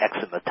and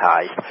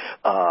axiomatize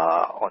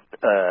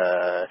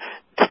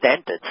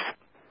standards,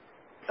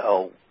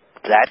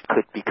 that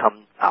could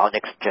become our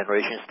next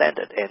generation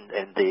standard.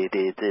 And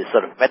the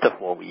sort of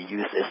metaphor we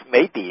use is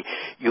maybe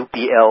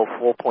UPL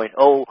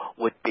 4.0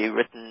 would be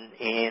written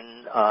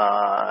in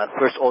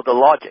first order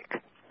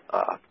logic.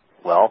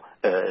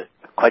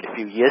 Quite a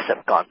few years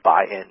have gone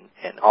by,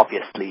 and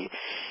obviously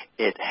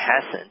it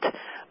hasn't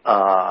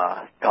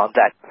gone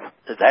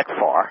that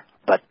far.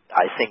 but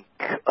I think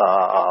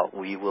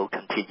we will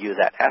continue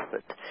that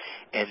effort.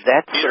 And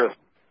that's Peter,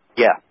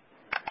 yeah.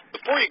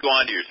 Before you go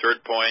on to your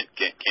third point,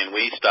 can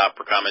we stop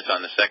for comments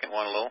on the second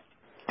one a little?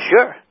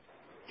 Sure.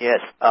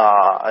 Yes.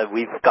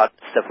 We've got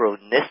several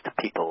NIST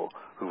people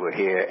who were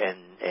here,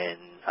 and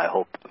I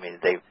hope,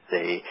 they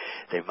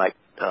might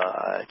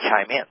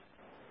chime in.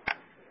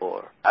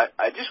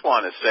 I just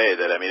want to say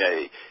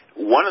that,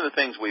 one of the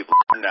things we've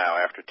learned now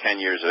after 10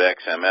 years of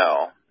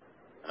XML,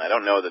 and I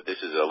don't know that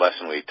this is a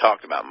lesson we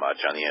talked about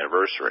much on the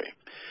anniversary,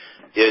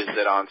 is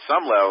that on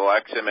some level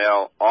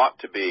XML ought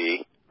to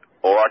be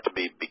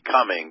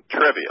becoming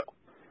trivial.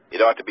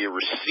 It ought to be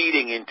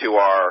receding into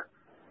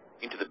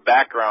the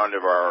background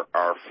of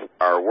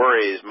our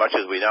worries, much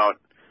as we don't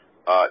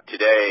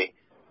today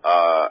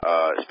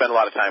spend a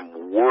lot of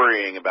time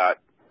worrying about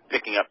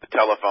picking up the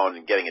telephone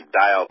and getting a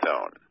dial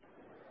tone.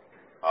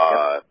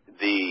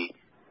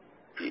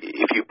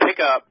 If you pick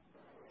up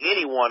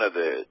any one of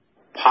the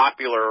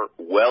popular,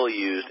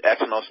 well-used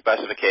XML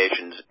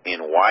specifications in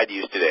wide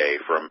use today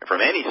from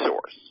any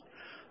source,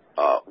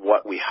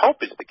 what we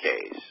hope is the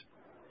case,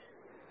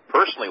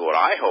 personally what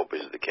I hope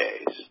is the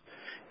case,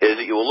 is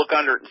that you will look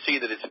under it and see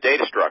that it's a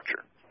data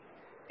structure,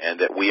 and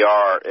that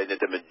that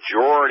the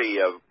majority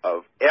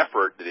of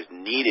effort that is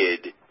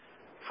needed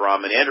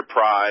from an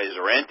enterprise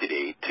or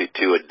entity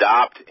to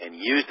adopt and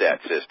use that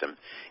system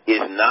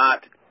is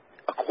not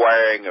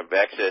acquiring of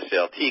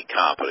XSLT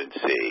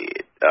competency.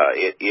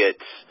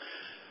 It's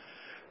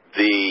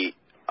the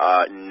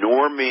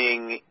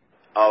norming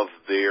of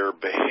their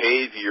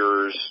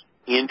behaviors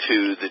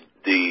into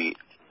the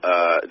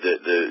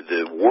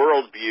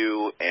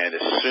worldview and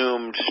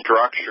assumed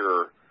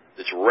structure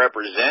that's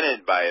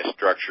represented by a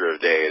structure of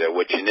data,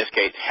 which in this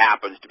case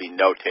happens to be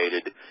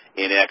notated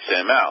in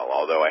XML,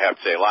 although I have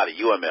to say a lot of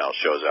UML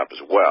shows up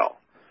as well.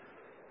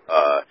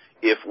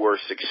 If we're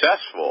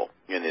successful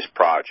in this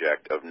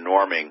project of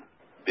norming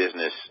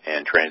business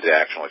and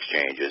transactional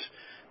exchanges,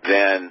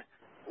 then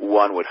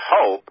one would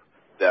hope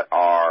that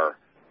our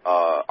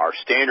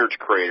standards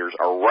creators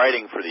are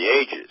writing for the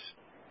ages,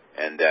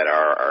 and that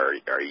our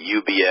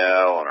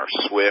UBL and our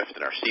SWIFT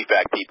and our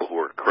CFAC people who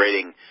are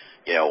creating,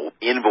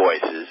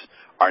 invoices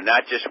are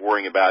not just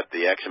worrying about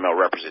the XML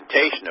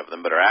representation of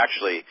them, but are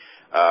actually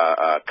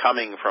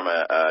coming from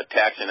a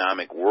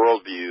taxonomic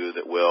worldview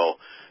that will,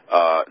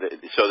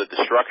 so that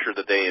the structure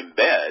that they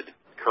embed,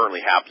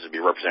 currently happens to be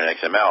represented in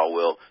XML,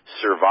 will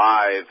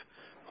survive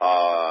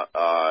a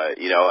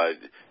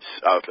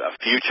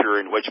future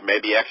in which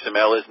maybe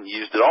XML isn't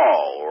used at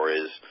all or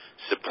is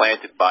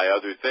supplanted by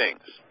other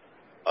things.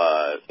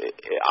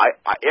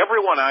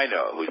 Everyone I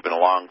know who's been a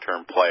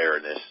long-term player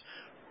in this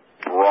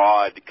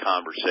broad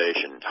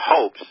conversation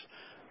hopes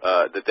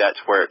that that's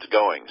where it's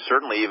going.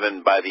 Certainly,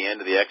 even by the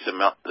end of the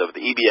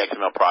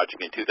EBXML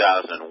project in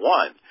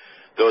 2001,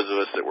 those of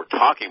us that were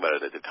talking about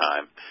it at the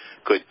time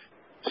could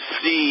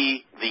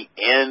see the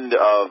end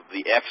of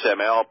the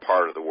XML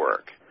part of the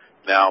work.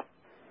 Now,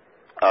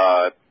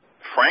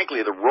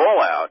 frankly, the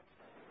rollout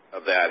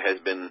of that has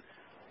been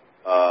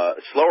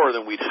slower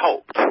than we'd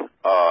hoped.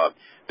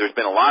 There's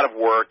been a lot of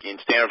work in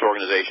standards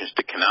organizations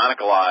to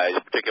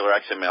canonicalize particular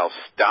XML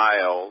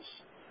styles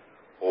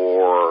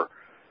or,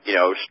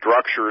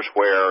 structures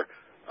where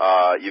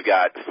you've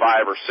got 5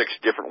 or 6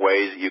 different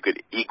ways that you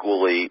could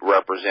equally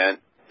represent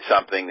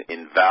something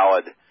in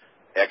valid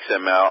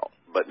XML,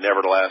 but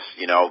nevertheless,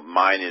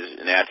 mine is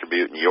an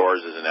attribute and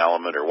yours is an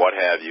element or what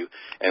have you.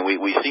 And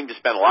we seem to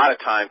spend a lot of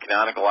time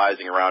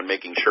canonicalizing around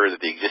making sure that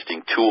the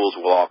existing tools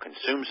will all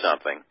consume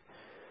something.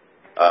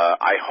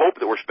 I hope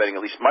that we're spending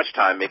at least much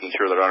time making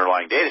sure that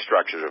underlying data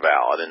structures are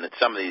valid, and that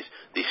some of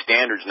these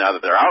standards, now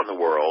that they're out in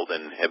the world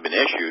and have been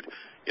issued,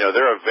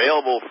 they're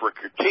available for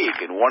critique.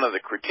 And one of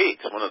the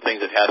critiques, one of the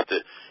things that has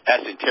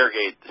to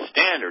interrogate the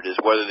standard is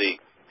whether the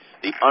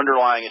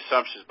underlying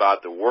assumptions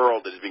about the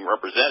world that is being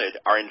represented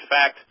are in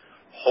fact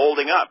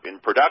holding up in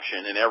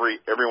production, and every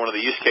one of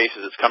the use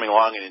cases that's coming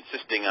along and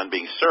insisting on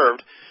being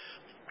served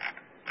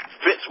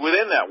fits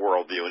within that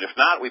worldview. And if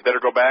not, we better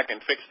go back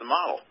and fix the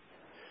model.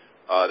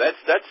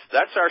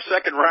 That's our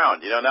second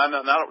round. Now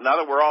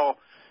that we're all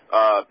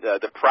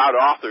the proud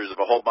authors of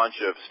a whole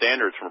bunch of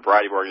standards from a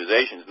variety of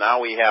organizations,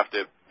 now we have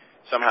to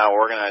somehow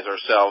organize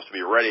ourselves to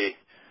be ready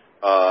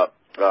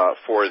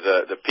for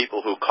the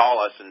people who call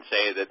us and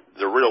say that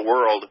the real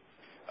world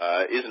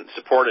isn't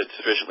supported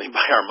sufficiently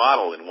by our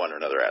model in one or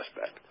another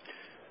aspect.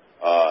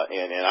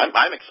 And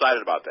I'm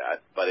excited about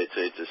that, but it's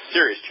a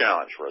serious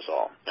challenge for us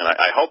all. And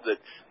I hope that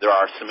there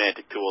are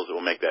semantic tools that will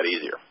make that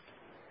easier.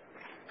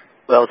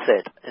 Well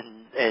said.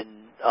 And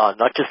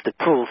not just the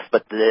tools,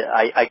 but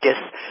I guess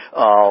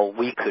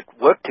we could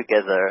work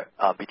together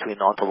between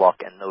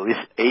Ontolog and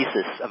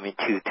ACES,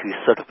 to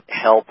sort of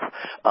help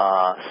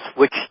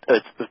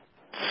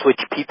switch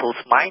people's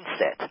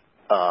mindset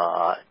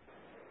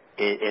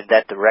in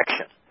that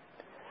direction.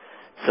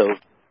 So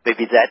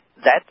maybe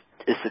that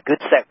is a good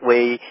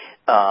segue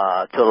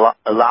to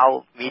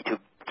allow me to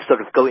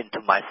sort of go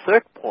into my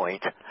third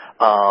point,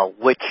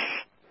 which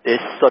is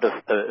sort of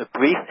a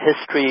brief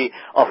history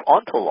of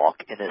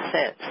Ontolog in a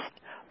sense.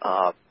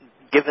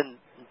 given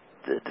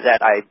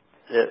that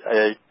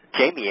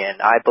Jamie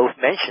and I both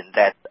mentioned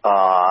that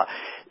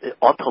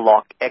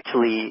Ontolog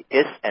actually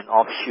is an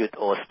offshoot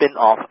or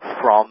spin-off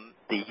from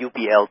the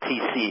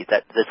UBLTC,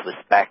 that this was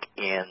back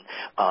in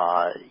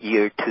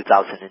year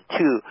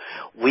 2002,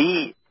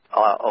 we,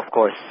 of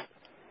course,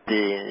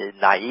 the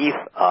naive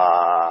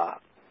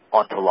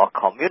Ontolog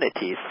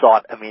community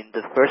thought,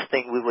 the first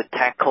thing we would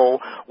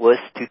tackle was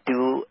to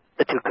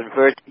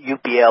convert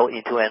UBL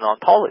into an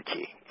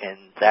ontology,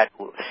 and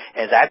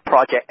that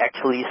project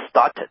actually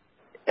started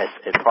as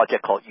a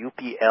project called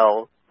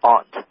UBL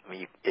Ont.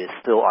 It's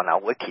still on our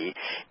wiki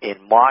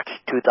in March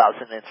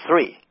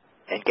 2003,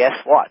 and guess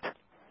what?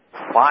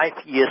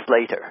 5 years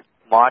later,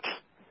 March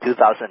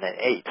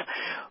 2008,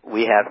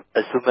 we have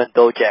Asuman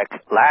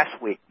Dojak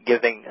last week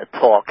giving a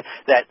talk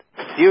that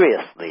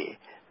seriously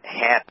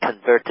had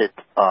converted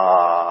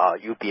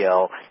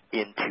UBL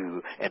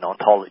into an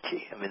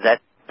ontology.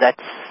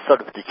 That's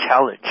sort of the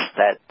challenge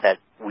that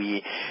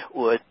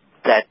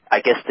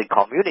I guess the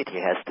community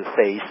has to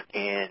face,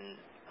 and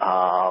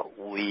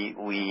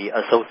we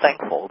are so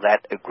thankful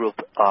that a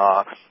group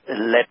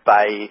led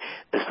by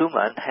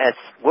Asuman has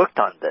worked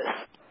on this.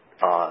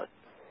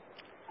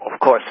 Of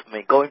course,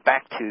 going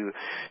back to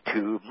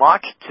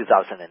March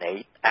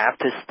 2008,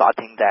 after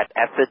starting that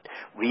effort,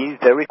 we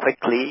very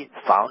quickly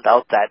found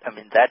out that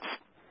that's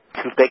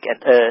too big,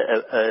 and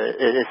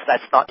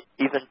that's not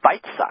even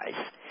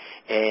bite-sized,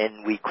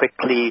 and we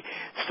quickly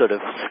sort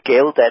of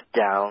scaled that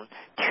down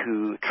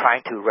to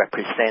trying to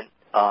represent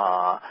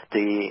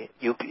the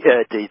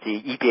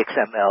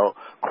EBXML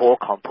core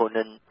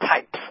component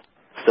types.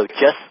 So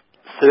just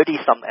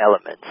 30-some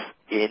elements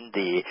in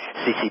the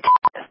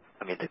CCTS.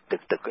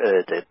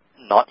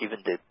 Not even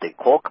the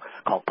core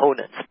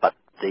components, but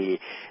the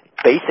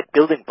basic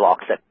building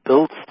blocks that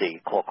builds the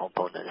core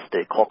components,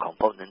 the core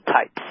component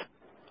types.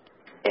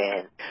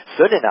 And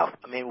certain enough,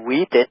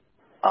 we did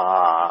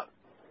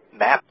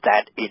map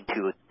that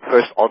into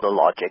first-order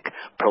logic,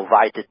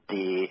 provided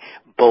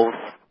both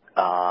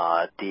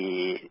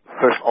the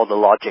first-order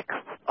logic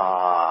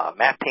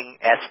mapping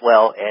as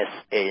well as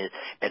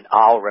an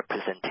R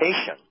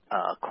representation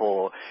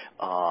called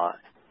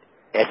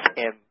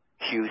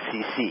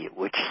SMQCC,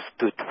 which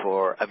stood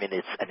for,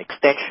 it's an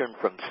extension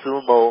from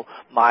Sumo,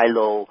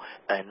 Milo,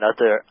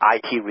 another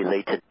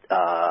IT-related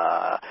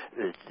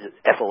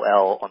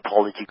FOL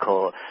ontology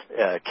called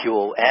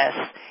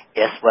QoS,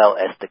 as well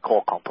as the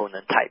core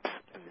component types.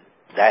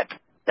 That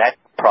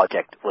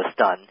project was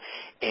done,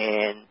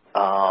 and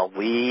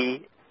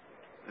we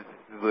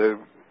were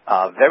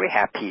very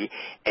happy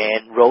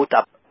and wrote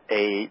up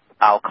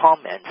our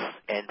comments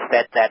and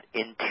fed that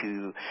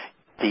into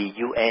the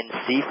UN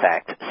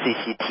CFAC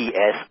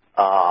CCTS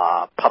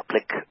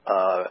public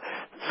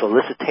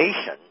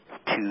solicitation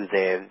to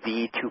their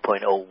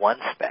V2.01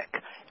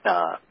 spec,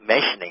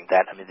 mentioning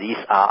that these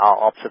are our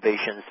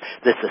observations,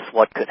 this is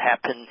what could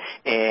happen,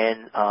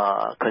 and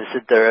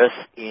consider us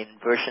in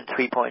version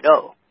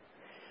 3.0.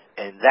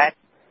 And that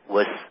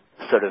was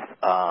sort of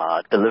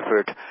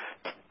delivered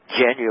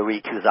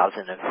January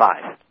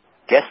 2005.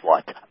 Guess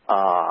what?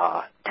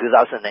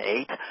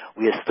 2008,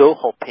 we are still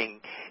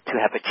hoping to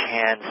have a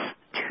chance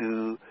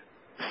to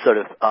sort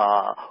of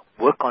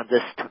work on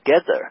this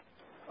together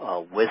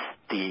with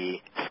the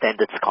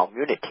standards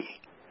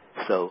community.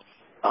 So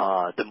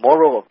the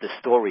moral of the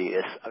story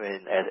is,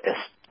 as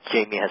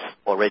Jamie has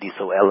already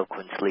so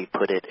eloquently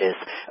put it, is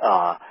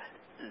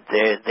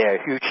there are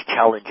huge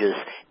challenges,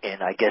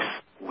 and I guess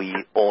we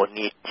all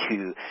need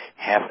to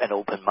have an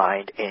open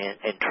mind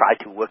and try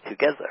to work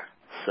together.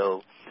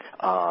 So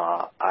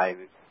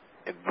I'm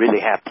really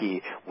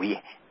happy we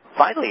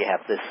finally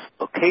have this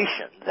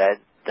occasion that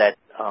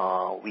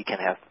we can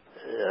have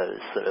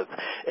sort of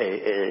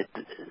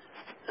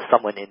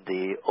someone in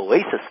the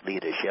OASIS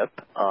leadership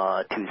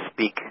to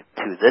speak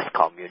to this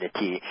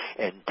community,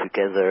 and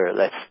together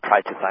let's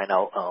try to find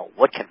out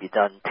what can be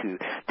done to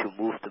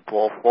move the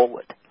ball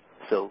forward.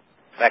 So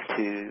back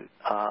to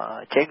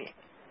Jamie.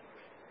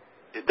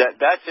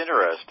 That's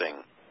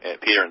interesting,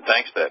 Peter, and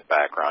thanks for that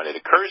background. It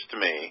occurs to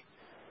me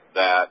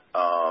that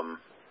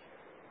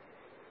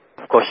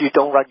of course you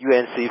don't run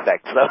UNCFAC,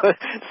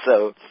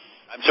 so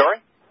I'm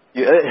sorry?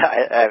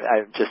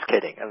 I'm just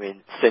kidding.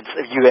 Since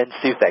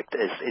UNCFAC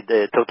is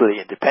totally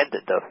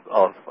independent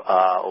of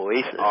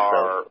OASIS.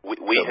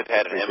 We have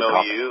had an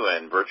MOU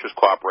and virtuous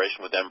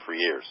cooperation with them for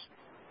years.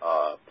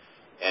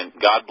 And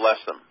God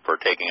bless them for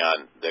taking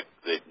on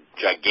the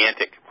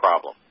gigantic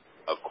problem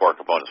of core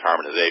components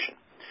harmonization.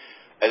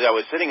 As I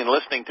was sitting and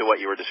listening to what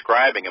you were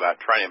describing about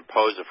trying to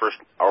impose a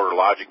first-order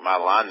logic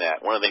model on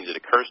that, one of the things that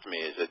occurs to me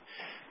is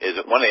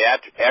that one of the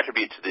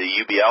attributes of the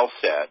UBL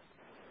set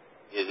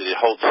is that it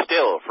holds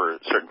still for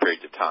certain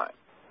periods of time.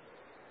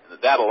 And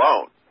that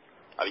alone,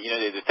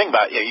 the thing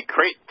about you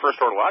create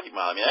first-order logic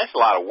model, that's a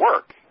lot of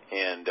work.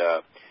 And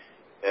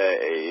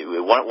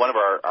one of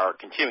our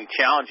continuing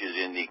challenges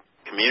in the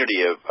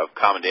community of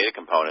common data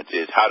components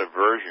is how to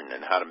version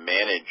and how to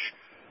manage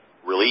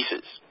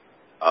releases.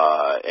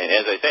 And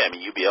as I say, I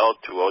mean, UBL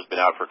 2.0 has been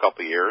out for a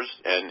couple of years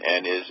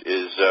and is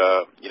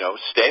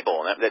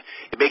stable, and that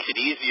it makes it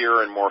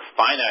easier and more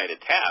finite a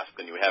task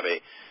than you have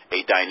a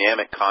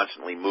dynamic,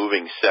 constantly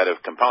moving set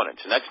of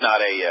components. And that's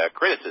not a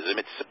criticism.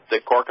 It's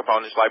the core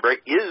components library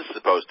is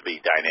supposed to be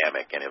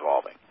dynamic and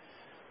evolving.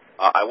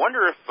 I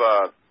wonder if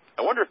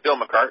Bill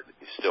McCarthy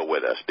is still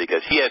with us,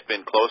 because he has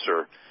been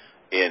closer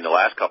in the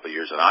last couple of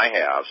years than I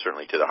have,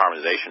 certainly to the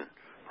harmonization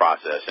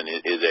process, and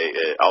is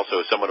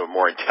also somewhat of a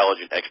more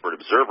intelligent expert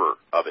observer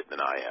of it than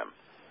I am.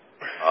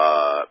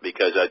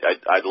 Because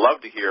I'd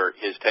love to hear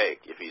his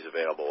take, if he's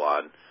available,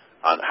 on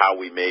how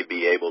we may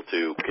be able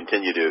to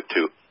continue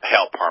to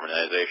help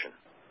harmonization.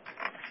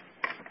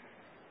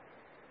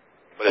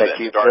 What is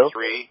that? Star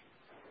 3?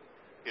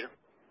 Peter?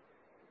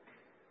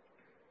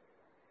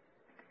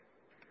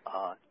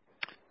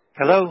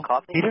 Hello,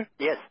 Peter?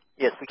 Yes,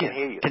 we can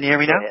hear you. Can you hear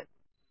me now?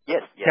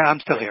 Yes. Yeah, I'm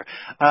still here.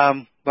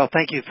 Well,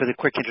 thank you for the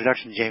quick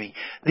introduction, Jamie.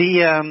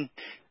 I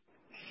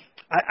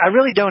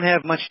really don't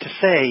have much to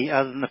say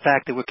other than the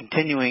fact that we're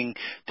continuing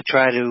to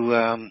try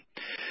to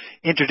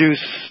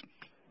introduce,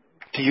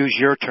 to use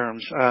your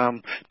terms,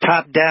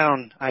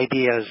 top-down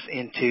ideas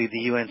into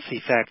the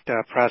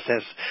UNCFACT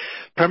process,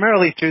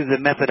 primarily through the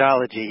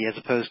methodology as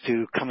opposed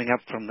to coming up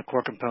from the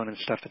core component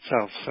stuff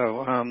itself.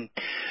 So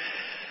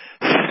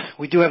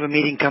we do have a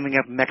meeting coming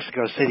up in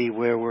Mexico City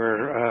where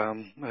we're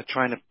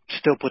trying to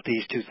still put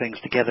these two things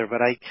together.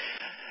 But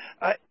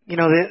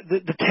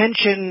the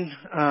tension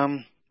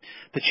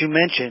that you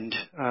mentioned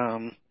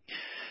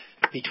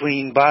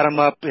between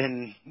bottom-up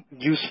and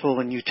useful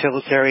and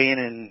utilitarian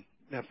and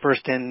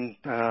first-in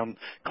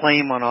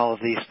claim on all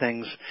of these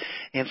things,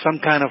 and some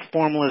kind of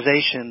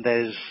formalization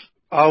that is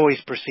always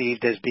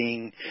perceived as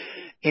being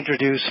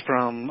introduced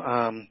from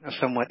a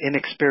somewhat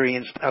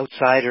inexperienced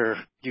outsider,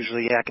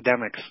 usually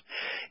academics,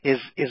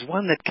 is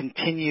one that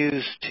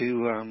continues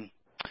to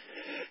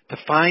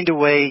find a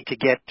way to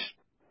get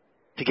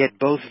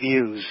both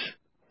views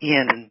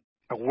in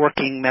a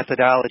working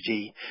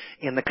methodology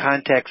in the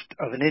context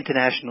of an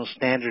international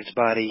standards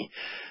body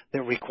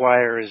that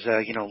requires,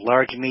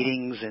 large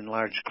meetings and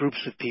large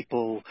groups of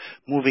people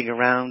moving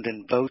around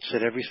and votes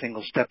at every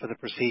single step of the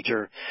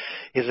procedure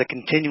is a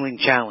continuing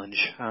challenge.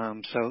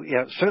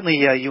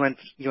 Certainly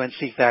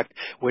UNCFACT,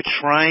 we're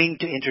trying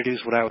to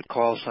introduce what I would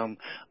call some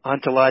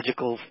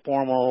ontological,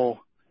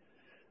 formal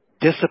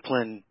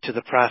discipline to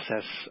the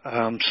process,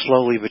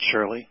 slowly but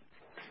surely.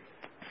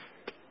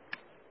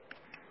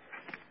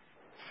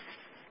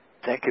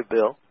 Thank you,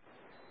 Bill.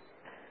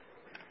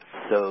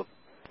 So,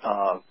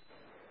 I'm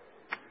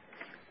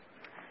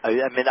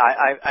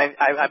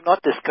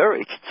not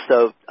discouraged.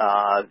 So,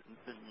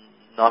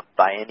 not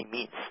by any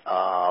means.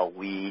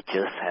 We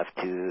just have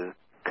to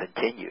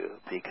continue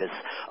because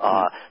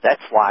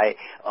that's why.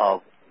 I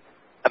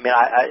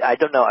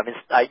don't know.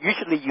 I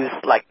usually use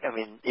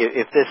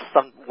if there's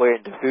somewhere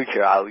in the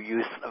future, I'll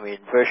use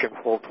version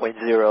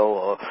 4.0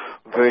 or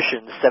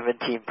version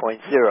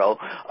 17.0.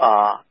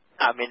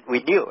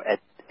 We knew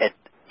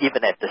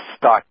even at the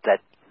start that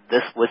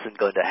this wasn't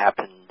going to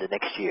happen the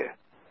next year,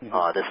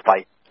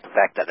 despite the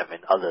fact that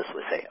others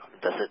would say,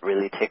 does it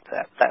really take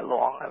that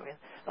long?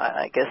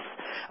 I guess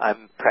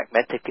I'm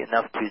pragmatic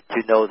enough to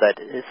know that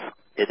it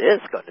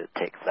is going to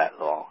take that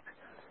long.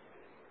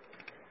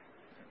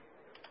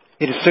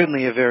 It is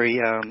certainly a very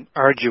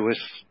arduous,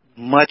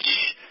 much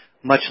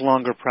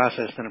longer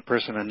process than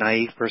a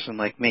naive person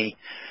like me,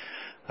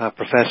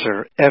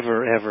 professor,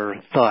 ever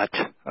thought.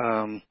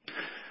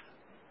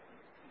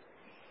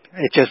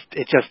 It just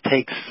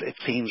takes, it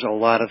seems, a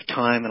lot of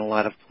time and a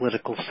lot of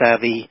political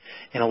savvy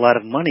and a lot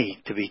of money,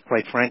 to be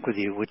quite frank with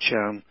you, which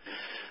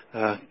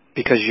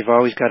because you've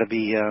always got to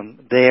be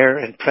there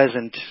and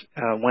present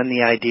when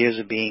the ideas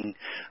are being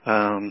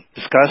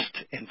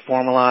discussed and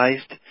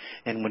formalized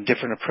and when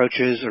different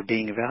approaches are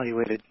being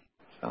evaluated.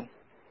 So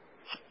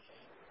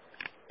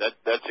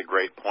that's a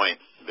great point,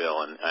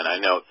 Bill, and I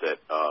note that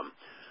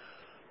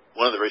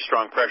one of the very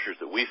strong pressures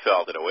that we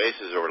felt at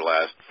OASIS over the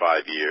last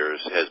 5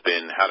 years has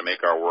been how to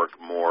make our work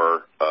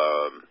more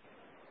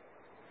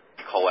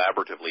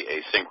collaboratively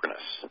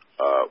asynchronous.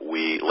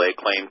 We lay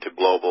claim to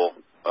global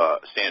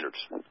standards,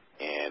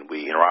 and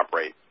we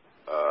interoperate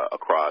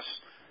across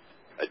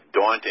a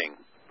daunting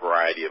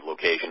variety of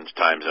locations,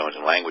 time zones,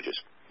 and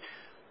languages.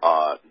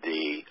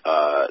 The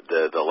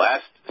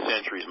last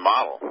century's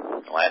model,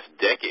 the last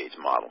decade's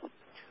model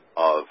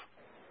of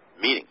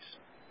meetings,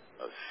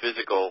 of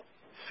physical,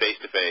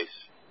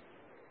 face-to-face,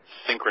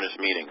 synchronous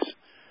meetings,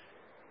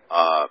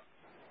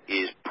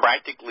 is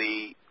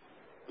practically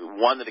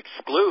one that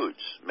excludes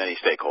many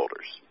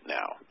stakeholders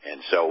now.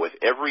 And so with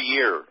every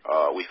year,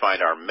 we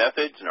find our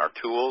methods and our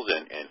tools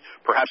and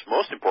perhaps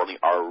most importantly,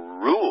 our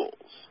rules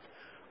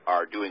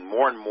are doing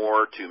more and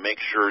more to make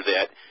sure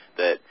that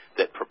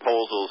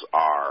proposals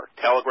are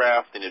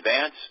telegraphed in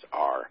advance,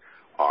 are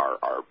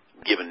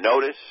given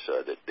notice,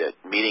 that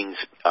meetings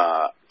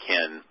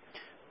can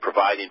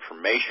provide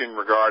information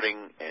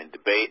regarding and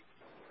debate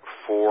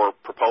for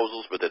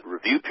proposals, but at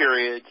review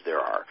periods there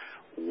are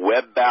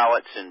web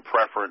ballots in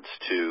preference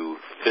to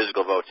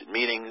physical votes at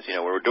meetings.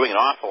 We're doing an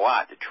awful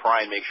lot to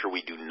try and make sure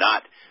we do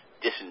not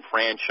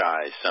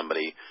disenfranchise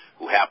somebody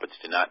who happens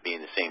to not be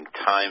in the same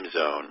time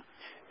zone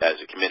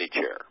as a committee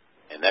chair.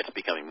 And that's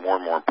becoming more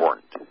and more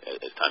important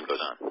as time goes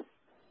on.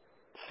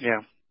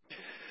 Yeah.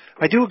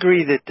 I do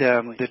agree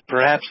that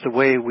perhaps the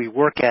way we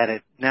work at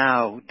it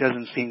now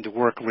doesn't seem to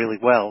work really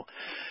well.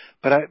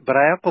 But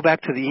I'll go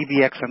back to the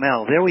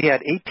EBXML. There we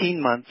had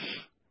 18 months,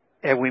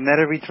 and we met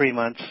every 3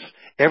 months.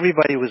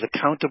 Everybody was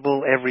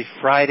accountable every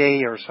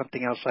Friday or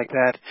something else like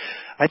that.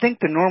 I think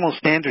the normal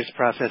standards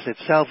process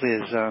itself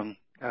is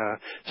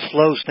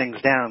slows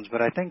things down, but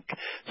I think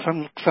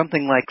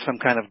something like some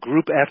kind of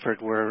group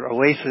effort where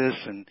OASIS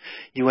and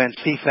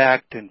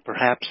UNCFACT and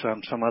perhaps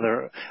some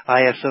other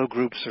ISO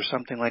groups or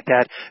something like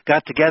that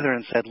got together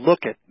and said,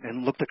 looked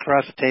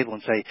across the table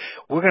and say,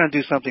 we're going to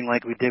do something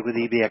like we did with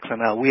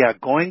EBXML. We are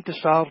going to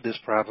solve this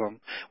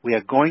problem. We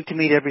are going to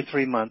meet every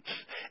 3 months.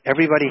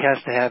 Everybody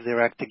has to have their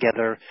act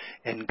together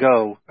and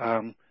go.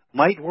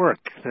 Might work.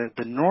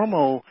 The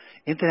normal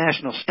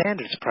international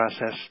standards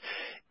process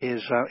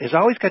is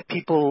always got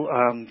people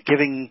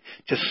giving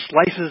just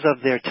slices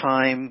of their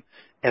time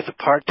as a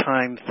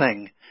part-time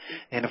thing.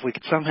 And if we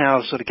could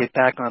somehow sort of get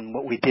back on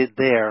what we did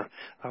there,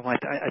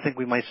 I think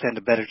we might stand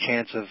a better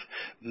chance of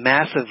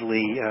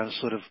massively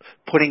sort of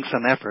putting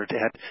some effort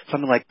at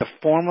something like the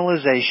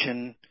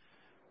formalization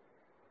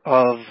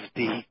of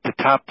the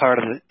top part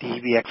of the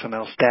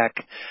EBXML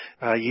stack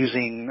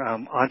using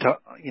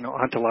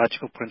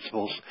ontological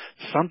principles,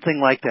 something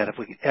like that. If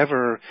we could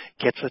ever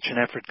get such an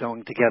effort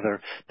going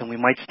together, then we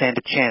might stand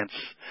a chance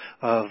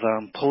of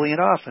pulling it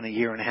off in a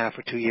year and a half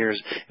or 2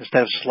 years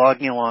instead of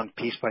slogging along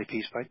piece by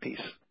piece by piece.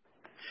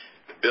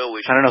 Bill,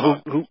 we should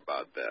talk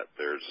about that.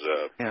 There's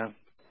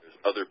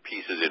other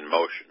pieces in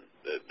motion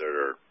that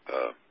are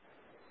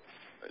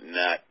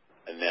not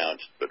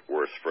announced but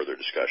worth further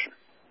discussion.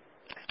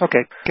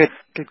 Okay, good.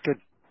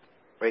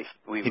 Great.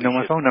 You know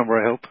my phone number,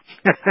 I hope.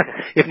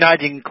 If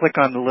not, you can click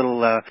on the little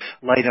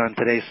light on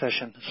today's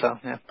session. So,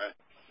 yeah.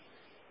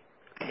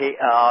 Okay,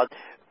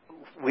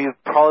 we're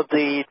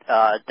probably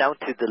down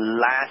to the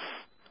last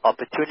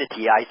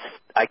opportunity.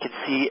 I can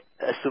see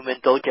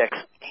Suman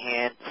Dojek's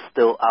hand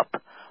still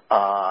up.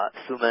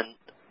 Suman,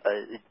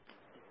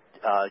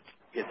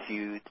 if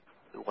you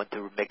want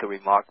to make a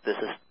remark, this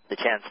is the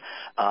chance.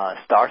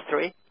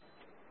 *3.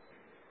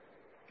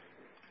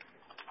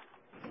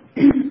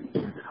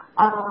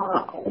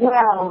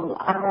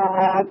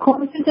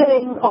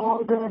 Considering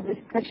all the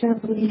discussions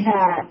we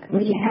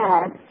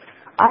had,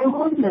 I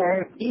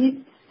wonder if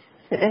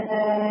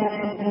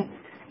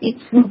it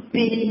would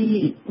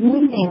be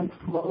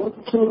meaningful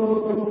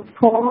to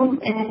form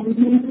a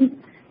new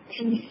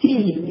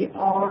TC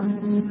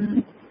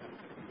on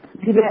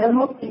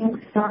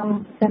developing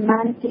some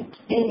semantic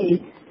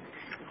aids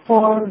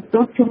for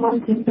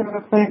document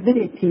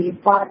interoperability,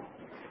 but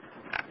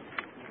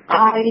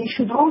I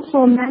should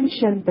also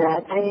mention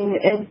that,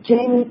 as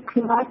Jamie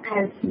Clark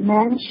has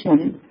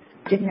mentioned,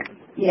 that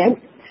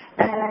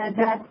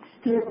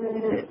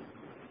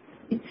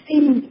it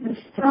seems the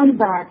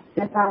standards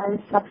that are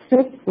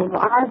successful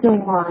are the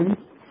ones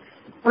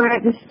where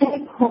the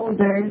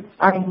stakeholders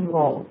are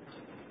involved.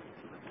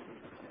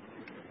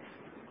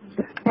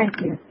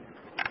 Thank you.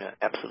 Yeah,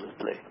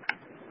 absolutely.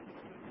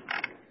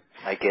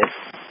 I guess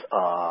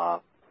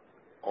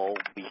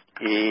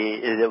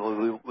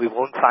we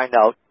won't find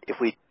out if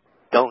we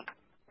don't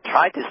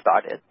try to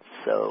start it.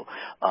 So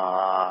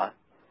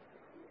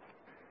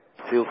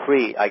feel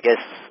free. I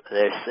guess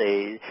there's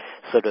a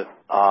sort of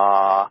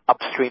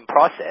upstream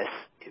process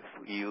if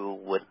you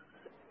would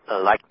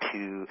like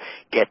to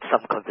get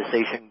some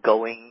conversation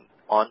going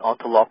on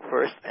Ontolog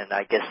first. And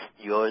I guess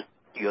your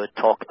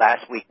talk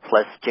last week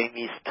plus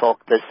Jamie's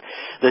talk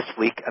this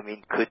week,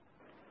 could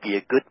be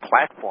a good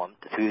platform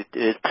to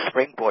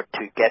springboard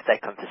to get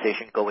that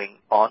conversation going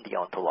on the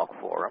Ontolog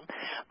forum.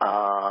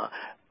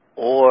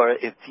 Or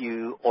if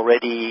you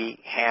already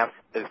have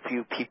a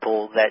few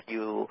people that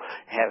you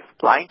have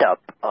lined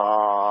up,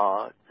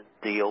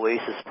 the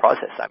OASIS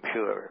process, I'm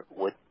sure,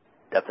 would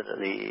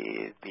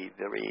definitely be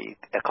very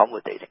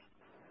accommodating.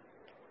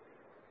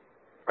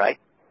 Right,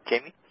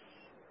 Jamie?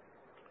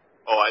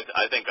 Oh,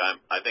 I think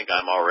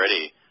I'm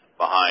already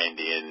behind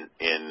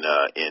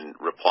in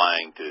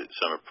replying to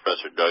some of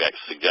Professor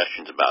Dogak's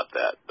suggestions about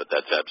that, but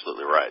that's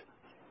absolutely right.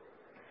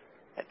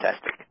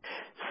 Fantastic.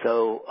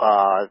 So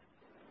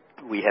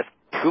we have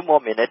 2 more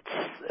minutes.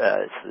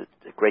 It's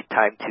a great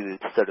time to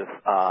sort of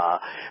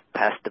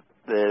pass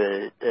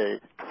the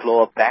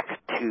floor back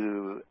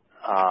to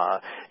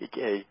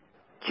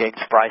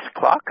James Bryce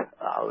Clark,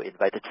 our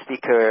invited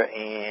speaker,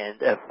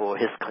 and for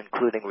his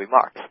concluding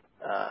remarks.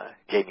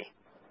 Jamie,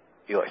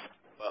 yours.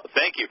 Well,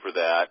 thank you for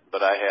that,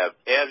 but I have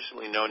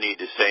absolutely no need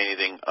to say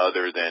anything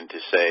other than to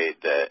say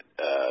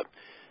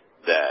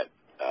that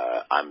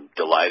I'm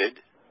delighted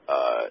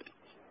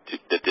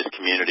that this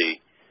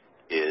community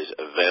is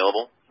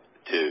available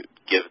to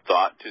give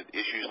thought to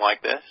issues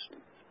like this,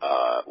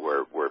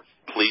 where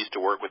pleased to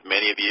work with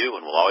many of you,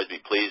 and we'll always be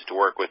pleased to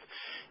work with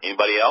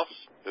anybody else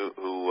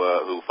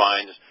who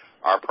finds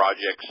our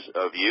projects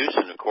of use.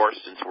 And, of course,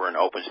 since we're an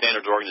open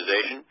standards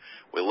organization,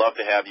 we love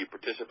to have you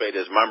participate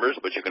as members,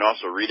 but you can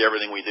also read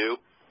everything we do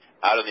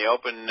out in the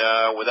open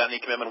without any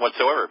commitment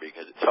whatsoever,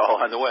 because it's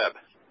all on the web.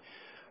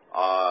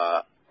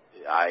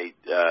 I'm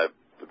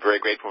very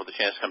grateful for the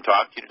chance to come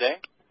talk to you today,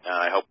 and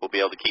I hope we'll be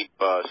able to keep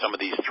some of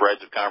these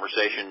threads of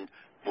conversation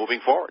moving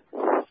forward.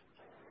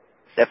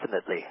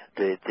 Definitely.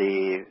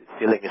 The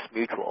feeling is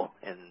mutual.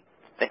 And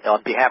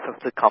on behalf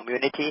of the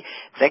community,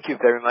 thank you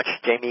very much,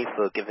 Jamie,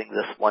 for giving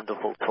this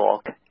wonderful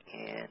talk.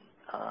 And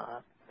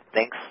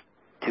thanks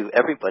to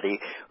everybody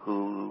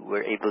who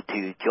were able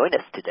to join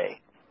us today.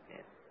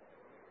 And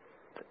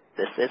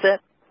this is it.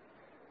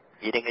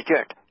 Meeting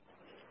adjourned.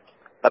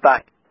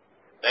 Bye-bye.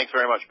 Thanks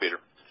very much, Peter.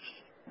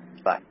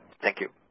 Bye. Thank you.